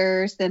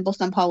characters Thimble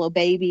Stomp Hollow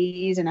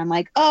babies, and I'm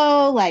like,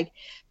 oh, like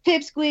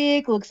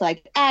Pipsqueak looks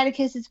like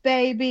Atticus's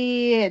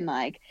baby, and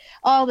like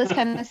all this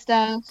kind of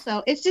stuff.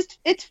 So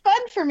it's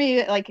fun for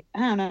me. Like, I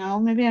don't know,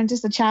 maybe I'm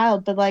just a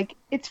child, but like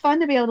it's fun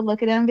to be able to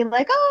look at them and be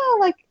like, oh,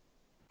 like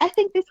I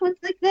think this one's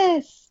like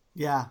this.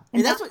 Yeah,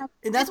 and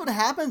that's what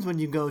happens when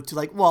you go to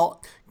like,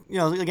 well,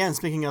 again,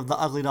 speaking of the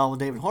Ugly Doll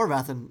with David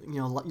Horvath, and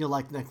you'll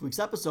like next week's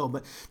episode,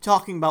 but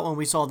talking about when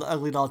we saw the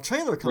Ugly Doll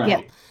trailer come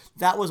out,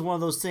 that was one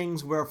of those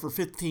things where for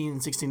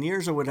 15, 16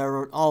 years or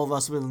whatever, all of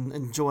us have been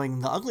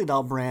enjoying the Ugly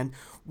Doll brand.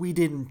 We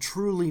didn't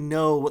truly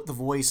know what the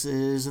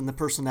voices and the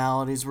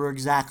personalities were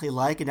exactly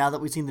like, and now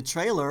that we've seen the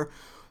trailer,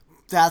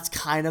 that's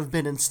kind of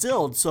been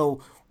instilled.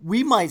 So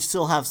we might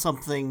still have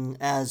something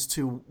as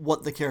to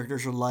what the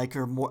characters are like,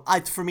 or more.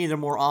 For me, they're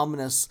more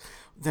ominous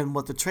than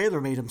what the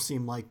trailer made them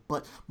seem like.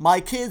 But my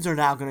kids are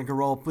now going to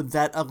grow up with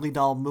that Ugly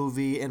Doll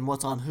movie and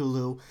what's on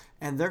Hulu,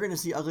 and they're going to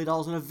see Ugly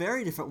Dolls in a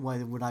very different way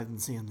than what I've been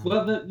seeing them.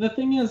 Well, the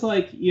thing is,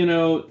 like,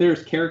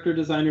 there's character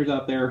designers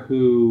out there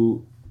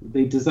who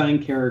they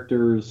design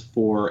characters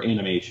for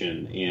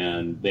animation,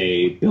 and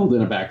they build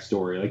in a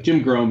backstory. Like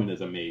Jim Groman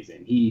is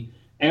amazing. He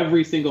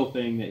every single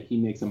thing that he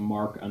makes a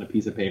mark on a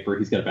piece of paper,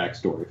 he's got a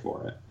backstory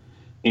for it.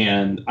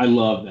 And I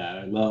love that.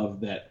 I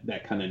love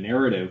that kind of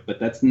narrative, but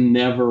that's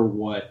never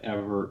like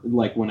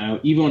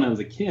even when I was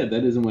a kid,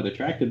 that isn't what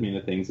attracted me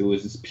to things. It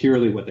was just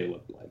purely what they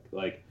looked like.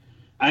 Like,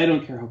 I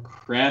don't care how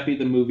crappy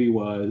the movie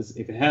was.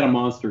 If it had a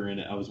monster in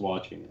it, I was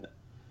watching it.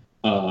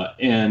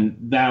 And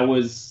that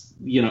was,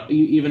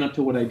 even up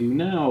to what I do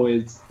now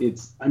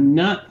I'm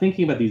not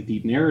thinking about these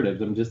deep narratives.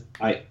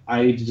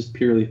 I just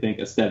purely think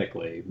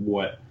aesthetically,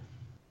 what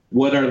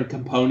are the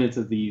components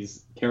of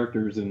these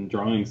characters and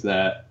drawings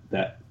that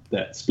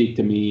speak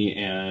to me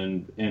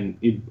and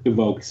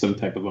evoke some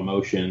type of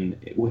emotion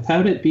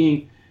without it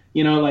being,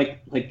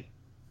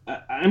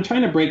 I'm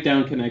trying to break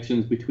down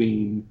connections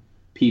between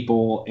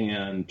people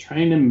and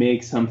trying to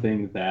make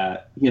something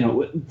that,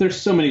 there's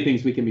so many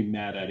things we can be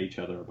mad at each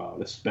other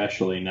about,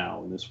 especially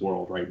now in this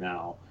world right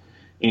now.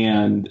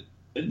 And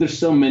there's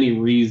so many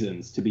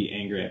reasons to be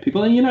angry at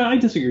people. And, I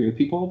disagree with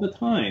people all the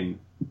time.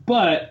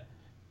 But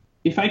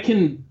if I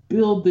can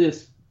build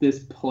this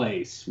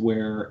place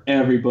where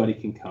everybody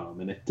can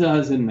come and it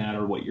doesn't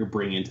matter what you're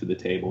bringing to the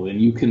table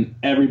and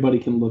everybody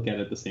can look at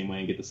it the same way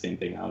and get the same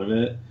thing out of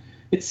it.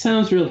 It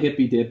sounds real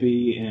hippy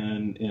dippy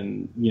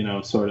and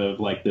sort of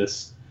like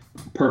this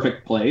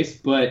perfect place,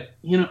 but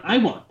I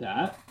want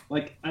that.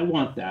 Like, I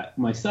want that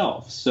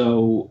myself.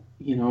 So,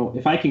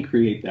 if I can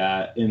create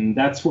that, and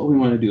that's what we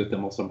want to do with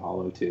Thimblesome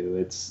Hollow too.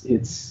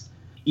 It's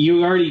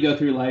you already go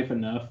through life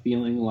enough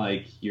feeling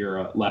like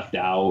you're left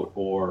out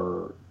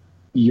or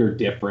you're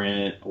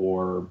different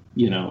or,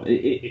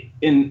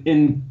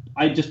 and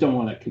I just don't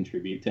want to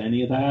contribute to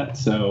any of that.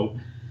 So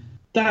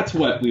that's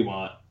what we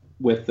want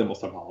with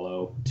Thimblesome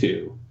Hollow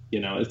too.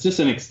 It's just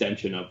an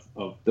extension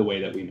of the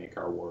way that we make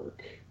our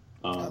work.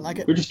 I like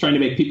it. We're just trying to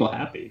make people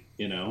happy,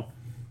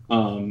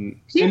 and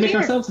make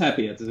ourselves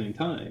happy at the same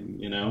time,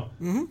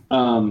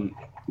 Mm-hmm.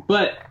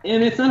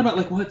 And it's not about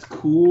like what's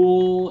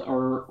cool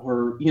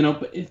or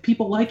but if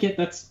people like it,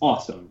 that's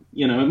awesome.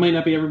 It might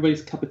not be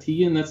everybody's cup of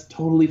tea, and that's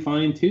totally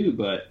fine too.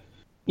 But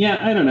yeah,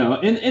 I don't know.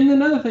 And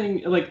another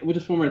thing, like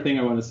just one more thing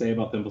I want to say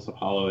about Thimblesome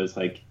Hollow is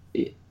like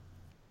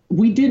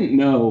we didn't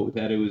know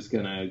that it was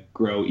gonna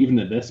grow even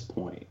to this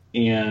point.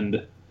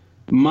 And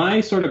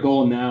my sort of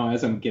goal now,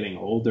 as I'm getting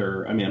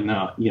older, I mean, I'm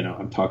not,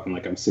 I'm talking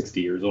like I'm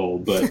 60 years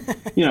old, but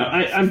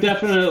I'm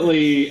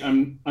definitely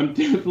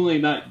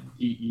not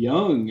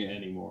young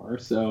anymore.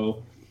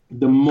 So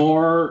the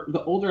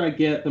older I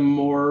get, the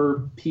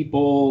more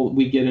people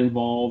we get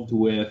involved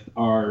with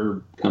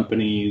our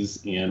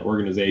companies and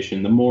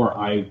organization, the more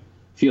I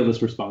feel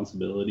this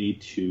responsibility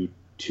to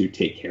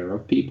take care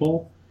of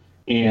people.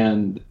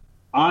 And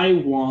I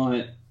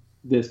want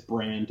this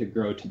brand to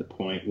grow to the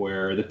point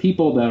where the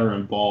people that are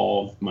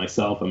involved,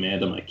 myself,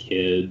 Amanda, my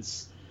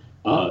kids,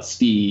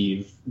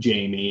 Steve,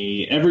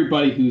 Jamie,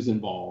 everybody who's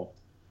involved,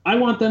 I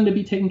want them to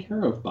be taken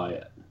care of by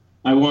it.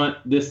 I want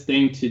this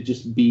thing to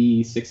just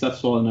be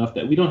successful enough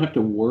that we don't have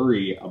to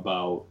worry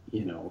about,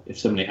 if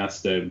somebody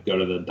has to go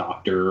to the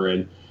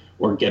doctor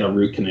or get a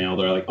root canal,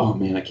 they're like, oh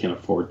man, I can't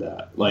afford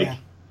that. Like, yeah.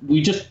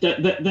 We just,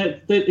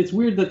 that it's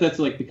weird that that's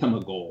like become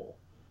a goal,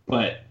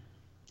 but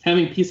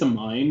having peace of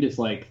mind is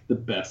like the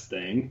best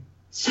thing.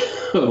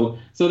 So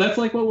that's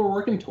like what we're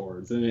working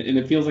towards. And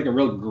it feels like a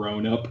real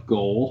grown up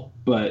goal,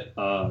 but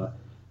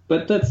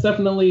that's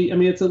definitely, I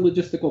mean, it's a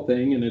logistical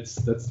thing and that's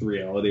the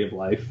reality of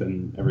life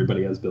and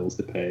everybody has bills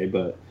to pay.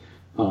 But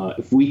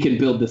if we can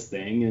build this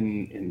thing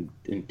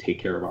and take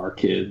care of our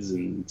kids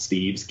and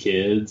Steve's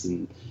kids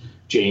and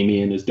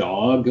Jamie and his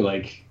dog,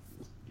 like,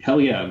 hell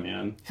yeah,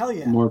 man. Hell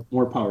yeah.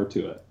 More power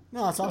to it.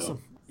 No, that's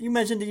awesome. You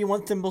mentioned that you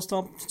want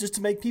Thimblestomp just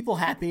to make people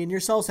happy and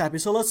yourselves happy.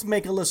 So let's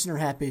make a listener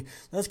happy.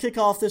 Let's kick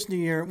off this new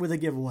year with a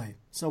giveaway.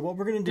 So what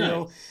we're going to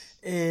do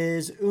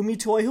is Umi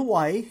Toy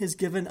Hawaii has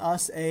given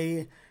us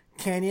a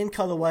Canyon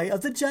colorway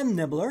of the Gem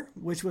Nibbler,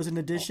 which was an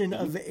edition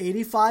of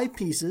 85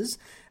 pieces.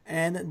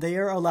 And they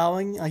are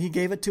allowing, he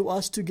gave it to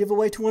us to give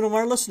away to one of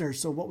our listeners.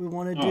 So what we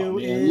want to do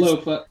is...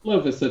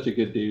 Lofa is such a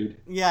good dude.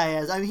 Yeah, he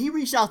is. I mean, he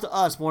reached out to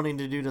us wanting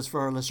to do this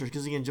for our listeners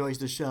because he enjoys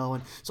the show.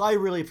 And so I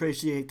really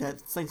appreciate that.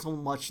 Thanks so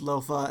much,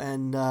 Lofa.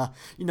 And,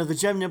 the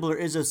Gem Nibbler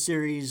is a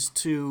Series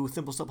 2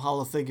 Thimblestomp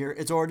Hollow figure.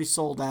 It's already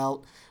sold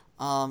out.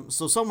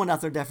 So someone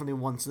out there definitely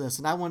wants this.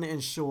 And I want to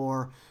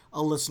ensure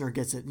a listener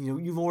gets it.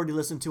 You've already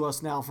listened to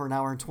us now for an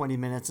hour and 20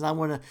 minutes.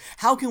 And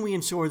how can we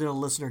ensure that a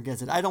listener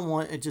gets it? I don't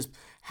want it just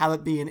have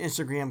it be an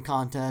Instagram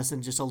contest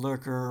and just a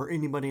lurker or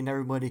anybody and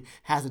everybody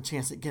has a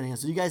chance at getting it.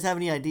 So you guys have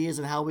any ideas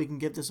on how we can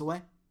give this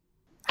away?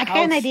 I got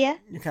an idea.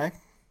 Okay.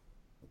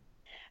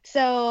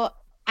 So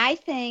I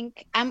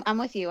think I'm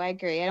with you. I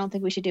agree. I don't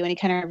think we should do any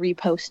kind of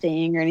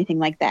reposting or anything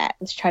like that.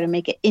 Let's try to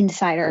make it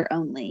insider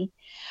only.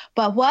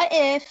 But what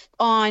if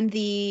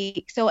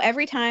so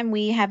every time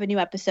we have a new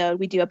episode,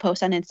 we do a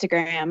post on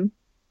Instagram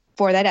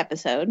for that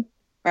episode,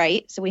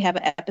 right? So we have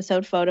an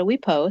episode photo we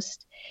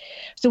post.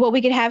 So what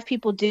we could have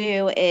people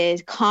do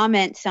is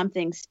comment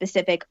something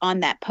specific on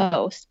that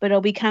post, but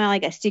it'll be kind of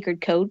like a secret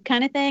code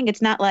kind of thing.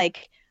 It's not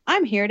like,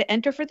 I'm here to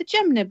enter for the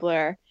Gem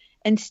Nibbler.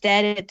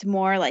 Instead, it's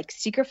more like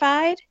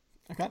secrefied.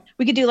 Okay.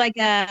 We could do like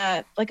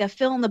a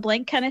fill in the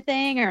blank kind of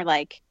thing, or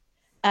like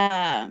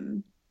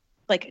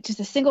just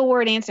a single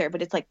word answer,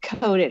 but it's like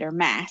coded or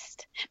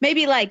masked.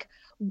 Maybe like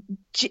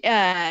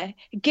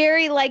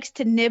Gary likes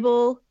to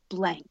nibble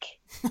blank.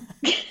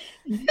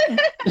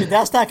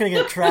 That's not going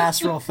to get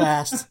trashed real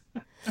fast.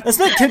 Let's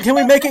not, can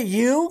we make it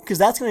you? Because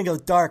that's going to go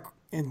dark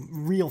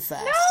and real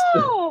fast.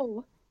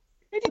 No!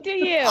 What did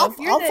you do? I'm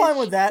fine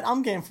with that.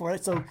 I'm game for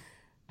it. So,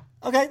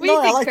 okay. What do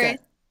you think, I like Chris?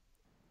 that.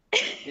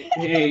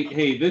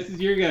 Hey, this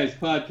is your guys'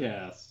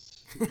 podcast.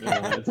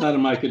 It's out of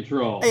my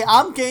control. Hey,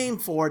 I'm game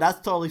for it. That's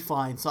totally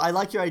fine. So I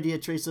like your idea,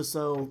 Teresa.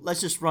 So let's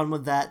just run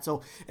with that.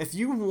 So if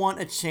you want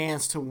a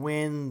chance to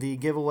win the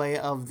giveaway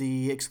of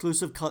the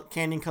exclusive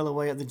canyon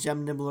colorway of the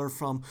Gem Nibbler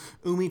from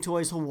Umi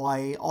Toys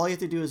Hawaii, all you have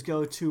to do is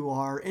go to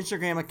our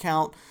Instagram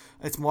account.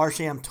 It's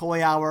Marsham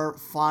Toy Hour.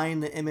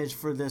 Find the image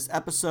for this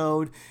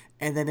episode,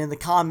 and then in the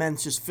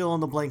comments, just fill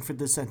in the blank for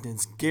this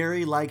sentence.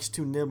 Gary likes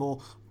to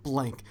nibble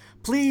blank.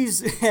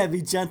 Please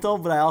be gentle,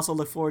 but I also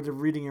look forward to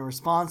reading your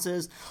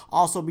responses.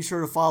 Also, be sure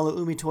to follow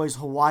Umi Toys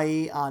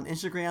Hawaii on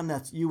Instagram.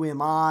 That's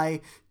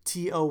UMITOYS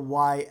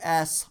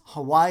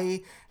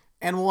Hawaii.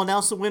 And we'll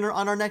announce the winner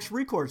on our next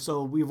record.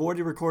 So we've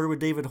already recorded with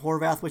David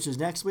Horvath, which is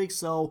next week.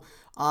 So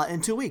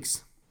in 2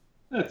 weeks.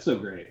 That's so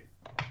great.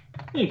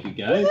 Thank you,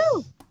 guys.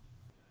 Woo-hoo!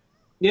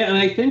 Yeah, and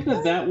I think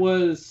that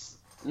was...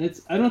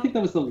 I don't think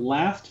that was the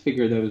last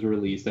figure that was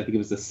released. I think it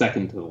was the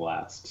second to the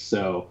last.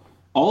 So...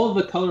 all of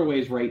the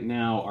colorways right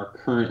now are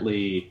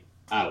currently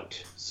out.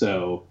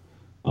 So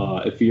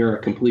if you're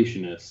a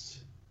completionist,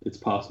 it's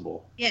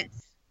possible. Yes.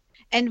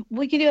 And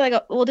we can do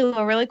we'll do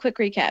a really quick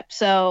recap.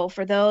 So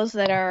for those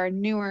that are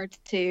newer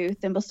to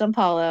Thimblestone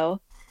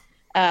Polo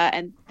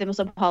and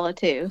Thimblestone Polo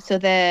 2, so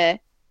the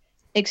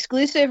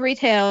exclusive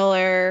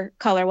retailer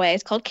colorway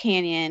is called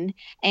Canyon.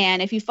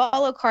 And if you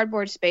follow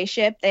Cardboard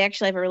Spaceship, they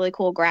actually have a really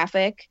cool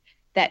graphic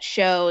that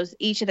shows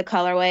each of the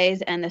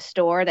colorways and the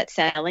store that's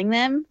selling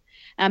them.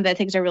 That I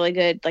think is a really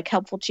good,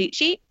 helpful cheat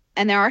sheet.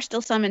 And there are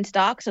still some in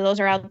stock, so those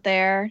are out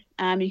there.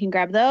 You can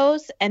grab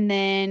those. And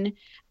then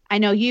I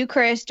know you,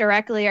 Chris,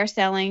 directly are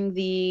selling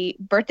the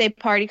birthday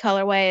party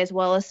colorway as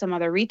well as some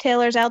other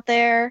retailers out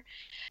there.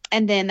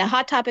 And then the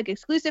Hot Topic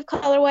exclusive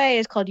colorway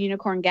is called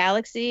Unicorn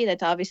Galaxy.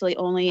 That's obviously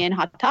only in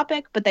Hot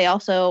Topic, but they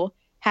also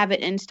have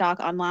it in stock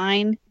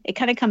online. It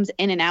kind of comes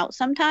in and out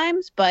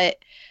sometimes, but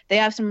they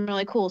have some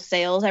really cool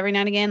sales every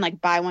now and again,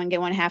 like buy one,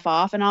 get one half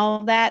off and all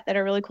of that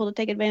are really cool to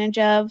take advantage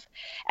of.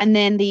 And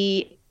then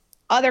the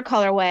other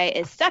colorway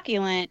is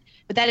Succulent,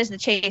 but that is the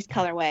Chase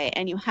colorway,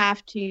 and you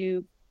have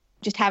to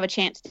just have a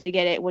chance to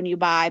get it when you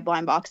buy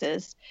blind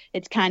boxes.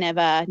 It's kind of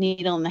a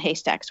needle in the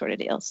haystack sort of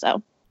deal.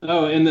 So.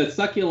 Oh, and the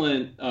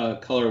Succulent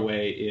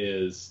colorway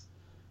is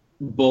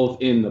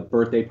both in the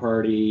birthday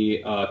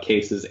party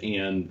cases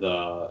and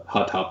the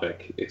Hot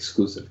Topic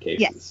exclusive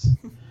cases. Yes.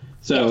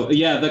 So,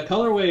 yeah, the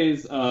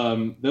colorways,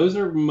 those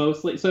are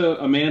mostly... So,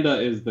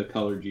 Amanda is the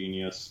color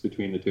genius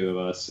between the two of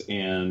us,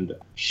 and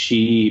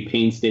she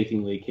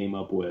painstakingly came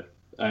up with...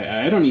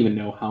 I don't even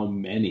know how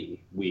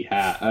many we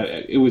had.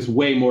 It was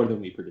way more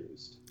than we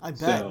produced. I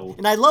bet. So,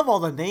 and I love all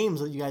the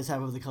names that you guys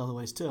have of the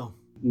colorways, too.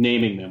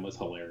 Naming them was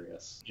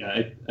hilarious.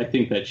 Yeah, I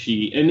think that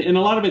she... And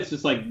a lot of it's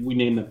just we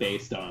named them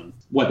based on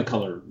what the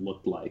color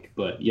looked like.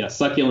 But, yeah,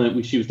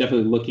 Succulent, she was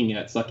definitely looking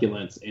at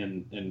succulents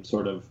and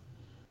sort of...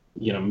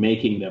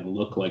 making them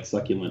look like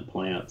succulent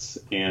plants,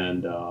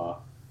 and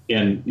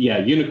yeah,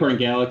 Unicorn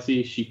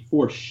Galaxy, she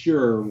for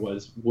sure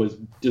was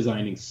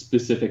designing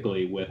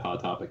specifically with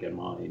Hot Topic in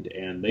mind,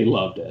 and they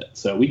loved it.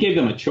 So we gave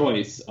them a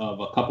choice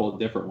of a couple of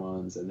different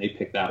ones, and they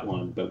picked that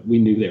one, but we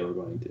knew they were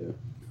going to.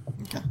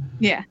 Okay.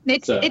 Yeah,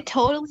 it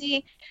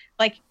totally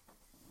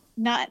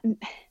not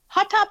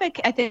Hot Topic.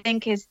 I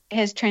think has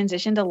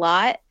transitioned a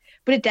lot,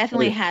 but it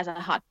definitely has a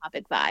Hot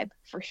Topic vibe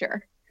for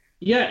sure.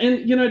 Yeah,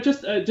 and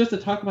just to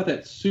talk about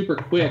that super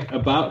quick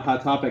about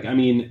Hot Topic. I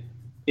mean,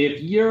 if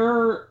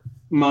you're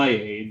my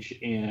age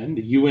and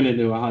you went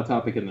into a Hot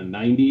Topic in the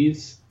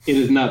 90s, it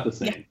is not the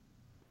same.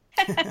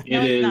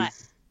 Yeah.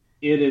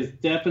 It is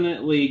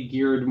definitely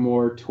geared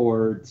more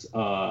towards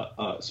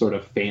sort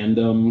of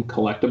fandom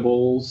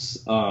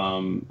collectibles.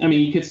 I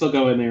mean, you could still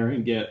go in there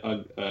and get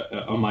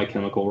a My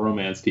Chemical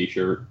Romance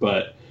T-shirt,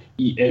 but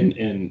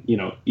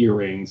and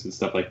earrings and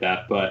stuff like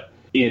that. But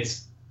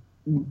it's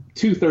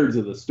 2/3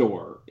 of the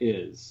store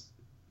is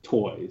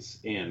toys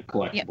and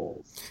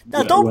collectibles.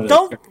 Now,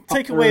 don't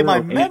take away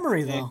my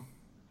memory, though.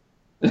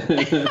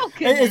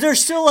 Is there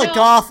still a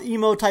goth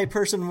emo type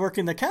person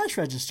working the cash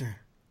register?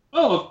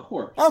 Oh, of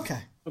course. Okay.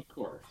 Of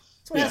course.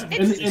 So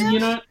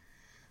yeah.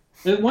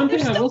 And one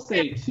thing I will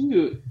say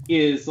too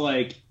is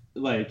like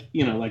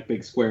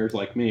big squares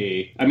like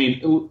me. I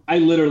mean, I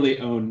literally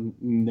own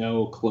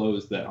no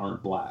clothes that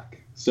aren't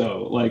black.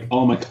 So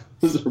all my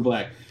clothes are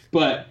black.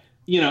 But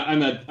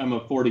I'm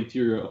a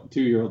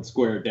 42-year-old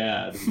square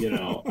dad.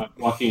 I'm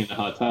walking into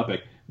Hot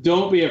Topic.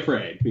 Don't be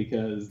afraid,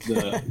 because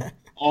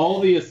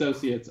all the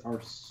associates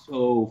are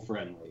so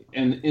friendly.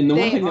 And the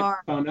one thing that I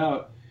found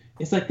out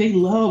is they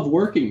love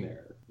working there.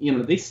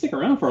 they stick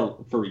around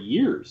for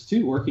years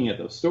too, working at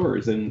those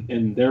stores,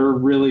 and they're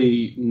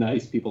really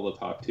nice people to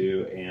talk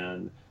to.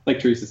 And like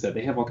Teresa said,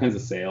 they have all kinds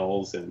of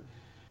sales, and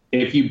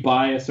if you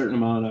buy a certain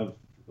amount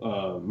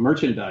of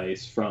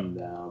merchandise from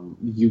them,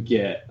 you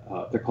get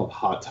they're called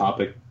Hot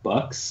Topic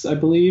bucks, I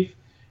believe,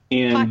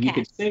 and you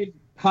can save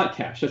hot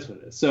cash. That's what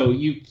it is. So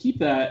you keep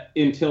that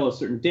until a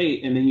certain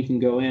date, and then you can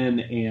go in,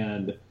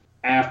 and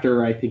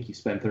after I think you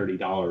spend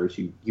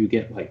 $30, you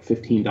get like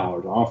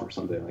 $15 off or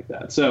something like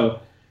that. So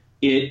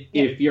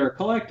if you're a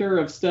collector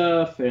of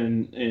stuff,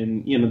 and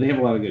they have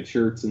a lot of good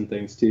shirts and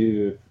things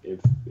too.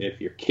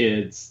 If your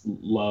kids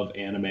love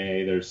anime,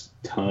 there's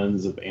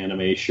tons of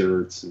anime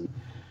shirts, and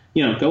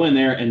go in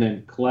there and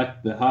then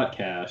collect the hot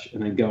cash,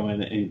 and then go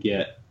in and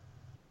get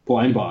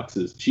blind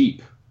boxes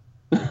cheap.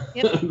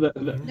 Yep.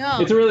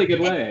 It's a really good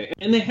way.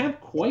 And they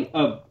have quite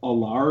a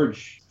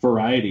large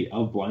variety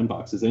of blind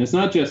boxes. And it's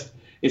not just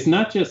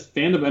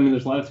fandom. I mean,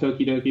 there's a lot of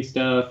Tokidoki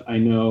stuff. I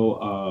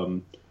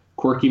know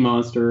Quirky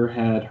Monster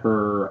had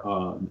her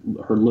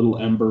Little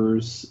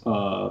Embers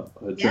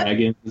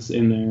dragons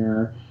in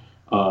there.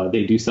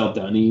 They do sell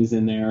Dunnies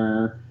in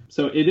there.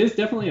 So it is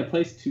definitely a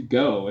place to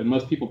go, and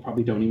most people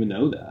probably don't even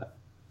know that.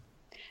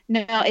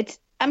 No,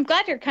 I'm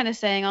glad you're kind of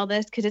saying all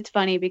this, because it's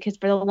funny, because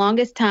for the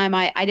longest time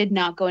I did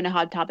not go into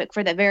Hot Topic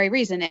for that very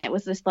reason. It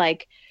was this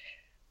like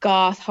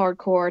goth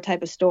hardcore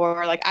type of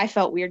store. Like I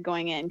felt weird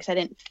going in because I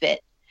didn't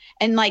fit.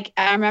 And like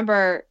I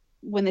remember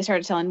when they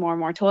started selling more and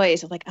more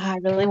toys, I was like, I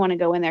really want to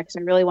go in there because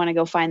I really want to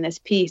go find this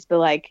piece. But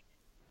like,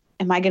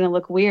 am I going to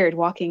look weird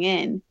walking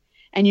in?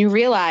 And you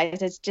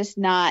realize it's just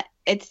not.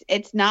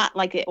 It's not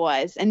like it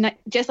was. And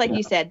just like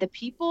you said, the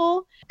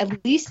people,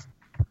 at least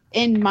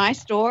in my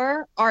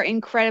store, are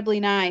incredibly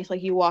nice.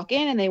 Like you walk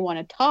in and they want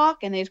to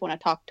talk, and they just want to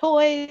talk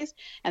toys,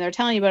 and they're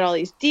telling you about all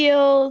these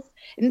deals.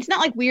 And it's not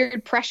like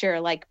weird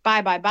pressure, like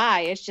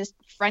buy. It's just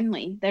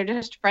friendly. They're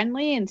just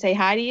friendly and say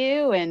hi to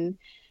you, and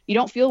you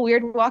don't feel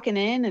weird walking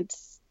in.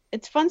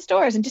 It's fun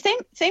stores. And just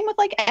same with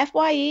like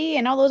FYE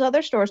and all those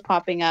other stores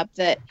popping up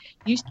that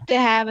used to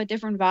have a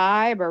different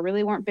vibe or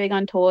really weren't big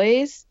on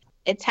toys.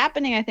 It's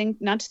happening, I think,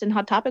 not just in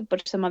Hot Topic,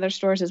 but some other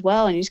stores as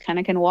well. And you just kind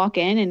of can walk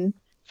in and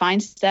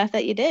find stuff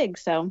that you dig.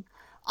 So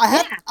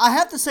I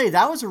have to say,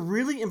 that was a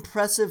really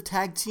impressive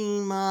tag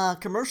team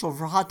commercial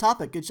for Hot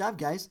Topic. Good job,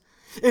 guys.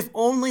 If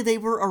only they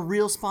were a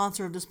real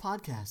sponsor of this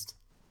podcast.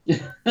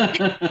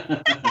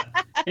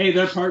 Hey,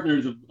 they're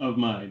partners of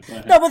mine.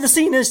 No, but the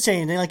scene is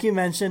changing. Like you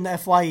mentioned,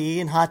 FYE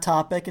and Hot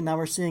Topic, and now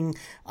we're seeing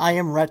I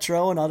Am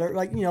Retro and other,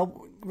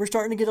 we're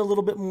starting to get a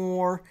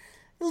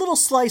little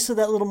slice of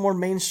that little more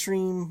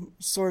mainstream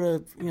sort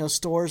of,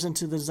 stores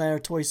into the designer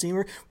toy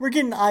scene. We're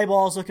getting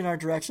eyeballs looking our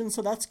direction,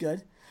 so that's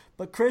good.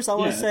 But Chris, I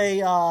want to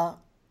say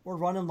we're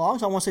running long,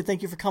 so I want to say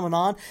thank you for coming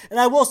on. And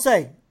I will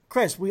say,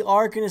 Chris, we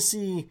are going to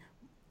see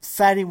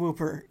Fatty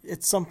Whooper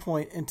at some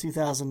point in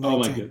 2019. Oh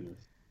my goodness.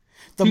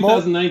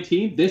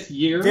 2019? This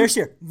year? This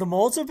year. The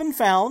molds have been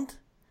found,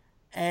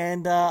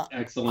 and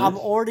excellent. I'm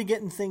already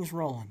getting things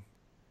rolling.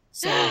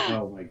 So,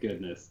 oh my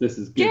goodness, this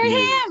is good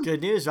news.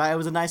 Good news, right? It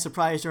was a nice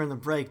surprise during the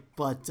break,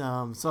 but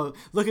so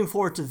looking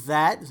forward to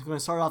that. We're going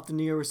to start off the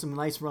new year with some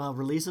nice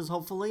releases,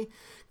 hopefully.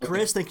 Okay.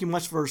 Chris, thank you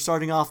much for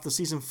starting off the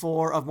season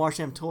 4 of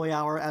Marsham Toy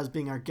Hour as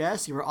being our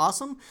guest. You were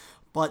awesome,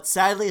 but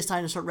sadly, it's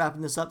time to start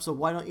wrapping this up. So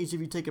why don't each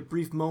of you take a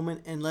brief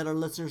moment and let our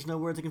listeners know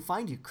where they can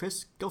find you?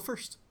 Chris, go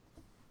first.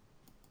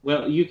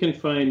 Well, you can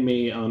find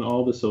me on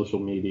all the social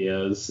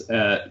medias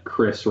at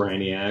Chris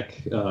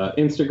Reiniak,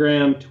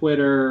 Instagram,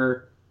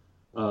 Twitter,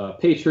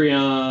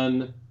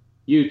 Patreon,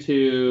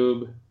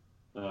 YouTube,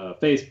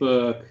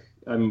 Facebook.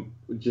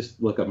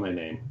 Just look up my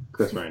name,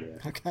 Chris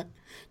Reiniak. Okay.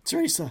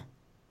 Teresa.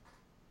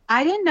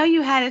 I didn't know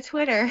you had a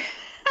Twitter.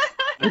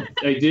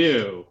 I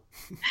do.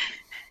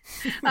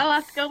 I'll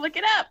have to go look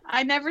it up.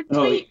 I never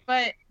tweet,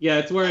 but yeah,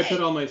 it's where I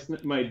put all my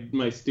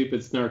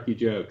stupid snarky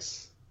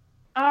jokes.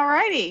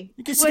 Alrighty.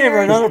 You can give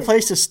her another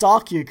place to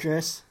stalk you,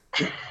 Chris.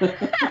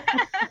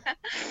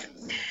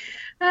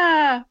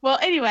 Well,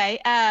 anyway,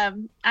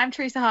 I'm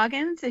Teresa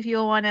Hawkins. If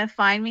you'll want to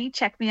find me,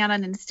 check me out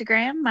on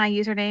Instagram. My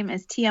username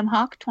is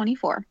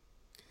tmhawk24.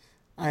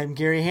 I'm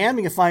Gary Ham.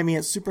 You can find me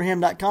at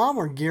superham.com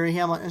or Gary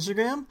Ham on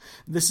Instagram.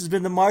 This has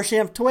been the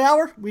Marsham Toy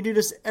Hour. We do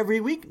this every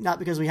week, not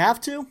because we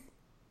have to.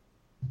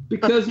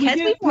 Because we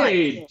get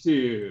paid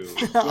to.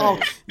 Oh,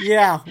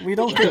 yeah, we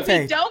don't get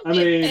paid. We don't get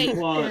paid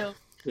to.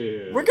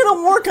 We're going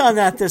to work on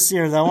that this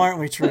year, though, aren't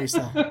we,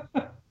 Teresa?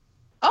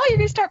 Oh, you're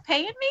going to start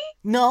paying me?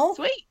 No.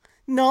 Sweet.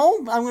 No,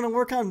 I'm going to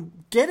work on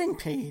getting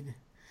paid.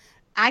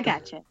 I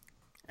got you.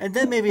 And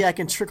then maybe I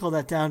can trickle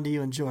that down to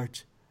you and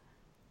George.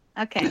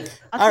 Okay.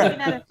 I'll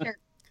send another shirt.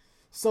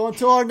 So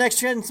until our next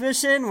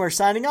transmission, we're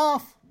signing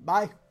off.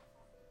 Bye.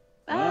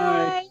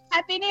 Bye.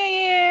 Happy New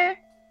Year.